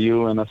 Peace with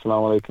you, and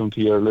assalamu alaikum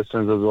to your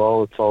listeners as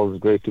well. It's always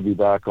great to be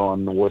back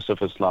on the Voice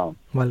of Islam.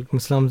 Walaikum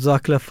assalam.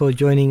 Jazakallah for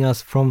joining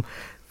us from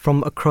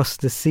across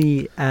the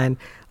sea, and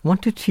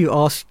wanted to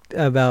ask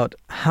about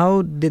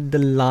how did the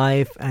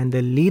life and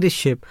the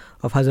leadership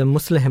of Hazrat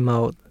Musleh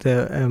Maud,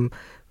 the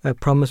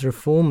promised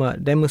reformer,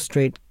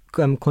 demonstrate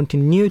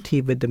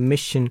continuity with the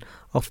mission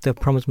of the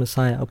promised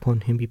Messiah,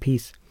 upon him be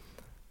peace?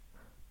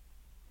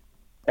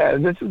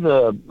 This is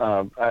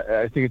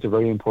I think it's a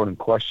very important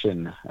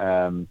question.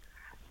 Being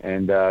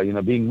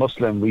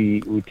Muslim,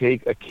 we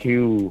take a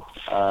cue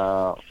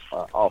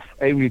of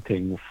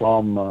everything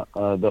from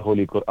the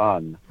Holy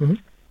Quran. Mm-hmm.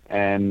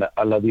 And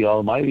Allah the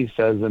Almighty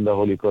says in the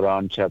Holy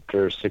Quran,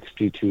 chapter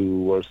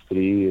 62, verse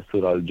 3,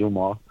 Surah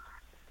Al-Jumu'ah,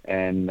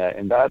 and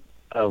in that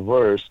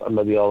verse,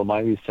 Allah the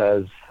Almighty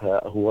says,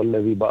 هُوَ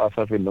الَّذِي بَعَثَ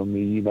فِي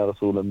الْأُمِّيِّينَ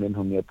رَسُولًا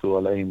مِّنْهُمْ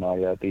يَتْلُو عَلَيْهِمْ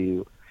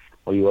آيَاتِهِ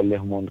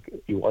وَيُعَلِّمُهُمُ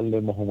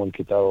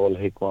الْكِتَابَ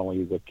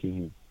وَالْحِكْمَةَ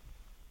وَيُزَكِّيهِمْ.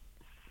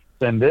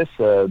 Then this,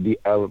 the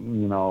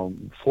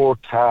four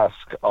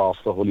tasks of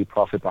the Holy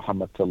Prophet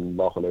Muhammad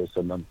sallallahu alaihi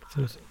wasallam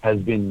has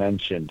been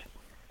mentioned.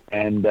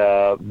 And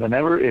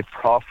whenever a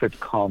prophet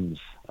comes,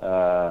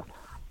 that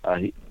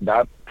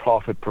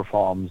prophet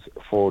performs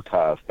four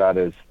tasks. That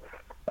is,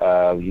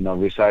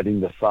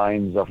 reciting the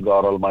signs of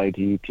God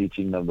Almighty,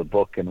 teaching them the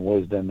book and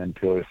wisdom, and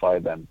purify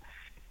them.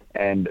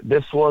 And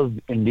this was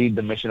indeed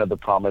the mission of the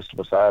promised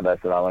Messiah.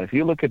 And if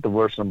you look at the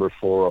verse number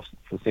 4 of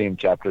the same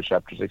chapter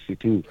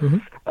 62,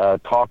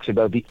 talks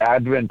about the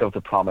advent of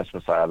the promised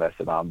Messiah.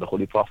 The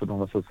Holy Prophet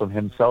Muhammad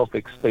himself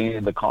explained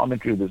in the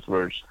commentary of this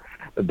verse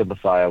that the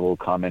Messiah will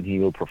come and he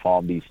will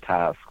perform these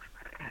tasks.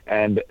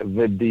 And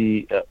with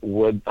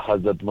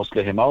Hazrat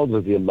Musleh Maud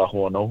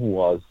radiallahu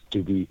anhu,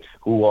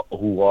 who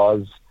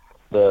was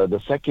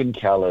the second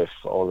caliph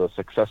or the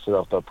successor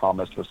of the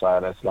promised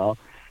Messiah,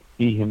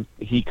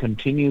 he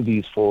continued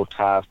these four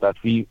tasks that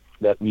we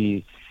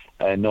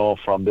know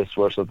from this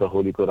verse of the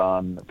Holy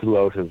Quran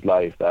throughout his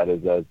life. That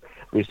is, as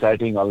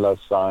reciting Allah's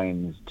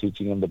signs,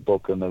 teaching him the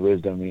book and the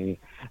wisdom, meaning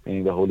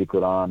the Holy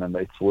Quran and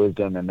its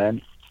wisdom, and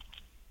then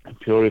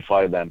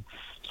purify them.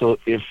 So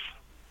if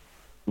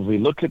we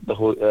look at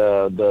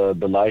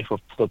the life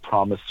of the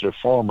promised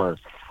reformer,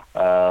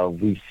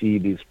 we see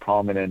these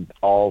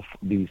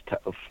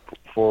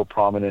four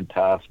prominent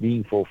tasks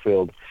being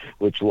fulfilled,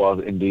 which was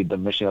indeed the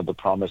mission of the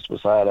promised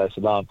Messiah.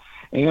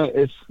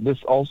 And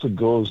this also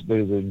goes.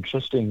 There's an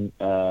interesting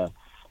and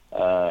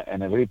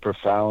a very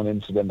profound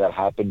incident that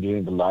happened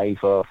during the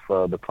life of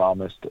the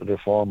promised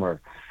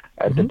reformer.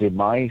 At the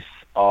demise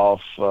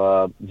of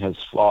his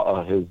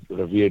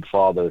revered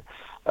father,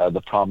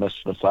 the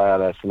promised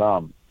Messiah,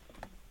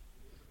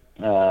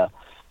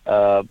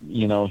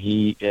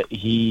 he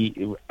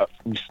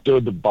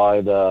stood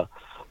by the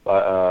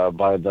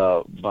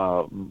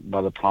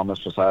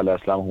promised Messiah,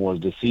 who was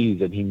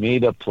deceased, and he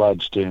made a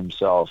pledge to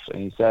himself,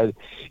 and he said,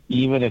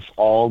 even if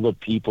all the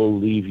people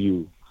leave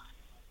you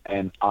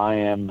and I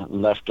am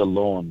left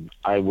alone,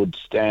 I would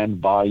stand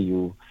by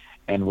you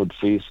and would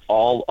face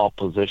all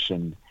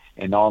opposition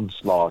and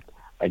onslaught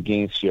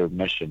against your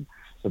mission.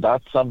 So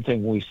that's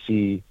something we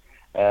see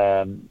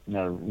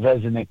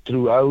resonate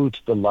throughout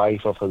the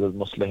life of Hazrat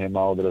Musleh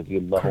Maud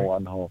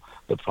radiallahu anhu,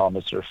 the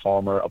promised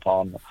reformer,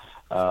 upon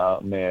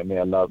may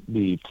Allah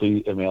be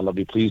pleased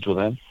with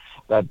him,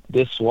 that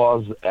this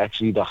was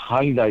actually the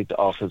highlight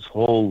of his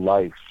whole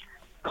life.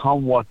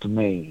 Come what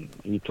may,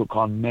 he took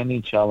on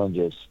many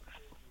challenges,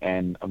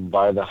 and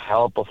by the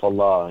help of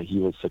Allah, he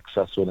was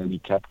successful, and he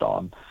kept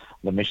on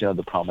the mission of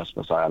the promised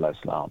Messiah.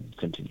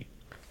 Continue.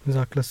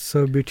 Jazakallah,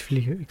 so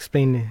beautifully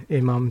explained,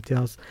 Imam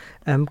Imtiaz.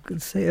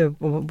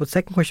 The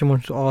second question I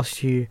wanted to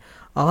ask you: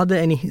 are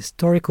there any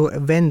historical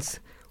events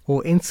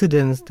or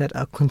incidents that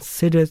are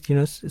considered,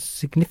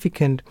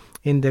 significant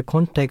in the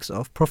context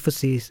of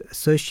prophecies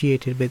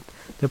associated with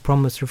the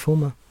promised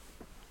reformer?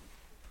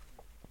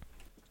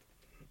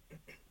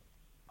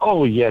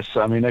 Oh yes,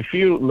 if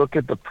you look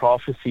at the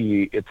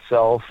prophecy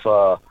itself,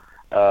 the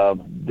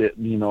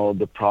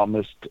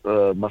promised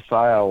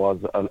Messiah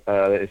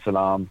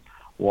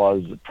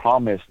was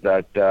promised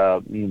that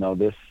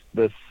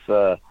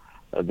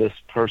this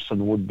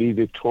person would be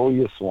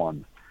victorious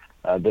one.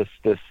 This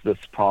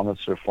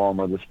promised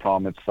reformer, this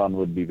promised son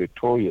would be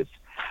victorious.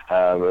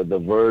 The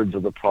words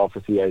of the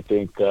prophecy, I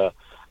think,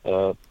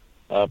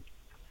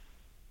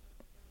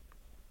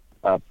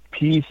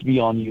 peace be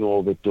on you,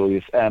 O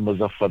victorious,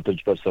 Muzaffar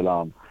Tajbar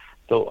Salam.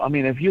 So,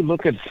 if you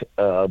look at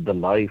the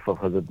life of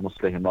Hazrat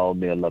Musleh Maud,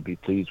 may Allah be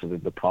pleased with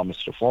it, the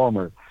promised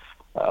reformer,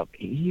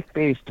 he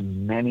faced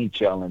many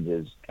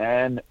challenges,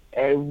 and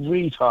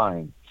every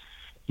time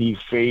he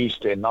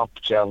faced an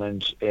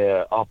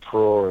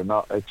uproar,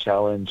 not a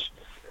challenge,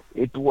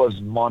 it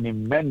was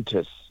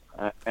monumentous,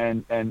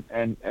 and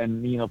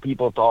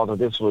people thought that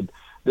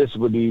this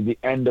would be the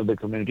end of the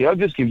community. I'll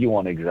just give you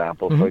one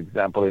example. For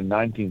example, in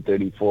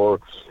 1934,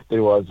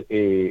 there was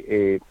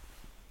a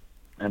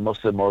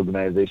Muslim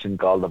organization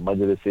called the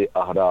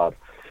Majlis-e-Ahrar,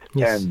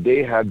 and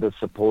they had the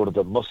support of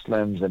the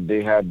Muslims, and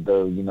they had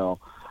the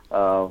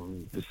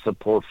the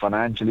support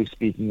financially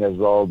speaking as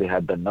well. They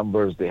had the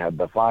numbers, they had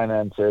the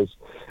finances,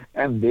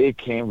 and they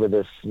came with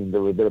their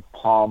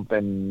pomp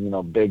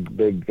and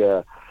big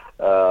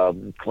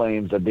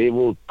claims that they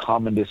will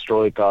come and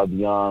destroy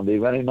Qadian. They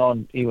went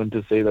on even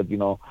to say that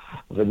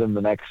within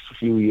the next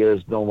few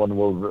years no one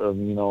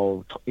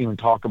will even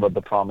talk about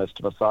the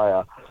promised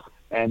Messiah,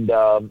 and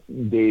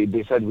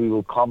they said we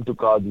will come to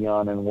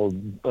Qadian and we'll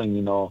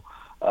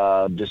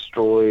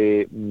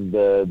destroy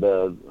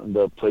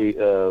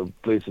the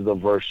places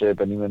of worship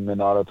and even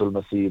Minaratul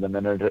Masih, the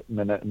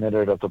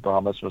minaret of the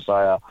promised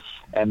Messiah,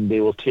 and they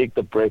will take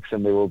the bricks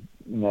and they will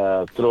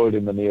throw it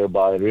in the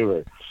nearby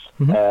river.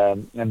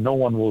 And no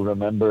one will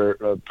remember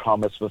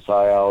promised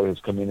Messiah or his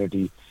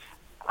community.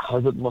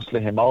 Hazrat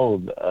Musleh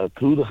Maud,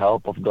 through the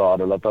help of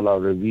God, Allah Ta'ala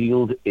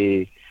revealed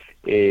a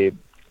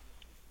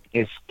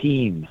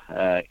scheme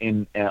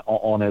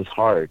on his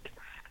heart.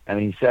 And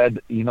he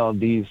said,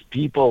 these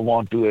people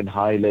want to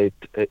annihilate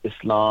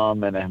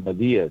Islam and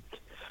Ahmadiyyat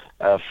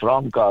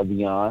from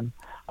Qadian.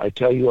 I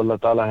tell you, Allah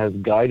Ta'ala has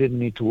guided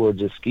me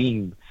towards a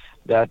scheme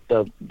that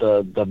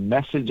the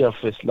message of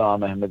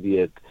Islam,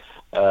 Ahmadiyyat,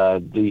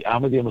 the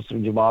Ahmadiyya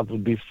Muslim Jamaat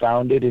would be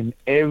founded in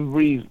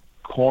every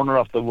corner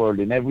of the world,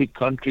 in every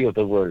country of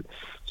the world.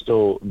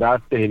 So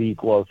that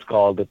Tehreek was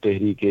called the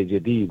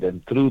Tehreek-e-Jadid,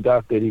 and through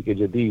that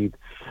Tehreek-e-Jadid,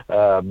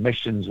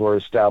 missions were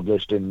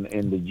established in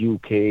the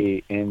UK,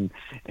 in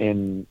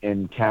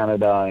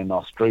Canada, in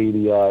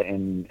Australia,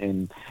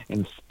 in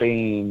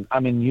Spain. I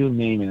mean, you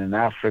name it, in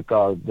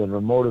Africa, the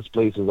remotest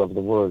places of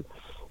the world.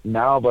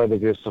 Now, by the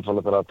grace of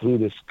Allah, through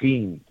this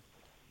scheme,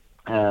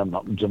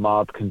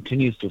 Jamaat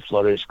continues to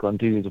flourish,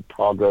 continues to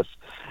progress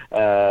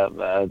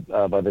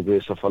by the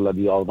grace of Allah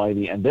the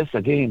Almighty. And this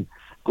again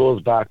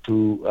goes back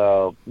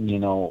to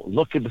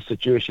look at the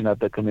situation at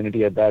the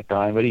community at that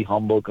time. Very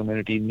humble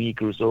community,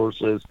 meek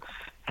resources,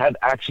 had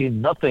actually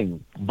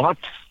nothing but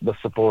the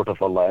support of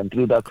Allah. And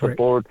through that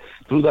support,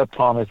 through that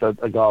promise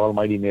that God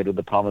Almighty made with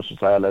the promise of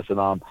Messiah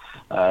salam,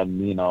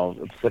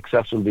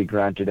 success will be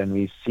granted, and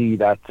we see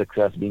that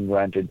success being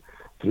granted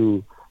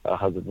through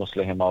Hazrat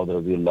Musleh Maud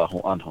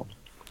radiyallahu anhu.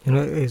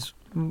 It's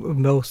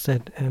well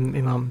said,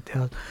 Imam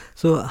Imtiaz.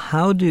 So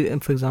how do,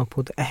 for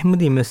example, the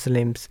Ahmadi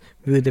Muslims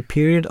view the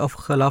period of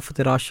Khilafat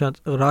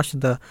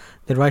Rashida,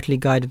 the rightly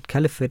guided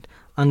caliphate,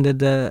 under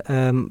the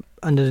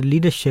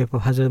leadership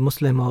of Hazrat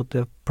Musleh Maud,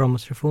 the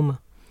promised reformer?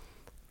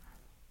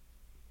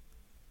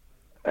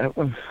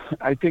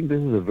 I think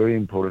this is a very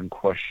important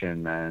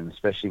question, and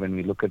especially when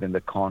we look at it in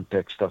the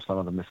context of some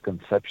of the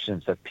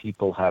misconceptions that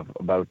people have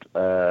about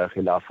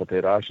Khilafat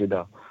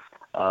Rashida.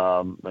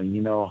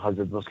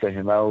 Hazrat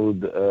Musleh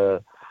Maud,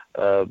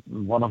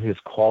 one of his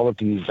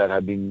qualities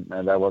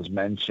that was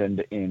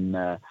mentioned in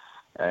the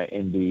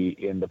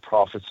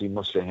prophecy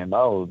Musleh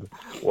Maud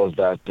was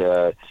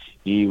that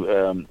he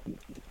will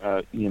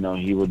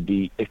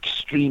be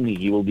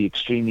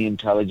extremely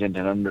intelligent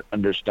and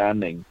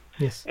understanding.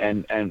 Yes.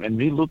 And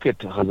we look at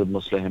Hazrat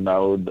Musleh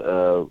Maud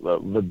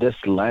with this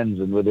lens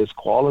and with this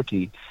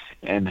quality,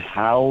 and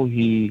how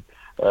he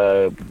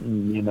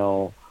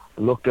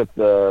looked at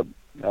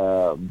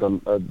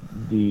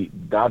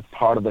that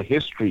part of the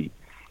history,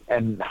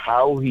 and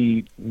how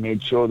he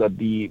made sure that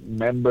the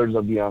members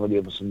of the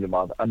Ahmadiyya Muslim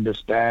Jamaat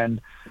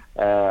understand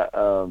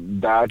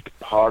that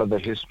part of the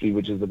history,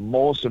 which is the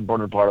most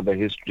important part of the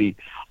history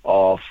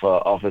of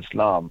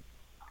Islam.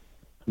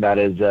 That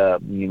is,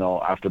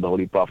 after the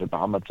Holy Prophet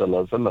Muhammad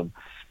sallallahu alaihi wasallam.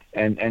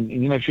 And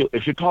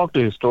if you talk to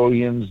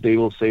historians, they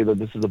will say that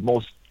this is the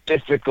most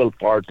difficult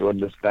part to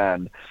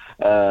understand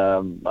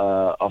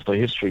of the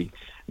history.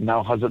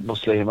 Now, Hazrat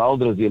Musleh Maud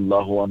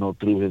radiyallahu anhu,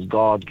 through his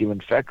God-given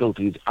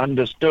faculties,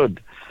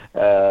 understood,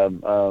 this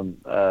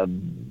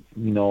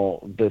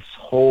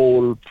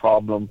whole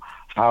problem,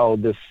 how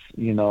this,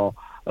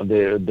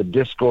 the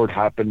discord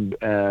happened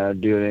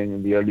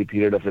during the early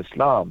period of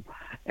Islam,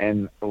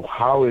 and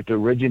how it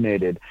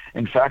originated.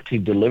 In fact, he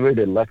delivered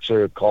a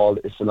lecture called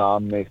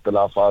Islam Mein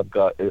Ikhtilafat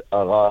Ka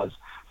Aghaaz,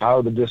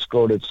 how the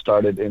discord had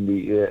started in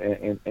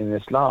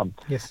Islam.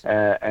 Yes.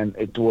 And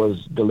it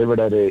was delivered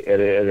at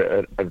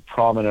a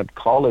prominent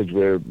college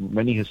where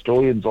many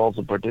historians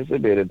also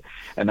participated.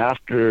 And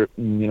after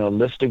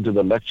listening to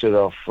the lecture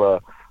of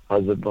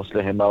Hazrat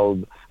Musleh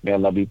Maud, may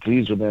Allah be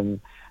pleased with him,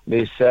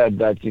 they said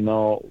that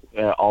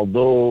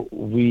although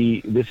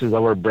this is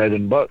our bread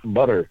and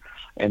butter,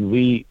 and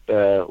we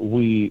are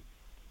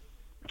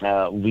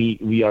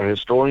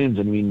historians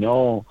and we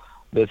know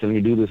this and we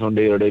do this on a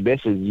day-to-day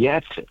basis,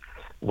 yet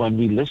when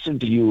we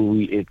listened to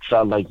you, it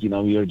felt like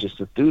we are just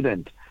a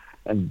student.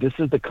 And this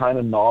is the kind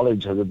of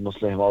knowledge Hazrat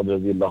Musleh Maud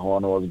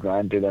was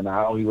granted, and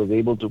how he was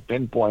able to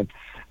pinpoint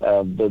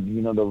and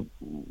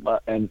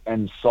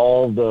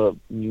solve the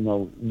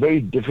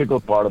very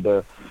difficult part of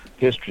the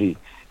history,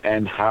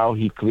 and how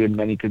he cleared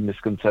many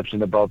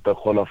misconceptions about the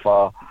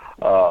Khulafa,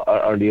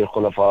 earlier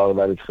Khulafa,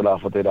 that is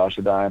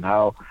Khilafat-e-Rashida, and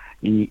how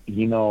he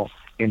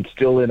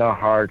instilled in our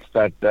hearts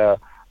that the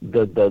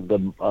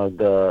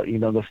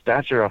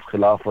stature of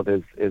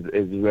Khilafat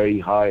is very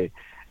high.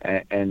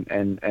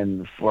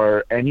 And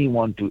for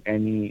anyone to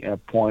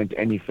point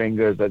any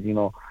fingers that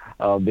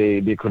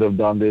they could have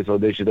done this or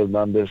they should have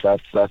done this,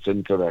 that's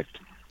incorrect.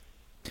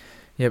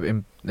 Yeah,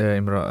 Imam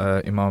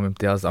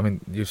Imtiaz, I mean,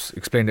 you've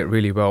explained it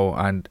really well,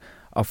 and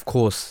of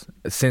course,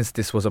 since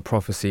this was a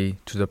prophecy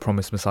to the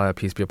promised Messiah,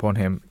 peace be upon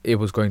him, it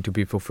was going to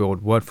be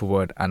fulfilled word for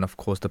word, and of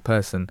course the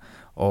person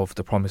of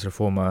the promised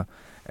reformer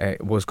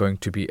was going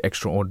to be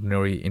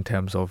extraordinary in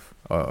terms of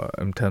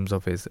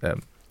his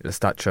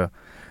stature.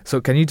 So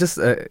can you just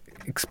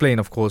explain,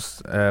 of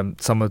course,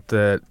 some of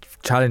the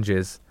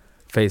challenges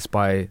faced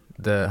by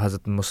the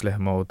Hazrat Musleh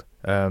Maud,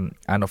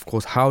 and of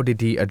course, how did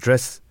he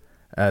address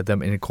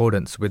them in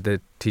accordance with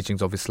the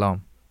teachings of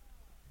Islam?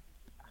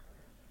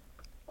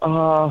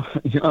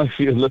 If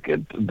you look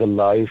at the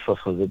life of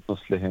Hazrat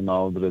Musleh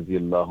Maud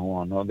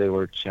radiallahu anhu, there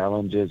were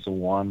challenges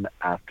one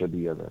after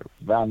the other.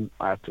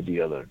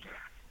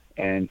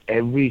 And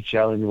every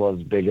challenge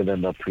was bigger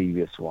than the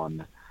previous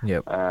one.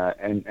 Yep.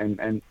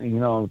 And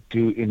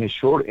in a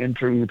short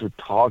interview to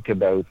talk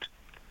about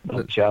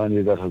the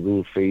challenges that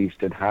Hazur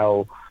faced and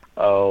how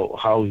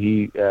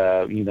he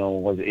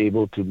was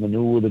able to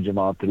maneuver the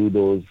Jamaat through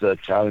those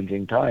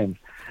challenging times,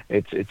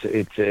 it's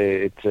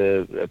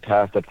a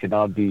task that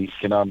cannot do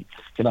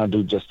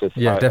justice.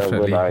 Yeah,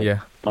 definitely.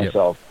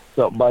 Myself. Yep.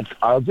 So, but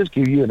I'll just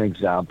give you an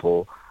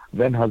example.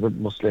 When Hazrat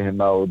Musleh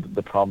Maud,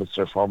 the promised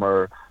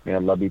reformer, may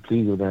Allah be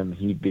pleased with him,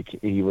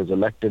 he was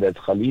elected as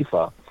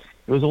Khalifa.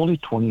 He was only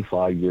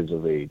 25 years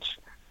of age,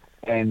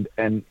 and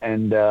there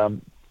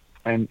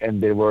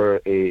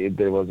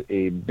was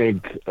a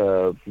big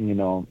part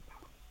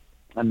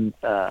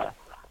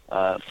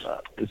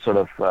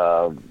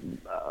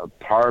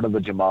of the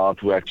Jamaat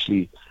who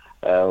actually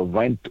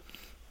went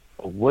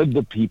with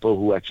the people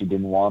who actually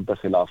didn't want the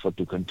Khilafah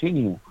to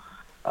continue.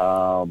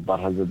 But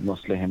Hazrat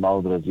Musleh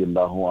Maud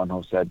radiallahu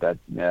anhu said that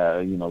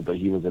that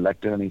he was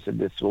elected, and he said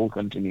this will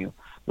continue.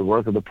 The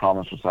work of the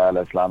promised Messiah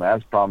Islam,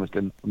 as promised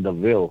in the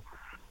will,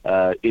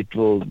 the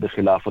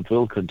Khilafat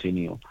will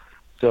continue.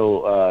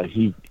 So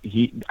he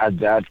at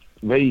that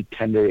very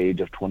tender age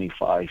of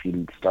 25,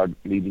 he'll start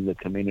leading the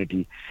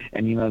community.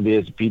 And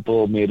there's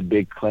people made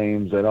big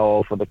claims that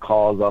for the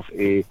cause of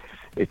a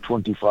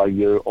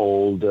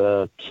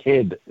 25-year-old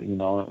kid,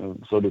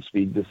 so to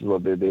speak, this is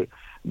what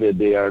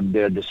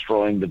they're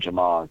destroying the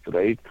Jamaat,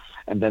 right?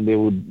 And then they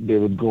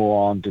would go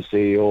on to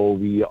say,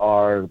 we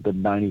are the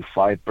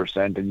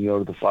 95% and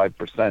you're the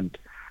 5%.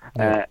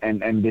 Yeah.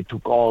 And they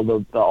took all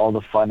the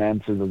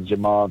finances of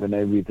Jamaat and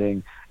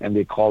everything, and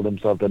they called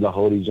themselves the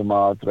Lahori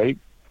Jamaat, right?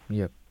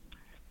 Yep.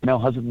 Now,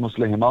 Hazrat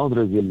Musleh Maud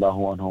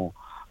radiallahu anhu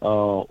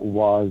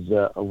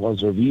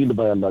was revealed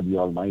by Allah the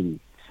Almighty.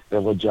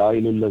 That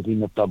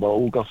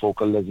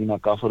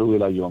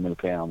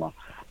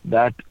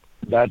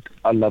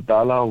Allah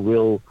Ta'ala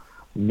will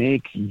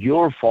make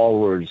your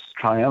followers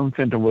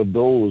triumphant over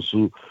those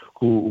who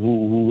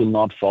will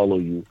not follow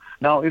you.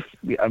 Now, if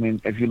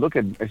you look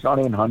at, it's not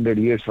even 100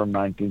 years from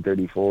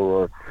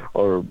 1934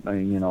 or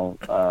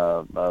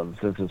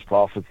since his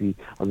prophecy,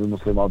 Hazrat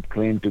Musleh Maud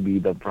claimed to be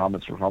the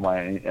promised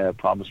reformer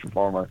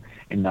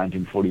in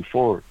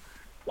 1944.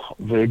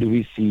 Where do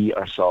we see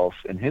ourselves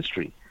in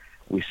history?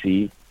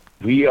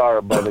 We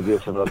are, by the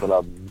grace of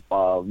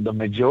Allah, the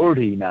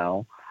majority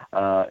now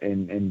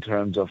in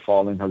terms of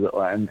following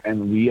Hazrat,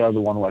 and we are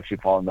the one who actually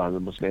following the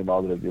Hazrat Musleh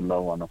Maud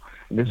radiallahu anhu.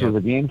 And this was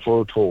again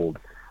foretold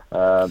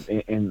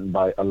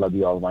by Allah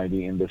the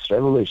Almighty in this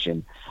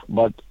revelation.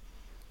 But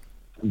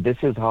this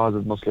is how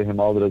Hazrat Musleh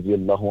Maud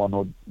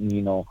radiallahu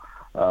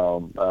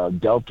anhu,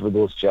 dealt with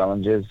those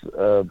challenges,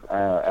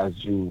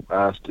 as you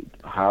asked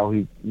how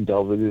he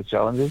dealt with these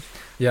challenges.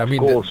 Yeah, of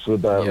course,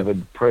 with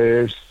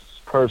prayers,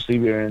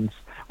 perseverance,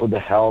 with the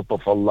help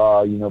of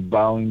Allah,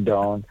 bowing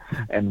down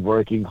and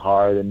working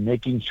hard and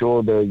making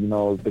sure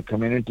that the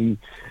community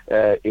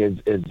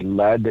is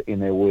led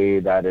in a way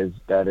that is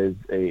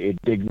a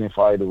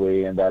dignified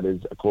way, and that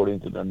is according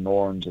to the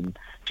norms and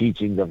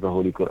teachings of the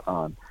Holy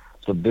Quran.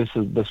 So this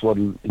what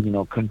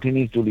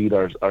continues to lead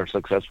our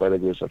success by the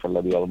grace of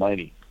Allah the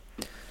Almighty.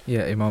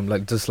 Yeah, Imam,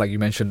 just like you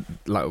mentioned,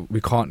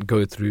 we can't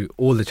go through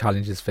all the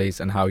challenges faced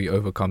and how you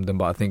overcome them,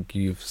 but I think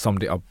you've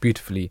summed it up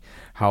beautifully,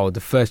 how the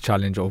first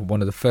challenge, or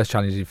one of the first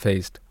challenges you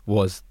faced,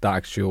 was the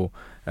actual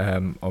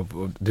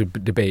of the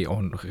debate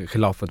on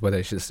Khilafat, whether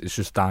it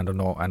should stand or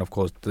not, and of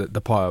course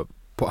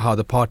how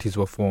the parties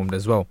were formed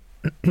as well.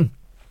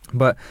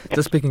 But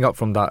just picking up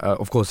from that,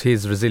 of course,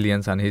 his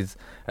resilience and his,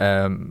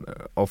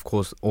 of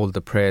course, all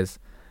the prayers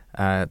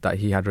that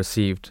he had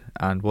received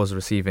and was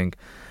receiving,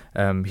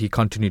 he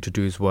continued to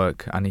do his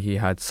work, and he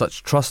had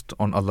such trust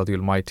on Allah the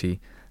Almighty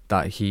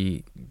that he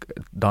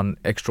done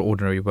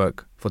extraordinary work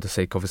for the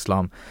sake of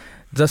Islam.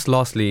 Just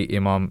lastly,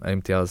 Imam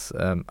Imtiaz,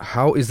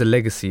 how is the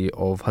legacy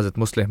of Hazrat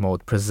Musleh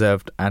Maud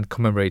preserved and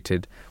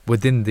commemorated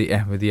within the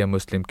Ahmadiyya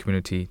Muslim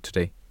community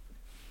today?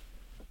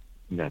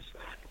 Yes.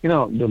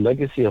 The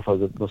legacy of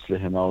Hazrat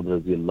Musleh Maud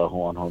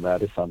radiallahu anhu,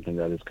 that is something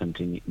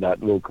that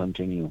will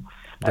continue.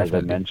 Definitely. As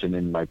I mentioned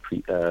in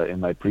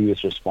my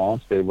previous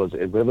response, there was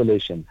a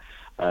revelation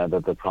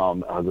that the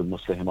Hazrat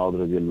Musleh Maud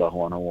radiallahu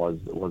anhu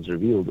was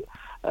revealed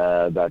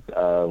that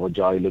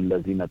وَجَعِلُ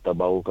الَّذِينَ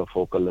اتَّبَعُوكَ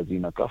فَوْقَ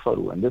الَّذِينَ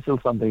كَفَرُوا, and this is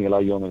something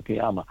ila yawm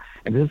al-qiyamah,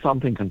 and this is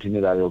something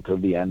continue that will till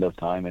the end of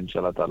time,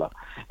 inshallah ta'ala.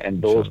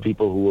 And those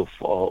people who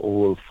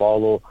will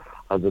follow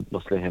Hazrat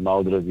Musleh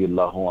Maud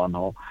radiallahu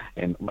anhu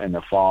in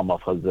the form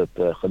of Hazrat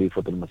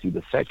Khalifatul Masih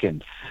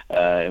II,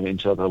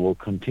 inshallah will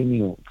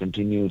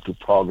continue to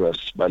progress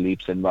by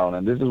leaps and bounds.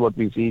 And this is what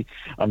we see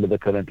under the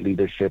current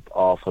leadership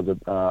of Hazrat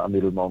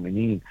Amir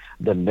al-Mu'mineen.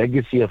 The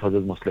legacy of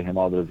Hazrat Musleh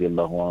Maud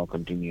radiallahu anhu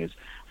continues.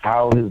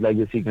 How his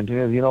legacy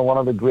continues, one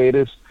of the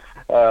greatest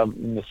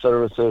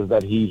services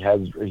that he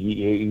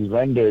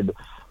rendered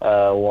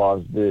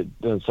was the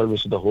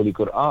service of the Holy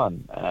Quran,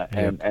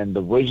 and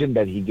the vision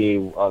that he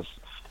gave us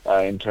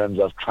in terms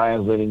of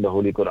translating the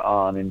Holy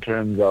Quran, in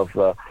terms of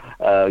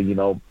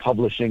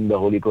publishing the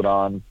Holy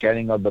Quran,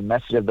 carrying out the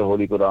message of the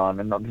Holy Quran,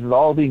 and this is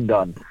all being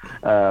done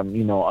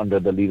under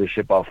the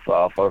leadership of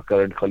our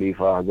current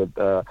Khalifa,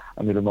 Hazrat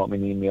Amir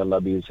al-Mu'mineen, may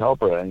Allah be his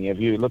helper. And if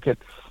you look at,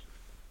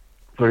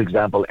 for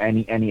example,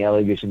 any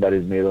allegation that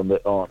is made on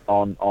the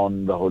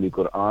Holy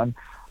Quran,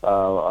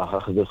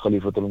 Hazrat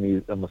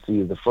Khalifatul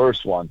Masih is the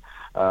first one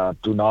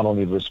to not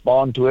only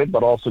respond to it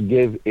but also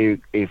give a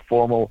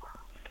formal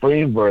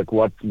framework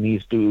what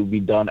needs to be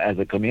done as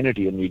a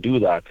community, and we do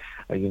that.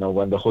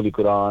 When the Holy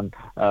Quran,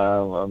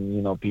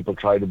 people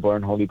try to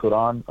burn Holy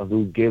Quran,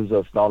 who gives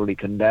us, not only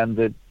condemns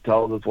it,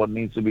 tells us what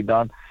needs to be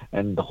done,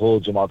 and the whole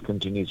Jamaat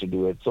continues to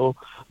do it. So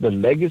the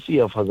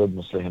legacy of Hazrat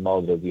Musleh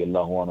Maud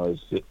radiallahu anhu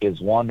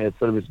is one, a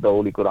service to the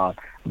Holy Quran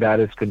that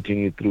is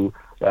continued through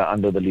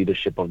under the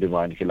leadership of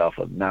Divine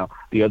Khilafat. Now,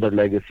 the other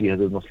legacy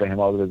Hazrat Musleh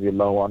Maud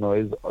radiallahu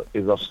anhu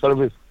is of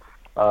service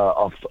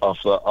of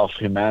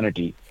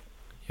humanity.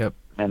 Yep.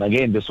 And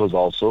again, this was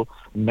also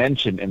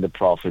mentioned in the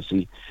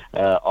prophecy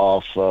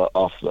of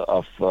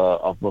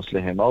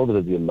Musleh Maud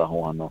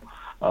radiallahu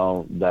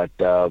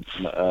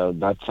anhu,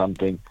 that's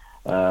something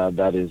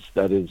that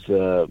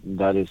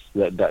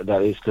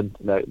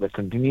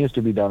continues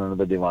to be done under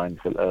the divine,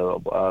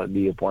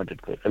 the appointed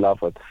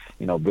Khilafat.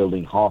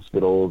 Building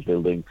hospitals,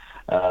 building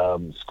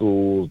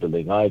schools,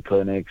 building eye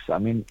clinics. I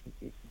mean,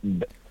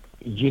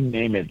 you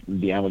name it,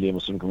 the Ahmadiyya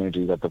Muslim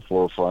community is at the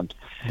forefront.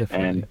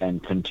 Definitely.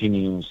 and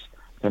continues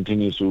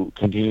to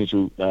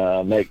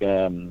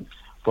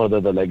further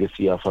the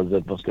legacy of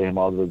Hazrat Musleh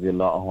Maud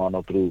radiallahu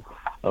anhu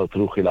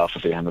through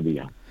Khilafat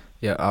Ahmadiyya.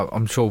 Yeah,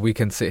 I'm sure we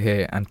can sit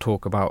here and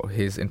talk about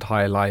his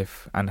entire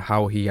life and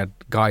how he had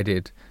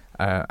guided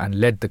and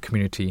led the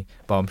community,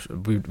 but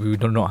we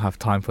do not have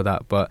time for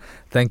that. But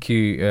thank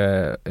you,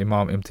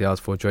 Imam Imtiaz,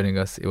 for joining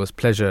us. It was a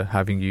pleasure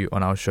having you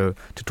on our show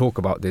to talk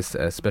about this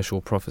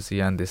special prophecy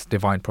and this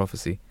divine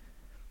prophecy.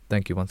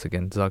 Thank you once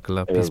again.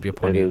 Jazakallah, peace be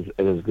upon you.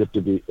 It is good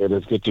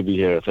to be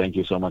here. Thank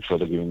you so much for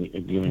giving me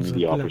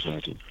the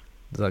opportunity.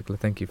 Jazakallah,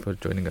 thank you for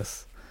joining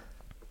us.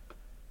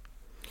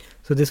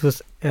 So this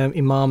was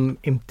Imam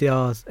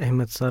Imtiaz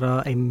Ahmad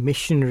Sraa, a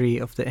missionary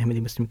of the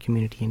Ahmadiyya Muslim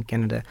community in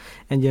Canada.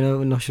 And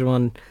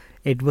Norsharwan,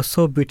 it was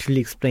so beautifully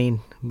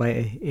explained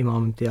by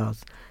Imam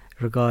Imtiaz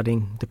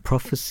regarding the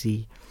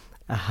prophecy,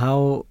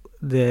 how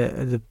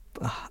the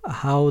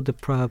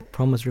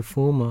promised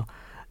reformer,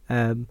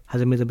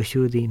 Hazrat Mirza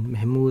Bashiruddin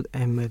Mahmood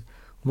Ahmed,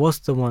 was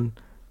the one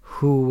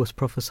who was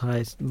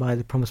prophesied by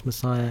the promised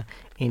Messiah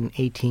in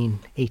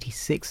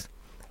 1886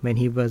 when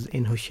he was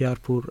in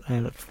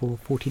Hoshiarpur for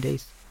 40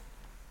 days.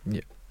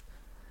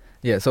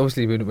 Yeah. So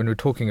obviously, when we're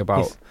talking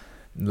about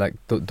like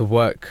the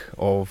work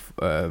of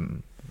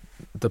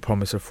the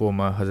promised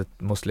reformer Hazrat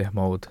Musleh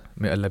Maud,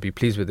 may Allah be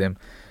pleased with him,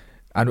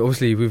 and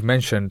obviously we've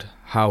mentioned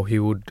how he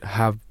would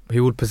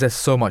possess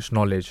so much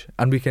knowledge,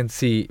 and we can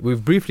see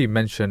we've briefly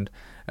mentioned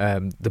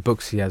the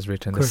books he has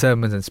written, the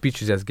sermons and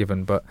speeches he has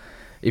given. But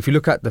if you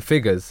look at the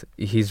figures,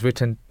 he's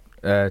written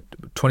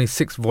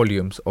 26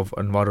 volumes of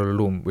Anwar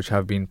al-Ulum, which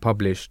have been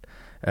published,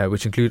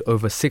 which include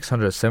over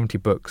 670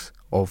 books,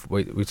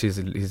 which is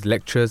his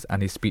lectures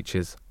and his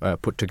speeches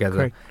put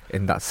together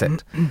in that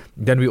set.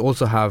 Then we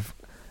also have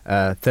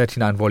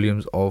 39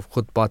 volumes of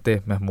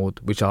Khutbat Mahmood,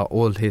 which are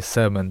all his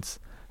sermons.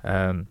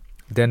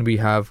 Then we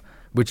have,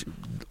 which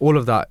all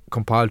of that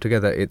compiled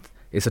together,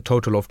 it's a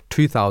total of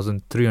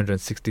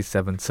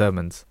 2,367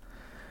 sermons.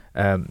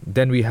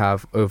 Then we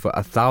have over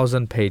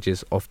 1,000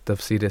 pages of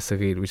Tafsir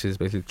Saghir, which is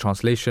basically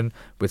translation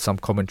with some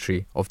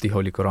commentary of the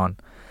Holy Quran.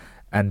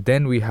 And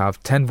then we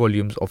have 10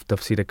 volumes of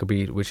Tafsir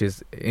Kabir, which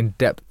is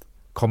in-depth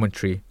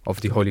commentary of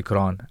the Holy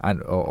Quran,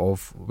 and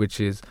which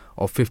is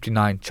of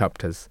 59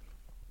 chapters.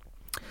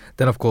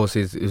 Then, of course,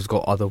 he's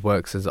got other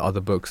works, there's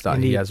other books that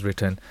Indeed. he has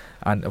written,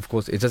 and of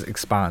course, it just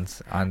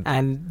expands.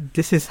 And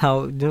this is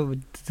how,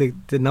 the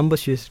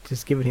numbers she's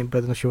just given him,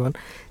 Brother Norsharwan.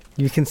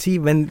 You can see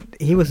when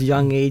he was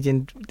young age,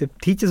 and the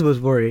teachers was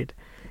worried.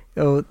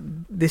 Oh,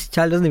 this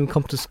child doesn't even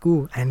come to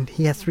school, and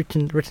he has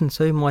written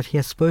so much. He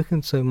has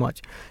spoken so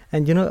much,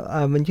 and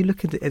when you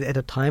look at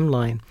a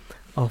timeline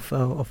of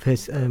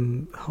his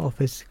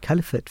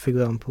caliphate, for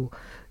example,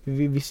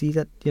 we see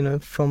that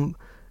from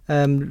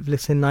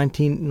let's say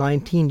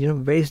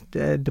 1919, various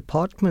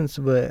departments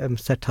were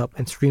set up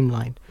and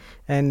streamlined,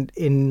 and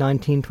in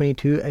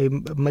 1922 a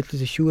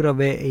Majlis Shura,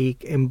 where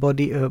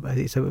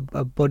it's a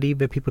body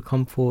where people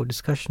come for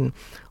discussion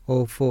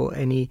or for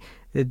any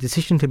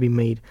decision to be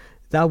made,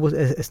 that was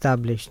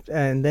established.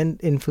 And then,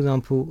 for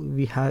example,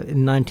 we have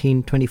in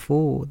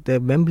 1924 the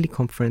Wembley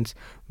Conference,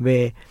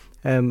 where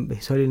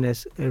His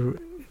Holiness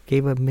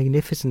gave a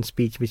magnificent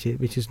speech, which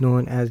is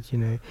known as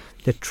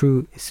the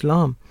true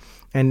Islam,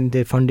 and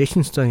the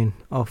foundation stone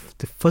of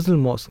the Fazl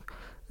Mosque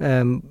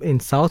in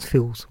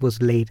Southfields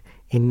was laid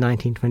in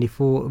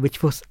 1924,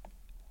 which was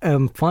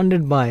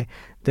funded by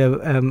the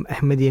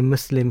Ahmadiyya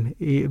Muslim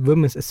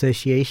Women's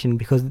Association,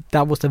 because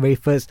that was the very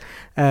first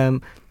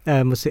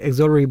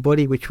auxiliary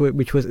body which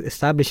was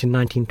established in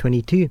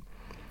 1922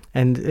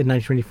 and in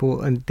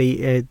 1924, and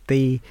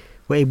they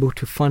were able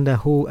to fund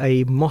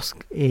a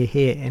mosque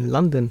here in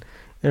London.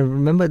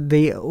 Remember,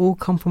 they all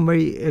come from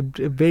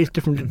various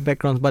different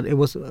backgrounds, but it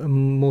was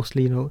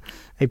mostly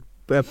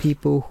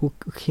people who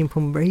came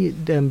from very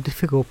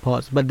difficult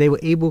parts, but they were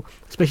able,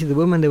 especially the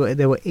women,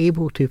 they were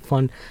able to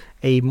fund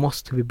a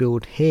mosque to be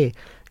built here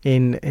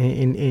in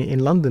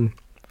London.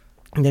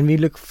 And then we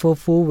look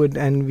forward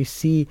and we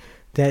see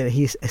that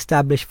he's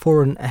established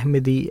foreign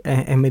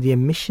Ahmadiyya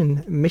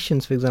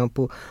missions, for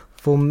example.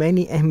 For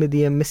many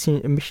Ahmadiyya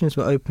missions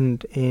were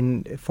opened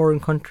in foreign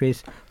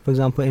countries, for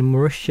example in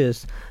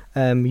Mauritius,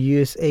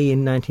 USA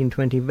in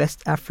 1920,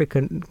 West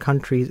African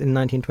countries in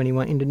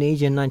 1921,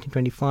 Indonesia in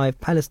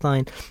 1925,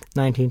 Palestine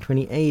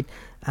 1928,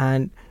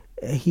 and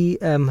he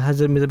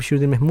Hazrat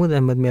Musleh Mahmood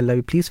Ahmad, may Allah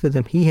be pleased with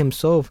him, he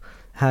himself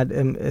had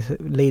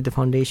laid the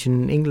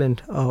foundation in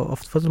England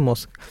of the Fazl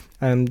Mosque.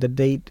 The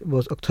date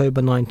was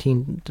October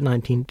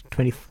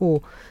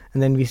 1924,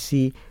 and then we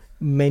see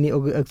many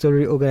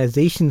auxiliary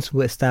organizations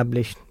were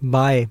established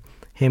by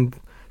him.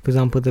 For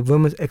example, the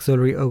Women's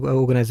Auxiliary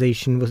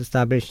Organization was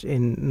established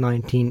in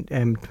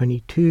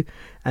 1922,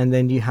 and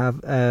then you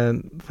have,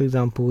 for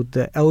example,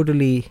 the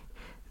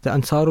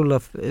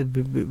Ansarullah,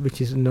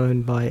 which is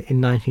known by in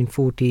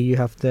 1940. You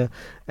have the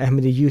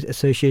Ahmadi Youth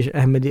Association,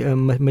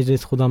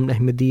 Majlis Khudam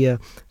Ahmadiyya,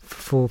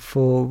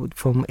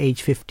 from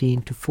age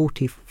 15 to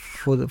 40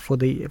 for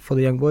the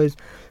young boys,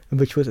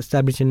 which was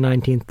established in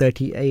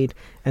 1938,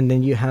 and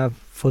then you have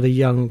for the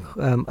young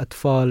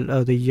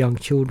atfal, the young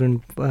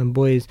children,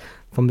 boys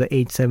from the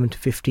age 7 to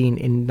 15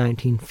 in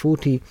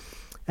 1940.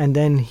 And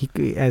then he,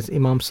 as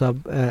Imam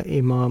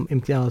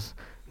Imtiaz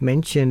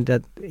mentioned,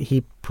 that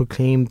he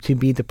proclaimed to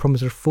be the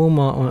promised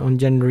reformer on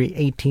January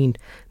 18th,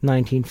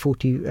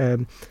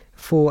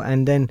 1944,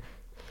 and then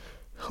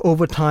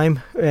over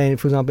time,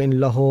 for example, in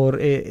Lahore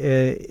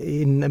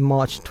in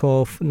March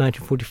 12,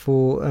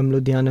 1944,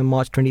 Ludhiana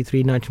March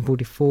 23,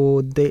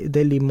 1944,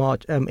 Delhi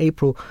March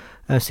April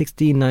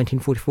 16,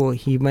 1944,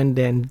 he went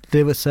there and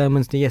delivered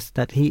sermons. Yes,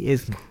 that he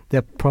is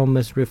the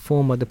promised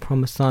reformer, the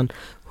promised son,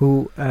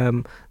 who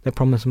the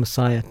promised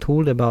Messiah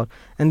told about.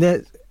 And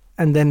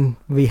then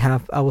we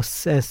have our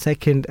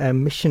second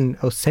mission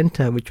or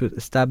center, which was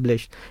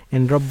established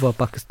in Rabwa,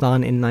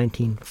 Pakistan in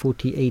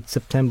 1948,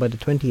 September the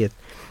 20th.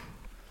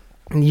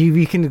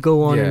 We can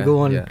go on and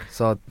go on. Yeah.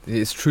 So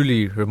it's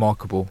truly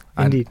remarkable.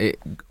 And Indeed. It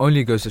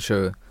only goes to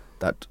show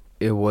that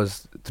it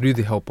was through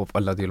the help of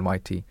Allah the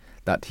Almighty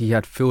that He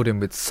had filled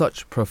him with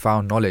such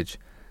profound knowledge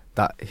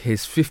that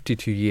his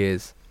 52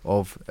 years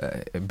of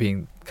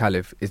being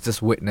caliph is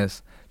just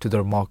witness to the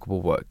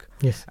remarkable work.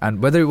 Yes.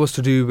 And whether it was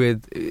to do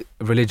with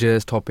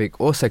religious topic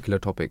or secular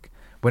topic,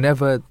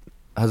 whenever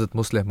Hazrat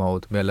Musleh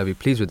Maud, may Allah be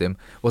pleased with him,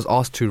 was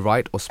asked to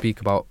write or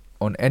speak about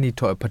on any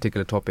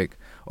particular topic,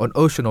 an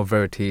ocean of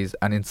verities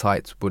and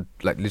insights would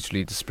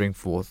literally just spring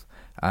forth,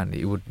 and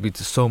it would be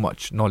just so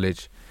much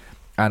knowledge.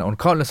 And on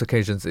countless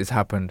occasions it's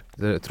happened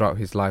throughout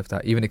his life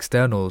that even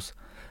externals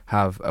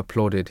have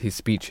applauded his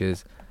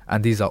speeches,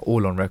 and these are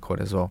all on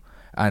record as well,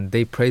 and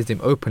they praised him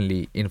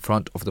openly in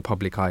front of the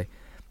public eye.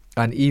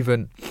 And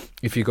even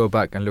if you go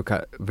back and look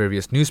at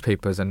various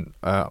newspapers and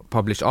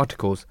published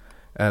articles,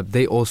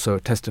 they also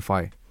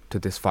testify to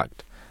this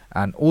fact.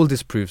 And all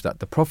this proves that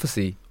the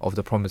prophecy of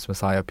the promised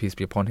Messiah, peace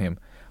be upon him,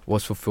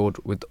 was fulfilled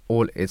with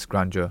all its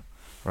grandeur,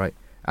 right?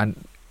 And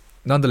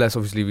nonetheless,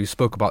 obviously, we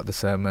spoke about the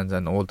sermons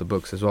and all the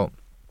books as well.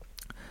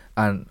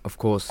 And of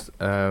course,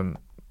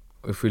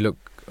 if we look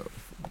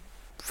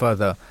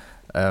further,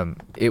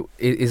 it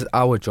is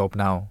our job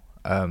now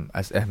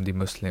as Ahmadi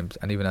Muslims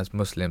and even as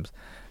Muslims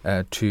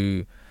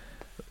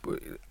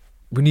we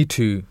need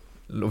to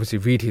obviously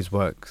read his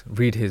works,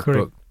 read his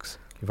Correct. books,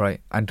 right,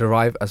 and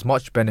derive as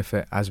much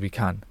benefit as we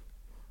can,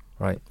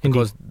 right? Indeed.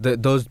 Because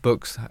those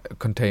books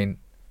contain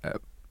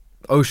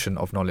ocean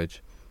of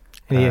knowledge.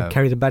 And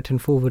carry the baton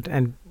forward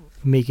and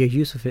make your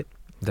use of it.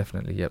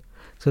 Definitely, yep.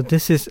 So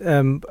this is,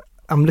 I'm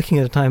looking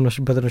at the time,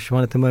 Brother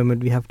Norsharwan, at the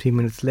moment. We have 2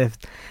 minutes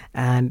left.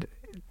 And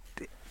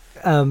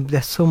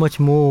there's so much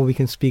more we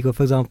can speak of.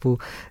 For example,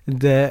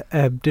 the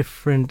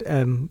different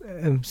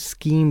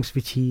schemes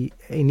which he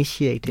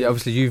initiated. Yeah,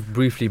 obviously you've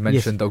briefly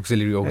mentioned the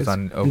auxiliary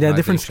organizations. There are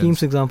different schemes,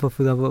 for example,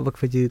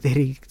 Waqf Jadid,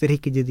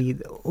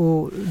 Tehreek-e-Jadid,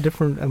 all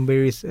different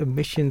various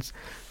missions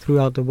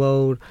throughout the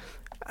world.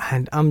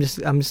 And I'm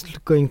just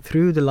going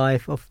through the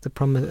life of the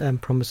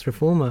promised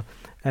reformer,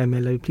 may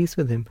Allah be pleased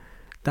with him,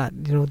 that,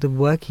 you know, the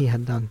work he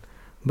had done.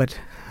 But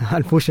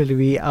unfortunately,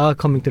 we are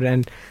coming to the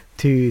end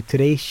to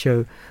today's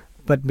show.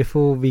 But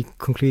before we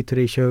conclude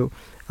today's show,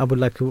 I would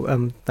like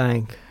to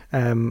thank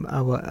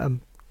our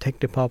tech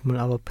department,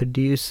 our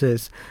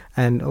producers,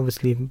 and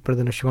obviously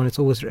Brother Norsharwan. It's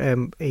always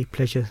a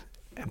pleasure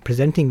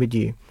presenting with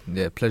you.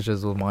 Yeah,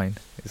 pleasure's all mine.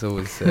 It's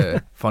always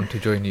fun to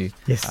join you.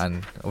 Yes.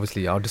 And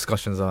obviously our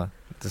discussions are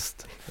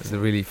they're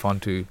really fun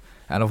too.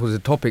 And of course the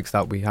topics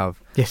that we have,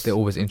 they're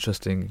always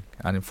interesting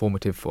and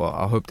informative.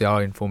 I hope they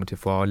are informative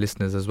for our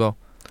listeners as well.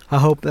 I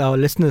hope our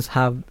listeners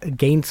have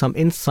gained some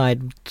insight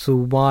to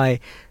why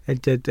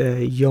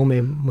the Yom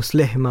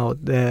Musleh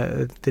Maud,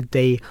 the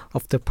day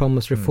of the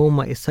promised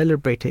reformer, is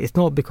celebrated. It's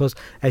not because,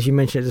 as you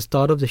mentioned at the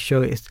start of the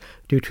show, it's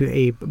due to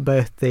a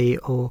birthday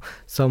or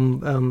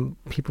some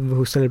people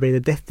who celebrate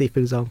a death day, for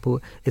example.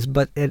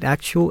 But it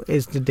actual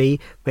is the day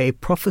where a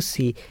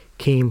prophecy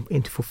came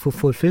into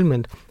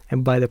fulfillment,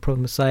 and by the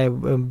Prophet Messiah,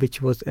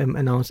 which was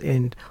announced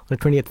on the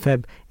 20th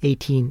Feb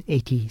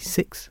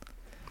 1886.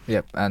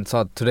 Yep, and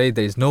Saad, today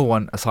there is no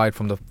one aside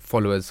from the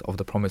followers of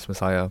the promised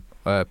Messiah,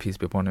 peace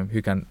be upon him,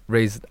 who can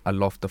raise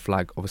aloft the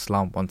flag of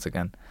Islam once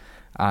again.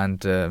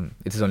 And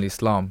it is only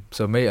Islam.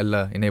 So may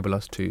Allah enable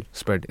us to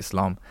spread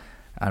Islam.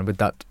 And with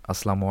that,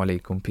 Assalamu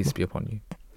alaikum, peace be upon you.